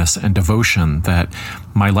awareness and devotion that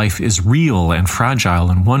my life is real and fragile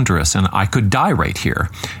and wondrous, and I could die right here,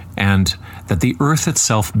 and that the earth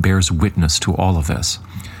itself bears witness to all of this.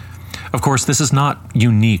 Of course, this is not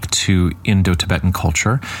unique to Indo-Tibetan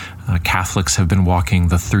culture. Catholics have been walking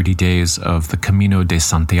the 30 days of the Camino de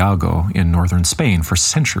Santiago in northern Spain for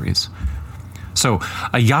centuries. So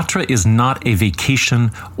a yatra is not a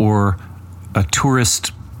vacation or a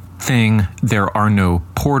tourist thing. There are no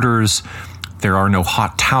porters. There are no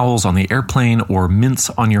hot towels on the airplane or mints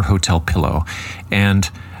on your hotel pillow. And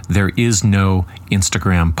there is no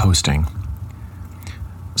Instagram posting.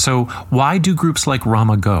 So why do groups like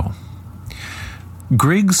Rama go?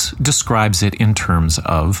 Griggs describes it in terms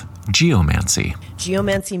of geomancy.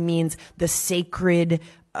 Geomancy means the sacred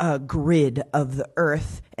grid of the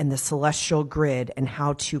earth and the celestial grid, and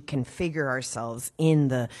how to configure ourselves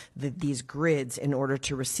in these grids in order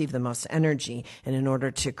to receive the most energy and in order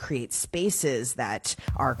to create spaces that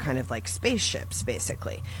are kind of like spaceships,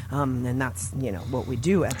 basically. And that's, what we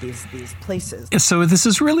do at these places. So this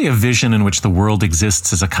is really a vision in which the world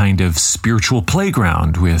exists as a kind of spiritual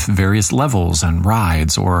playground with various levels and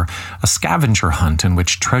rides, or a scavenger hunt in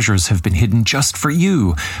which treasures have been hidden just for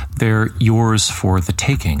you. They're yours for the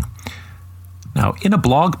taking. Now, in a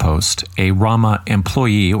blog post, a Rama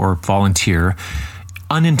employee or volunteer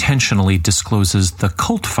unintentionally discloses the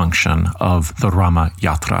cult function of the Rama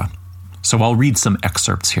Yatra. So I'll read some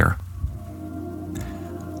excerpts here.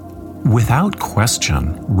 Without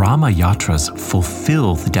question, Rama Yatras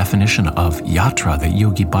fulfill the definition of yatra that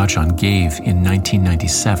Yogi Bhajan gave in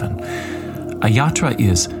 1997. A yatra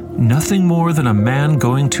is nothing more than a man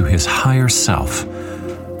going to his higher self.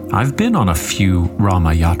 I've been on a few Rama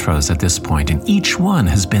Yatras at this point, and each one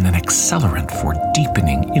has been an accelerant for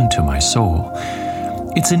deepening into my soul.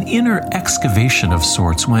 It's an inner excavation of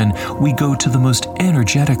sorts when we go to the most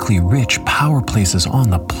energetically rich power places on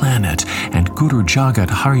the planet, and Guru Jagat,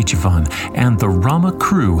 Harijivan, and the Rama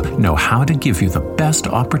crew know how to give you the best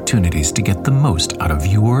opportunities to get the most out of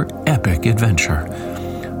your epic adventure.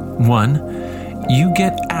 1. You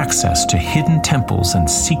get access to hidden temples and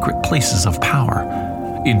secret places of power.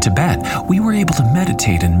 In Tibet, we were able to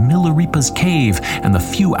meditate in Milarepa's cave, and the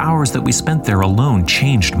few hours that we spent there alone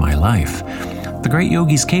changed my life. The Great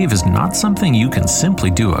Yogi's Cave is not something you can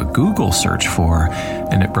simply do a Google search for,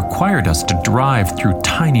 and it required us to drive through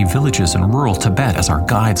tiny villages in rural Tibet as our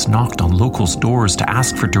guides knocked on locals' doors to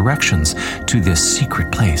ask for directions to this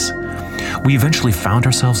secret place. We eventually found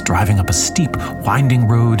ourselves driving up a steep, winding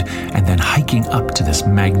road and then hiking up to this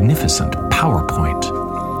magnificent power point.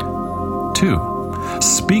 2.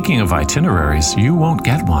 Speaking of itineraries, you won't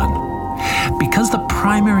get one. Because the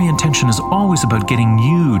primary intention is always about getting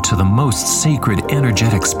you to the most sacred,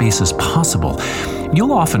 energetic spaces possible,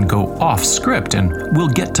 you'll often go off script and we'll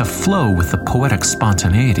get to flow with the poetic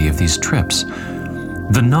spontaneity of these trips.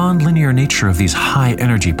 The non-linear nature of these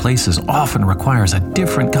high-energy places often requires a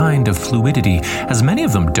different kind of fluidity, as many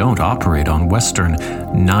of them don't operate on Western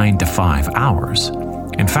 9 to 5 hours.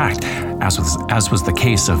 In fact, as was the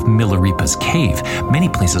case of Milarepa's cave, many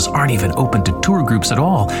places aren't even open to tour groups at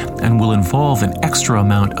all and will involve an extra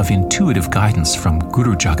amount of intuitive guidance from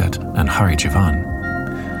Guru Jagat and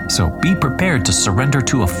Harijivan. So be prepared to surrender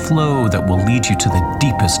to a flow that will lead you to the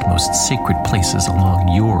deepest, most sacred places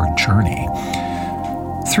along your journey.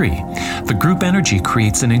 3. The group energy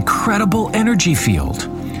creates an incredible energy field.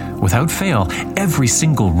 Without fail, every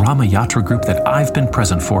single Rama Yatra group that I've been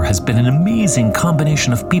present for has been an amazing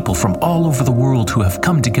combination of people from all over the world who have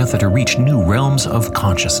come together to reach new realms of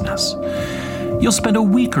consciousness. You'll spend a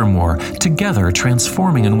week or more together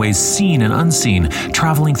transforming in ways seen and unseen,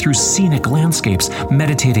 traveling through scenic landscapes,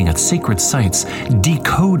 meditating at sacred sites,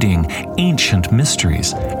 decoding ancient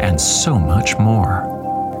mysteries, and so much more.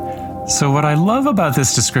 So what I love about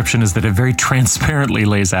this description is that it very transparently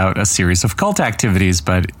lays out a series of cult activities,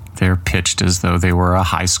 but they're pitched as though they were a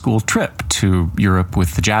high school trip to Europe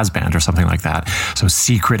with the jazz band or something like that. So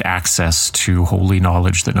secret access to holy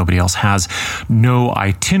knowledge that nobody else has. No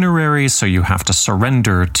itinerary, so you have to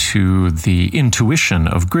surrender to the intuition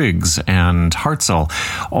of Griggs and Hartzell.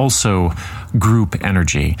 Also group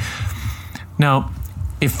energy. Now,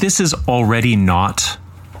 if this is already not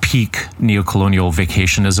peak neocolonial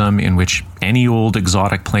vacationism in which any old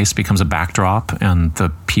exotic place becomes a backdrop and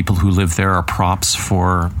the people who live there are props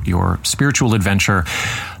for your spiritual adventure,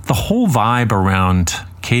 the whole vibe around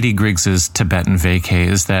Katie Griggs's Tibetan vacay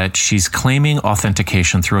is that she's claiming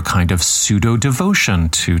authentication through a kind of pseudo-devotion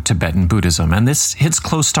to Tibetan Buddhism. And this hits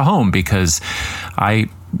close to home because I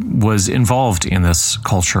was involved in this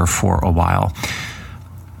culture for a while.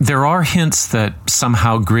 There are hints that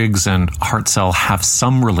somehow Griggs and Hartzell have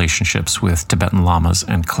some relationships with Tibetan lamas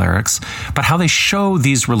and clerics, but how they show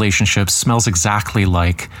these relationships smells exactly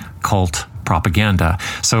like cult propaganda.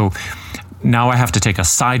 So now I have to take a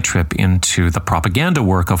side trip into the propaganda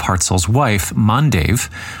work of Hartzell's wife,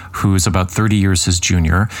 Mandev, who's about 30 years his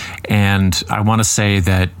junior, and I want to say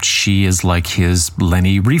that she is like his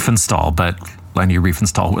Leni Riefenstahl, but Leni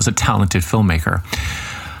Riefenstahl was a talented filmmaker.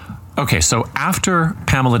 Okay, so after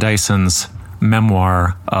Pamela Dyson's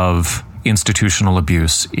memoir of institutional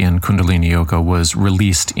abuse in Kundalini Yoga was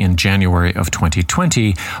released in January of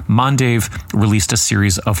 2020, Mandev released a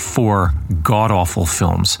series of 4 god-awful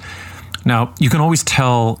films. Now, you can always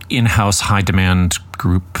tell in-house high-demand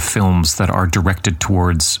group films that are directed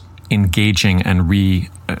towards engaging and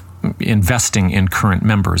investing in current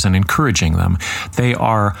members and encouraging them. They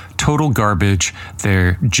are total garbage.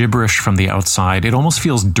 They're gibberish from the outside. It almost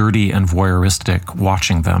feels dirty and voyeuristic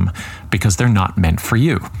watching them because they're not meant for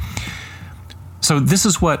you. So this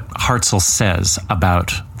is what Hartzell says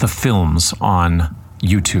about the films on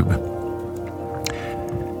YouTube.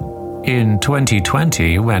 In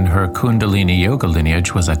 2020, when her Kundalini Yoga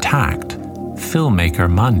lineage was attacked, filmmaker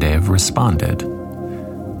Mandev responded.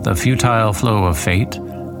 The futile flow of fate,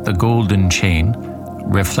 the golden chain,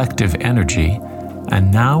 reflective energy,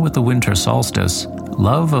 and now with the winter solstice,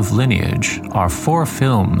 love of lineage are 4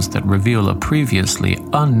 films that reveal a previously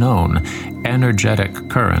unknown energetic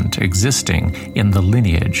current existing in the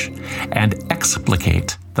lineage and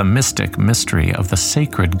explicate the mystic mystery of the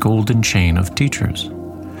sacred golden chain of teachers.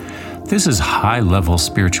 This is high-level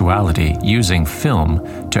spirituality using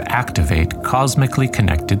film to activate cosmically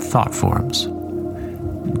connected thought forms.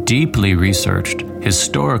 Deeply researched,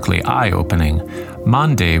 historically eye-opening,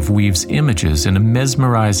 Mandev weaves images in a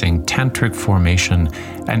mesmerizing tantric formation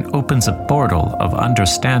and opens a portal of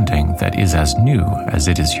understanding that is as new as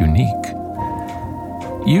it is unique.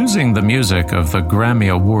 Using the music of the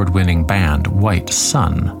Grammy Award-winning band White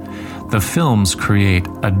Sun, the films create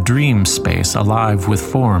a dream space alive with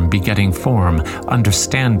form begetting form,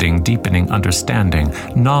 understanding deepening understanding,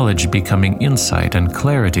 knowledge becoming insight, and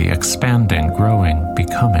clarity expanding, growing,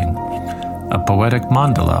 becoming. A poetic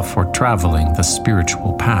mandala for traveling the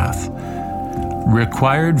spiritual path.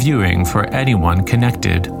 Required viewing for anyone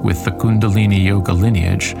connected with the Kundalini Yoga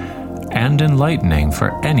lineage, and enlightening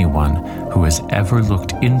for anyone who has ever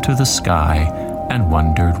looked into the sky and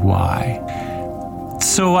wondered why.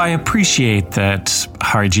 So I appreciate that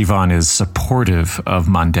Hari Jivan is supportive of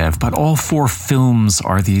Mandev, but all 4 films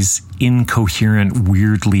are these incoherent,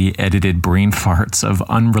 weirdly edited brain farts of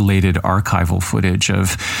unrelated archival footage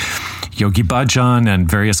of Yogi Bhajan and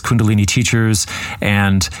various Kundalini teachers,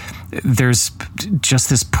 and there's just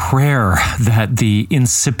this prayer that the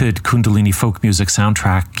insipid Kundalini folk music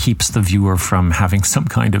soundtrack keeps the viewer from having some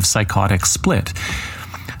kind of psychotic split.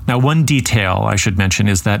 Now, one detail I should mention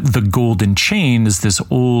is that the golden chain is this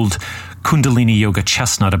old Kundalini Yoga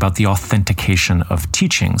chestnut about the authentication of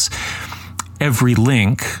teachings. Every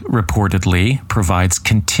link, reportedly, provides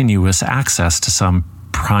continuous access to some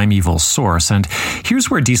primeval source. And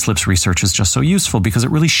here's where Deslippe's research is just so useful, because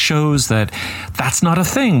it really shows that that's not a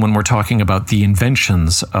thing when we're talking about the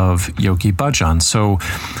inventions of Yogi Bhajan. So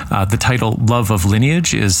the title Love of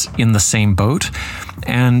Lineage is in the same boat.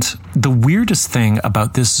 And the weirdest thing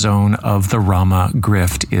about this zone of the Rama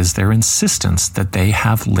grift is their insistence that they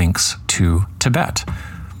have links to Tibet.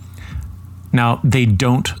 Now, they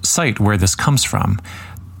don't cite where this comes from.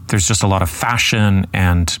 There's just a lot of fashion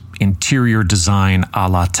and interior design a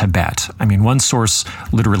la Tibet. I mean, one source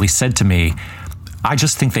literally said to me, I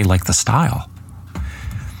just think they like the style.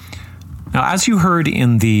 Now, as you heard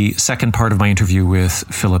in the second part of my interview with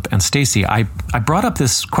Philip and Stacie, I brought up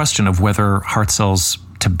this question of whether Hartzell's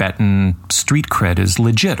Tibetan street cred is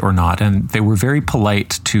legit or not, and they were very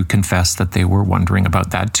polite to confess that they were wondering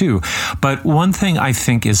about that too. But one thing I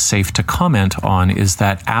think is safe to comment on is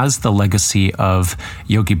that as the legacy of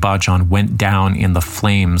Yogi Bhajan went down in the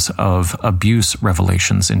flames of abuse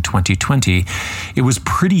revelations in 2020, it was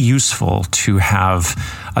pretty useful to have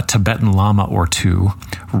a Tibetan Lama or two,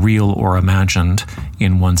 real or imagined,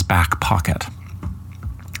 in one's back pocket.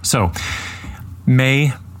 So,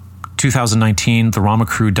 May 2019, the Rama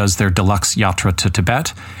crew does their deluxe yatra to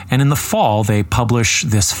Tibet, and in the fall, they publish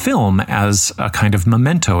this film as a kind of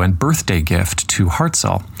memento and birthday gift to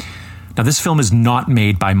Hartzell. Now, this film is not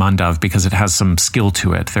made by Mandav because it has some skill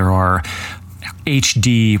to it. There are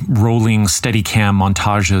HD rolling Steadicam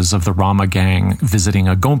montages of the Rama gang visiting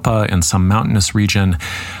a Gompa in some mountainous region.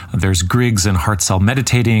 There's Griggs and Hartzell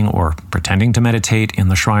meditating or pretending to meditate in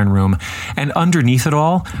the shrine room. And underneath it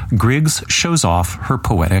all, Griggs shows off her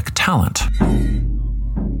poetic talent.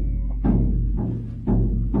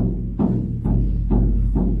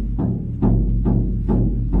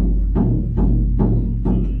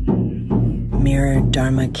 Mirror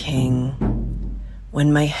Dharma King,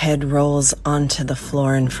 when my head rolls onto the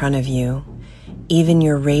floor in front of you, even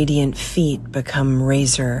your radiant feet become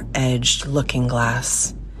razor-edged looking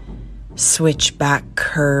glass. Switchback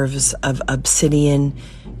curves of obsidian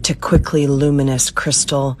to quickly luminous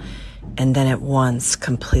crystal, and then at once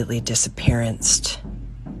completely disappearanced.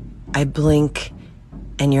 I blink,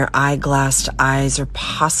 and your eyeglassed eyes are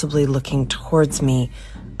possibly looking towards me,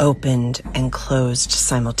 opened and closed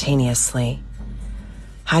simultaneously.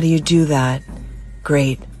 How do you do that,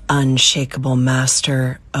 great unshakable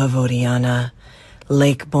master of Odhyana,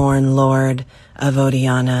 lake-born lord of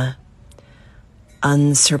Odhyana?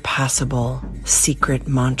 Unsurpassable secret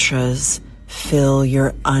mantras fill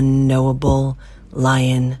your unknowable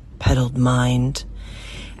lion-petaled mind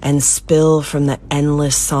and spill from the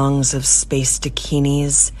endless songs of space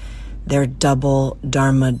dakinis, their double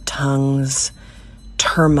dharma tongues,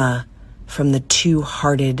 terma from the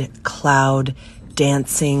two-hearted cloud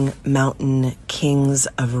dancing mountain kings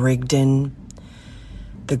of Rigdon,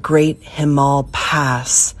 the great Himal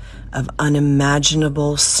Pass of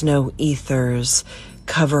unimaginable snow ethers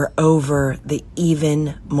cover over the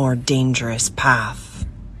even more dangerous path.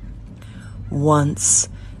 Once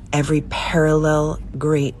every parallel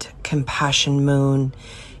great compassion moon,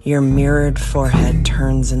 your mirrored forehead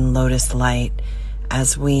turns in lotus light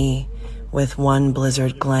as we, with one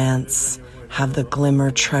blizzard glance, have the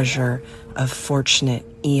glimmer treasure of fortunate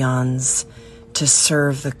eons to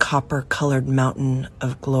serve the copper-colored mountain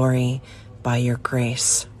of glory by your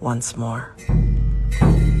grace once more.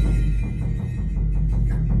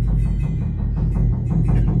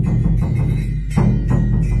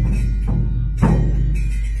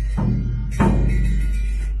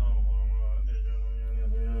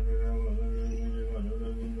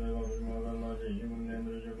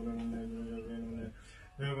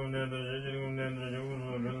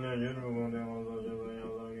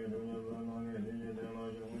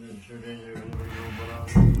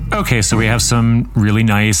 Okay, so we have some really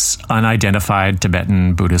nice, unidentified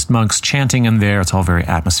Tibetan Buddhist monks chanting in there. It's all very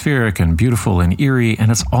atmospheric and beautiful and eerie,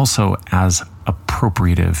 and it's also as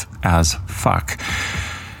appropriative as fuck.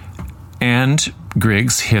 And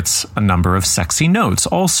Griggs hits a number of sexy notes.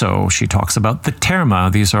 Also, she talks about the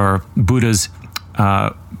terma. These are Buddha's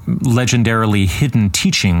legendarily hidden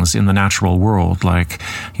teachings in the natural world, like,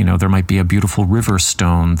 you know, there might be a beautiful river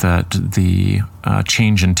stone that the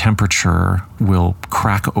change in temperature will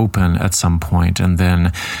crack open at some point, and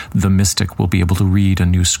then the mystic will be able to read a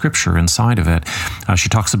new scripture inside of it. She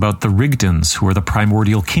talks about the Rigdons, who are the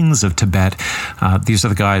primordial kings of Tibet. These are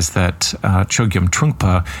the guys that Chogyam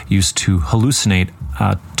Trungpa used to hallucinate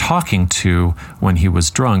talking to when he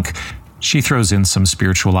was drunk. She throws in some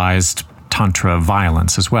spiritualized Tantra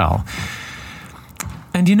violence as well.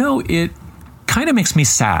 And you know, it kind of makes me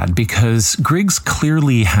sad because Griggs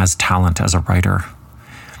clearly has talent as a writer.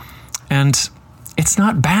 And it's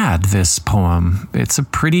not bad, this poem. It's a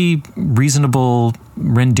pretty reasonable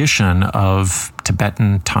rendition of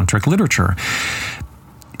Tibetan tantric literature.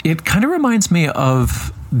 It kind of reminds me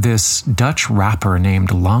of this Dutch rapper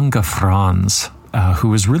named Lange Frans, who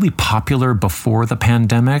was really popular before the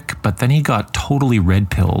pandemic, but then he got totally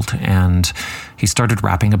red-pilled and he started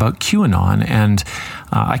rapping about QAnon. And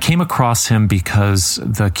I came across him because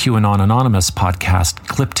the QAnon Anonymous podcast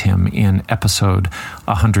clipped him in episode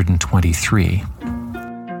 123.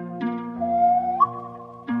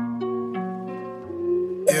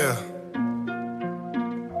 Yeah.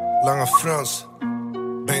 Lange Frans.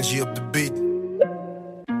 Ben Angie op de beat.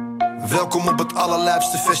 Welkom op het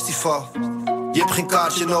allerlijpste festival. Je hebt geen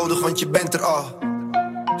kaartje nodig, want je bent er al.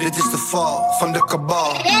 Dit is de val van de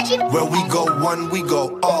kabal. Where we go one, we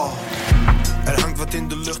go all. Er hangt wat in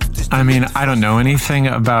de lucht. I mean, I don't know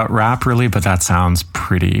anything about rap really, but that sounds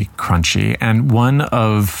pretty crunchy. And one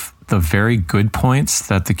of the very good points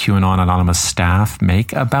that the QAnon Anonymous staff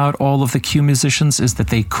make about all of the Q musicians is that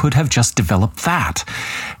they could have just developed that.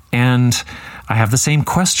 And I have the same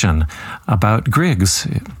question about Griggs.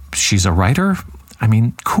 She's a writer? I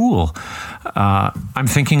mean, cool. I'm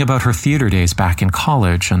thinking about her theater days back in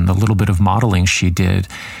college and the little bit of modeling she did.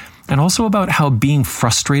 And also about how being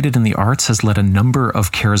frustrated in the arts has led a number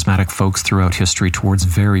of charismatic folks throughout history towards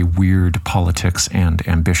very weird politics and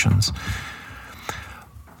ambitions.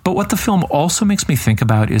 But what the film also makes me think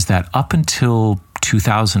about is that up until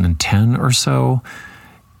 2010 or so,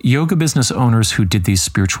 yoga business owners who did these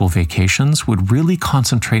spiritual vacations would really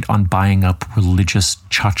concentrate on buying up religious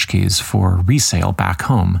tchotchkes for resale back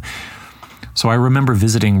home. So I remember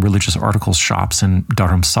visiting religious articles shops in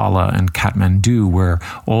Dharamsala and Kathmandu, where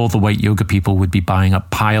all the white yoga people would be buying up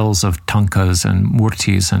piles of tankas and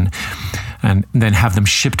murtis and then have them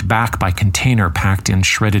shipped back by container packed in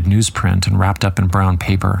shredded newsprint and wrapped up in brown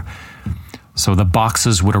paper. So the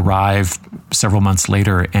boxes would arrive several months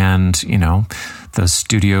later and, you know, the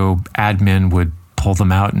studio admin would pull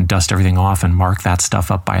them out and dust everything off and mark that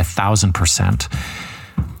stuff up by 1,000%.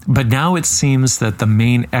 But now it seems that the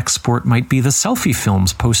main export might be the selfie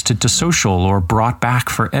films posted to social or brought back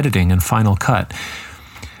for editing and final cut.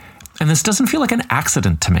 And this doesn't feel like an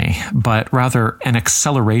accident to me, but rather an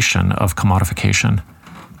acceleration of commodification.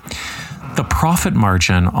 The profit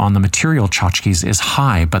margin on the material tchotchkes is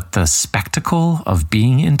high, but the spectacle of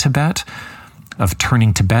being in Tibet, of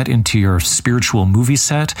turning Tibet into your spiritual movie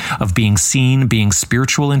set, of being seen being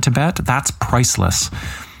spiritual in Tibet, that's priceless,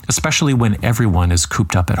 especially when everyone is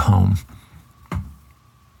cooped up at home.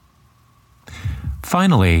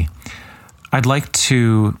 Finally, I'd like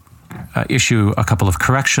to issue a couple of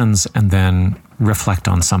corrections and then reflect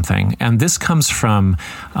on something. And this comes from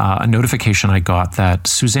a notification I got that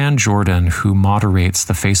Suzanne Jordan, who moderates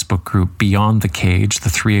the Facebook group Beyond the Cage, the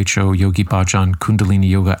 3HO Yogi Bhajan Kundalini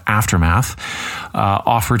Yoga Aftermath,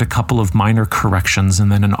 offered a couple of minor corrections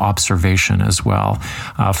and then an observation as well.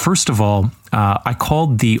 First of all, I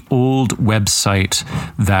called the old website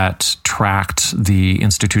that tracked the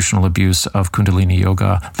institutional abuse of Kundalini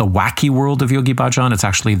Yoga the wacky world of Yogi Bhajan. It's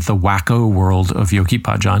actually the wacko world of Yogi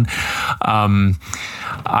Bhajan.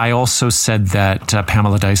 I also said that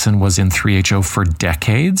Pamela Dyson was in 3HO for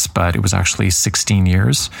decades, but it was actually 16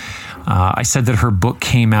 years. I said that her book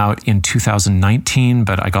came out in 2019,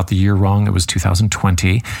 but I got the year wrong. It was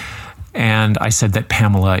 2020. And I said that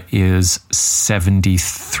Pamela is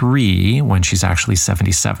 73 when she's actually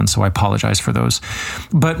 77. So I apologize for those.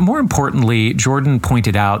 But more importantly, Jordan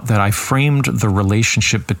pointed out that I framed the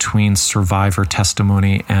relationship between survivor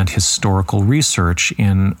testimony and historical research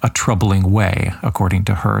in a troubling way, according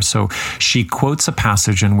to her. So she quotes a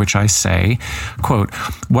passage in which I say, quote,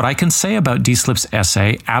 "What I can say about Deslippe's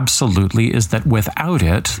essay absolutely is that without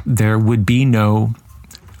it, there would be no...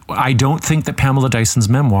 I don't think that Pamela Dyson's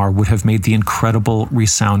memoir would have made the incredible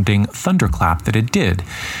resounding thunderclap that it did.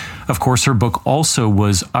 Of course, her book also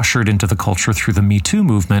was ushered into the culture through the Me Too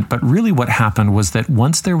movement, but really what happened was that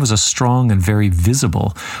once there was a strong and very visible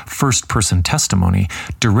first-person testimony,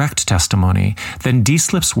 direct testimony, then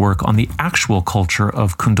Deslippe's work on the actual culture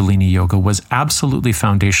of Kundalini Yoga was absolutely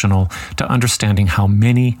foundational to understanding how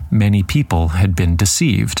many, many people had been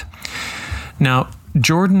deceived." Now,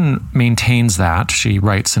 Jordan maintains that, she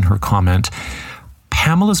writes in her comment,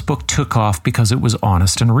 Pamela's book took off because it was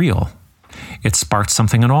honest and real. It sparked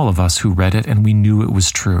something in all of us who read it, and we knew it was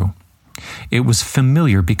true. It was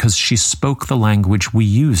familiar because she spoke the language we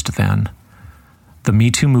used then. The Me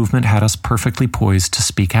Too movement had us perfectly poised to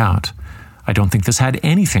speak out. I don't think this had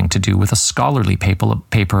anything to do with a scholarly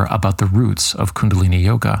paper about the roots of Kundalini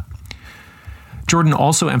Yoga. Jordan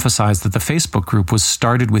also emphasized that the Facebook group was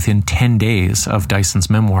started within 10 days of Dyson's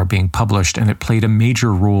memoir being published, and it played a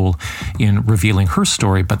major role in revealing her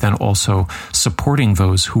story, but then also supporting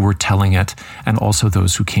those who were telling it and also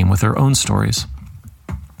those who came with their own stories.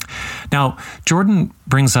 Now, Jordan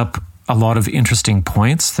brings up a lot of interesting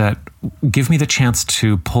points that give me the chance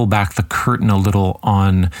to pull back the curtain a little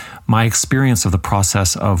on my experience of the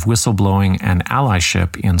process of whistleblowing and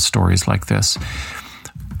allyship in stories like this.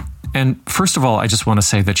 And first of all, I just want to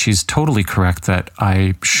say that she's totally correct that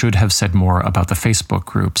I should have said more about the Facebook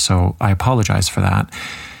group, so I apologize for that.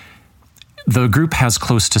 The group has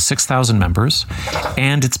close to 6,000 members,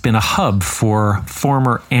 and it's been a hub for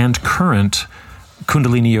former and current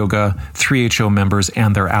Kundalini Yoga, 3HO members,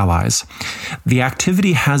 and their allies. The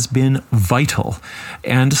activity has been vital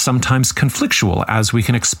and sometimes conflictual, as we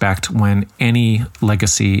can expect when any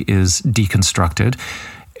legacy is deconstructed,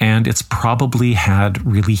 and it's probably had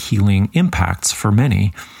really healing impacts for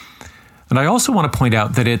many. And I also want to point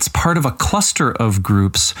out that it's part of a cluster of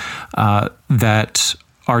groups that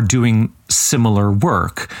are doing similar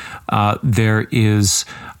work. There is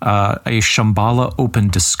a Shambhala open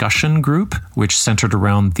discussion group, which centered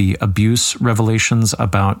around the abuse revelations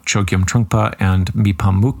about Chogyam Trungpa and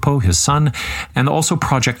Mipam Mukpo, his son, and also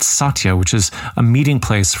Project Satya, which is a meeting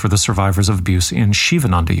place for the survivors of abuse in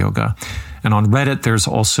Shivananda Yoga. And on Reddit, there's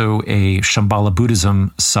also a Shambhala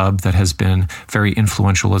Buddhism sub that has been very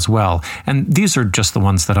influential as well. And these are just the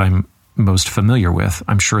ones that I'm most familiar with.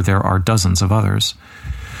 I'm sure there are dozens of others.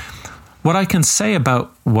 What I can say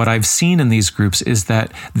about what I've seen in these groups is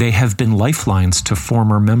that they have been lifelines to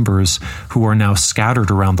former members who are now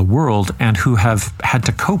scattered around the world and who have had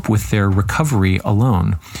to cope with their recovery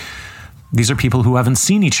alone. These are people who haven't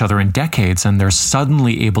seen each other in decades, and they're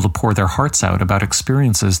suddenly able to pour their hearts out about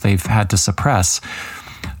experiences they've had to suppress.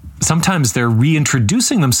 Sometimes they're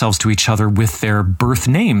reintroducing themselves to each other with their birth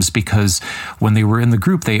names, because when they were in the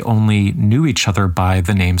group, they only knew each other by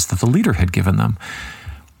the names that the leader had given them.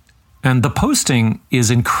 And the posting is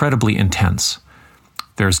incredibly intense.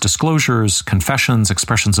 There's disclosures, confessions,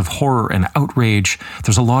 expressions of horror and outrage.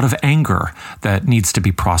 There's a lot of anger that needs to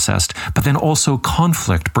be processed, but then also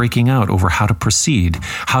conflict breaking out over how to proceed,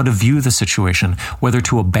 how to view the situation, whether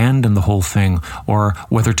to abandon the whole thing or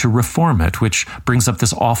whether to reform it, which brings up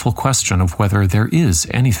this awful question of whether there is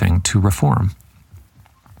anything to reform.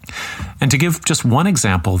 And to give just one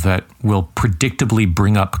example that will predictably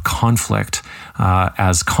bring up conflict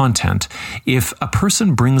as content, if a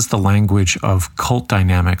person brings the language of cult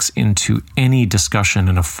dynamics into any discussion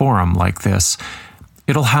in a forum like this,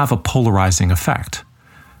 it'll have a polarizing effect.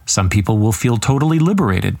 Some people will feel totally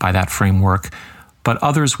liberated by that framework, but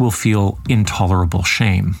others will feel intolerable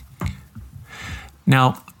shame.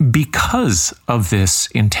 Now, because of this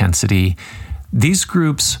intensity, these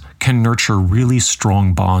groups can nurture really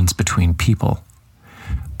strong bonds between people.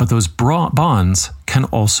 But those bonds can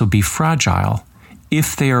also be fragile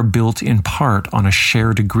if they are built in part on a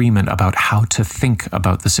shared agreement about how to think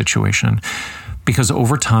about the situation. Because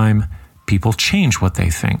over time, people change what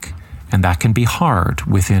they think, and that can be hard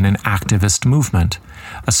within an activist movement,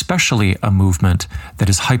 especially a movement that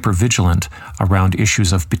is hypervigilant around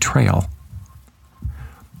issues of betrayal.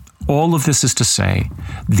 All of this is to say,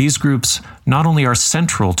 these groups not only are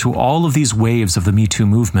central to all of these waves of the Me Too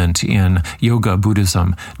movement in yoga,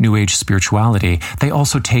 Buddhism, New Age spirituality, they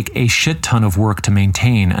also take a shit ton of work to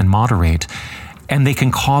maintain and moderate, and they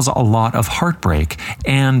can cause a lot of heartbreak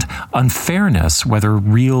and unfairness, whether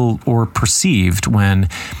real or perceived, when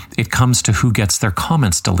it comes to who gets their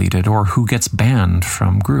comments deleted or who gets banned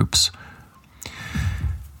from groups.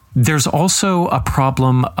 There's also a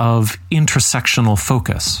problem of intersectional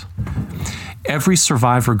focus. Every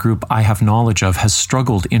survivor group I have knowledge of has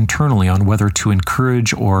struggled internally on whether to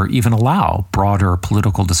encourage or even allow broader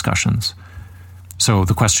political discussions. So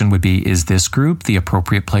the question would be, is this group the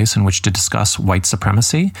appropriate place in which to discuss white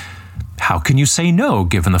supremacy? How can you say no,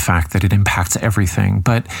 given the fact that it impacts everything?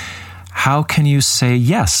 But how can you say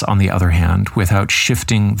yes, on the other hand, without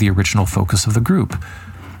shifting the original focus of the group?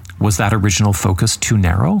 Was that original focus too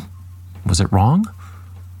narrow? Was it wrong?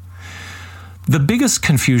 The biggest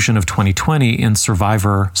confusion of 2020 in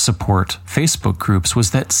survivor support Facebook groups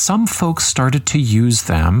was that some folks started to use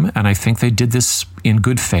them, and I think they did this in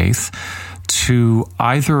good faith, to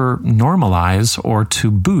either normalize or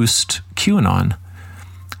to boost QAnon.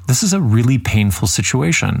 This is a really painful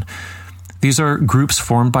situation. These are groups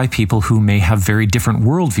formed by people who may have very different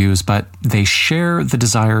worldviews, but they share the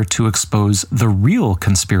desire to expose the real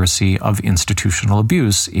conspiracy of institutional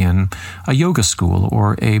abuse in a yoga school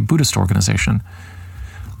or a Buddhist organization.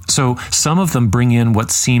 So some of them bring in what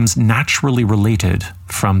seems naturally related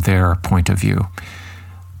from their point of view,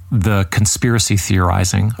 the conspiracy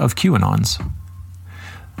theorizing of QAnons.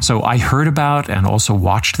 So I heard about and also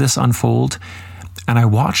watched this unfold, and I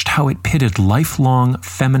watched how it pitted lifelong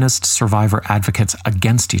feminist survivor advocates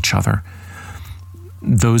against each other.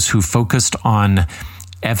 Those who focused on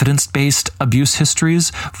evidence-based abuse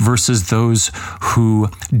histories versus those who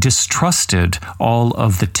distrusted all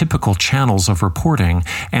of the typical channels of reporting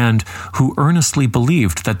and who earnestly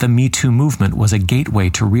believed that the Me Too movement was a gateway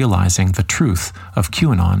to realizing the truth of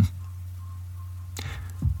QAnon.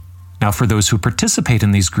 Now, for those who participate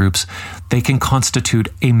in these groups, they can constitute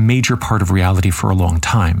a major part of reality for a long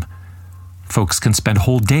time. Folks can spend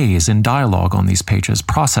whole days in dialogue on these pages,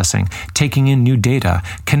 processing, taking in new data,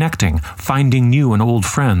 connecting, finding new and old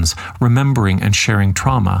friends, remembering and sharing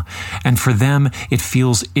trauma. And for them, it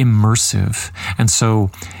feels immersive. And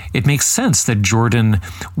so it makes sense that Jordan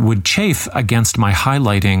would chafe against my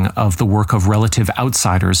highlighting of the work of relative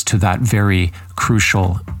outsiders to that very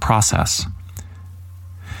crucial process.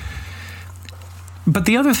 But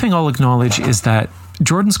the other thing I'll acknowledge is that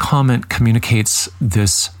Jordan's comment communicates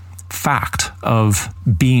this fact of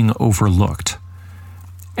being overlooked.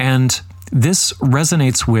 And this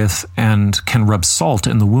resonates with and can rub salt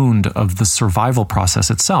in the wound of the survival process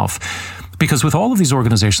itself. Because with all of these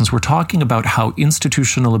organizations, we're talking about how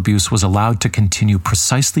institutional abuse was allowed to continue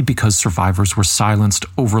precisely because survivors were silenced,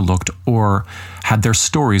 overlooked, or had their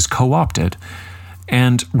stories co-opted.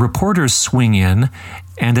 And reporters swing in,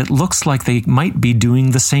 and it looks like they might be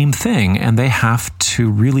doing the same thing, and they have to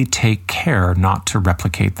really take care not to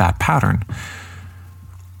replicate that pattern.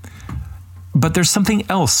 But there's something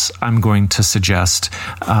else I'm going to suggest,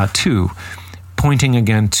 too, pointing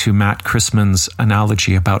again to Matt Chrisman's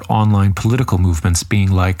analogy about online political movements being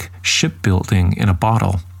like shipbuilding in a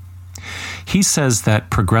bottle. He says that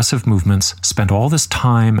progressive movements spend all this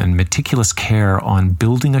time and meticulous care on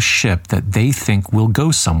building a ship that they think will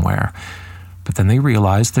go somewhere. But then they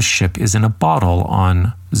realize the ship is in a bottle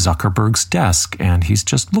on Zuckerberg's desk, and he's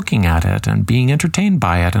just looking at it and being entertained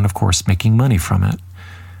by it and, of course, making money from it.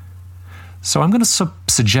 So I'm going to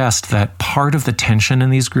suggest that part of the tension in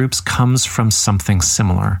these groups comes from something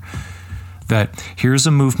similar. That here's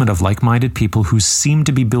a movement of like-minded people who seem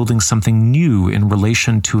to be building something new in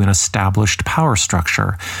relation to an established power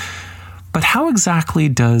structure. But how exactly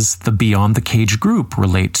does the Beyond the Cage group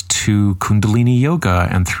relate to Kundalini Yoga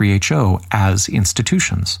and 3HO as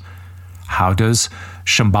institutions? How does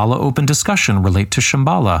Shambhala Open Discussion relate to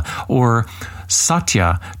Shambhala, or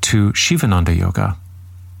Satya to Shivananda Yoga?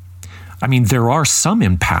 I mean, there are some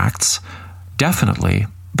impacts, definitely,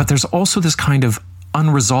 but there's also this kind of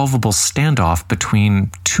unresolvable standoff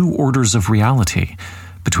between two orders of reality,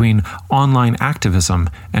 between online activism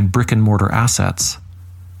and brick-and-mortar assets.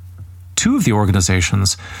 Two of the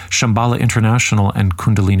organizations, Shambhala International and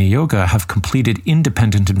Kundalini Yoga, have completed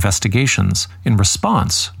independent investigations in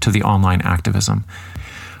response to the online activism.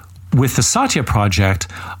 With the Satya Project,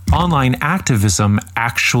 online activism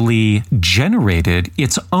actually generated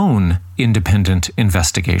its own independent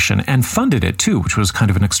investigation and funded it too, which was kind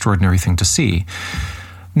of an extraordinary thing to see.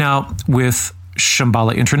 Now, with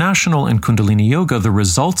Shambhala International and Kundalini Yoga, the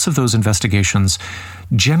results of those investigations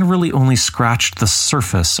generally only scratched the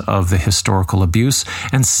surface of the historical abuse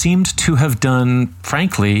and seemed to have done,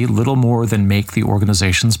 frankly, little more than make the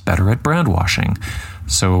organizations better at brand washing.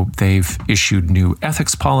 So they've issued new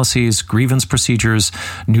ethics policies, grievance procedures,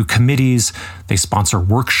 new committees. They sponsor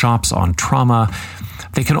workshops on trauma.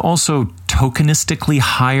 They can also tokenistically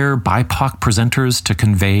hire BIPOC presenters to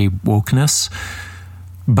convey wokeness.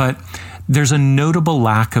 But there's a notable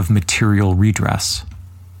lack of material redress.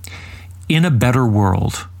 In a better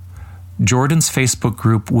world, Jordan's Facebook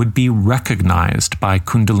group would be recognized by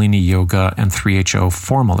Kundalini Yoga and 3HO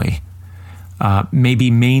formally.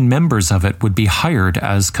 Maybe main members of it would be hired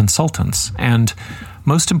as consultants, and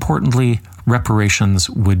most importantly, reparations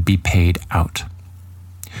would be paid out.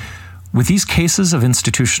 With these cases of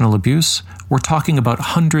institutional abuse, we're talking about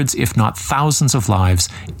hundreds, if not thousands of lives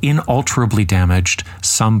inalterably damaged,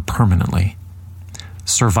 some permanently.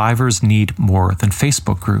 Survivors need more than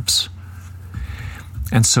Facebook groups.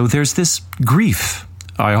 And so there's this grief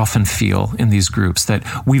I often feel in these groups that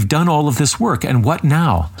we've done all of this work, and what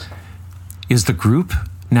now? Is the group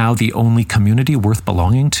now the only community worth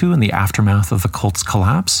belonging to in the aftermath of the cult's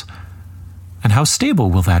collapse? And how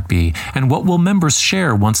stable will that be? And what will members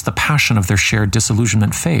share once the passion of their shared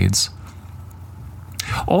disillusionment fades?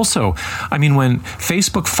 Also, I mean, when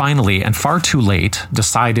Facebook finally, and far too late,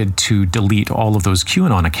 decided to delete all of those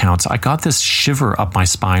QAnon accounts, I got this shiver up my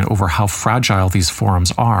spine over how fragile these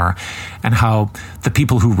forums are and how the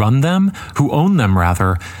people who run them, who own them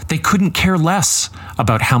rather, they couldn't care less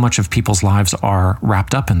about how much of people's lives are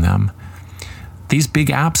wrapped up in them. These big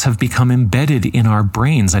apps have become embedded in our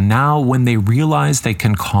brains, and now when they realize they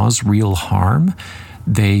can cause real harm,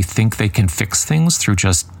 they think they can fix things through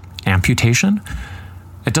just amputation.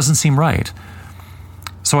 It doesn't seem right.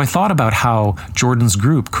 So I thought about how Jordan's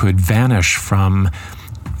group could vanish from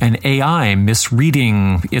an AI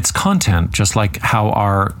misreading its content, just like how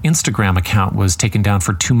our Instagram account was taken down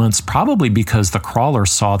for 2 months, probably because the crawler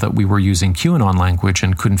saw that we were using QAnon language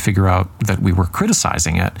and couldn't figure out that we were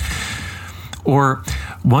criticizing it. Or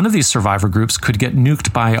one of these survivor groups could get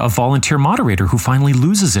nuked by a volunteer moderator who finally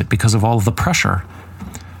loses it because of all of the pressure.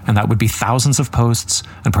 And that would be thousands of posts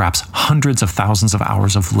and perhaps hundreds of thousands of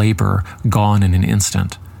hours of labor gone in an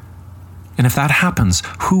instant. And if that happens,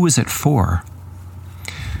 who is it for?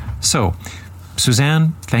 So,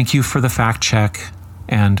 Suzanne, thank you for the fact check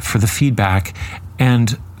and for the feedback.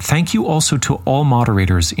 And thank you also to all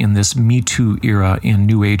moderators in this Me Too era in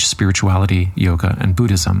New Age spirituality, yoga, and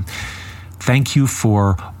Buddhism. Thank you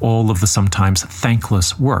for all of the sometimes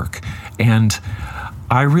thankless work. And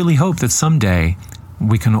I really hope that someday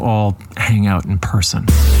we can all hang out in person.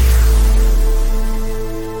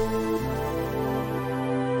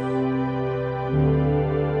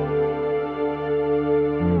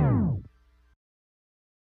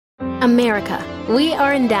 America. We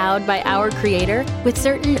are endowed by our Creator with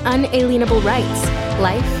certain unalienable rights: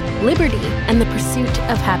 life, liberty, and the pursuit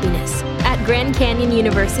of happiness. At Grand Canyon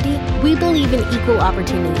University, we believe in equal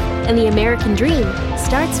opportunity, and the American dream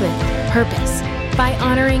starts with purpose. By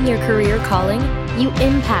honoring your career calling, you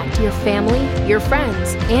impact your family, your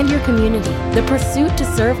friends, and your community. The pursuit to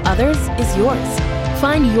serve others is yours.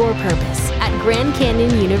 Find your purpose at Grand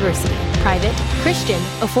Canyon University. Private, Christian,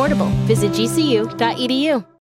 affordable. Visit gcu.edu.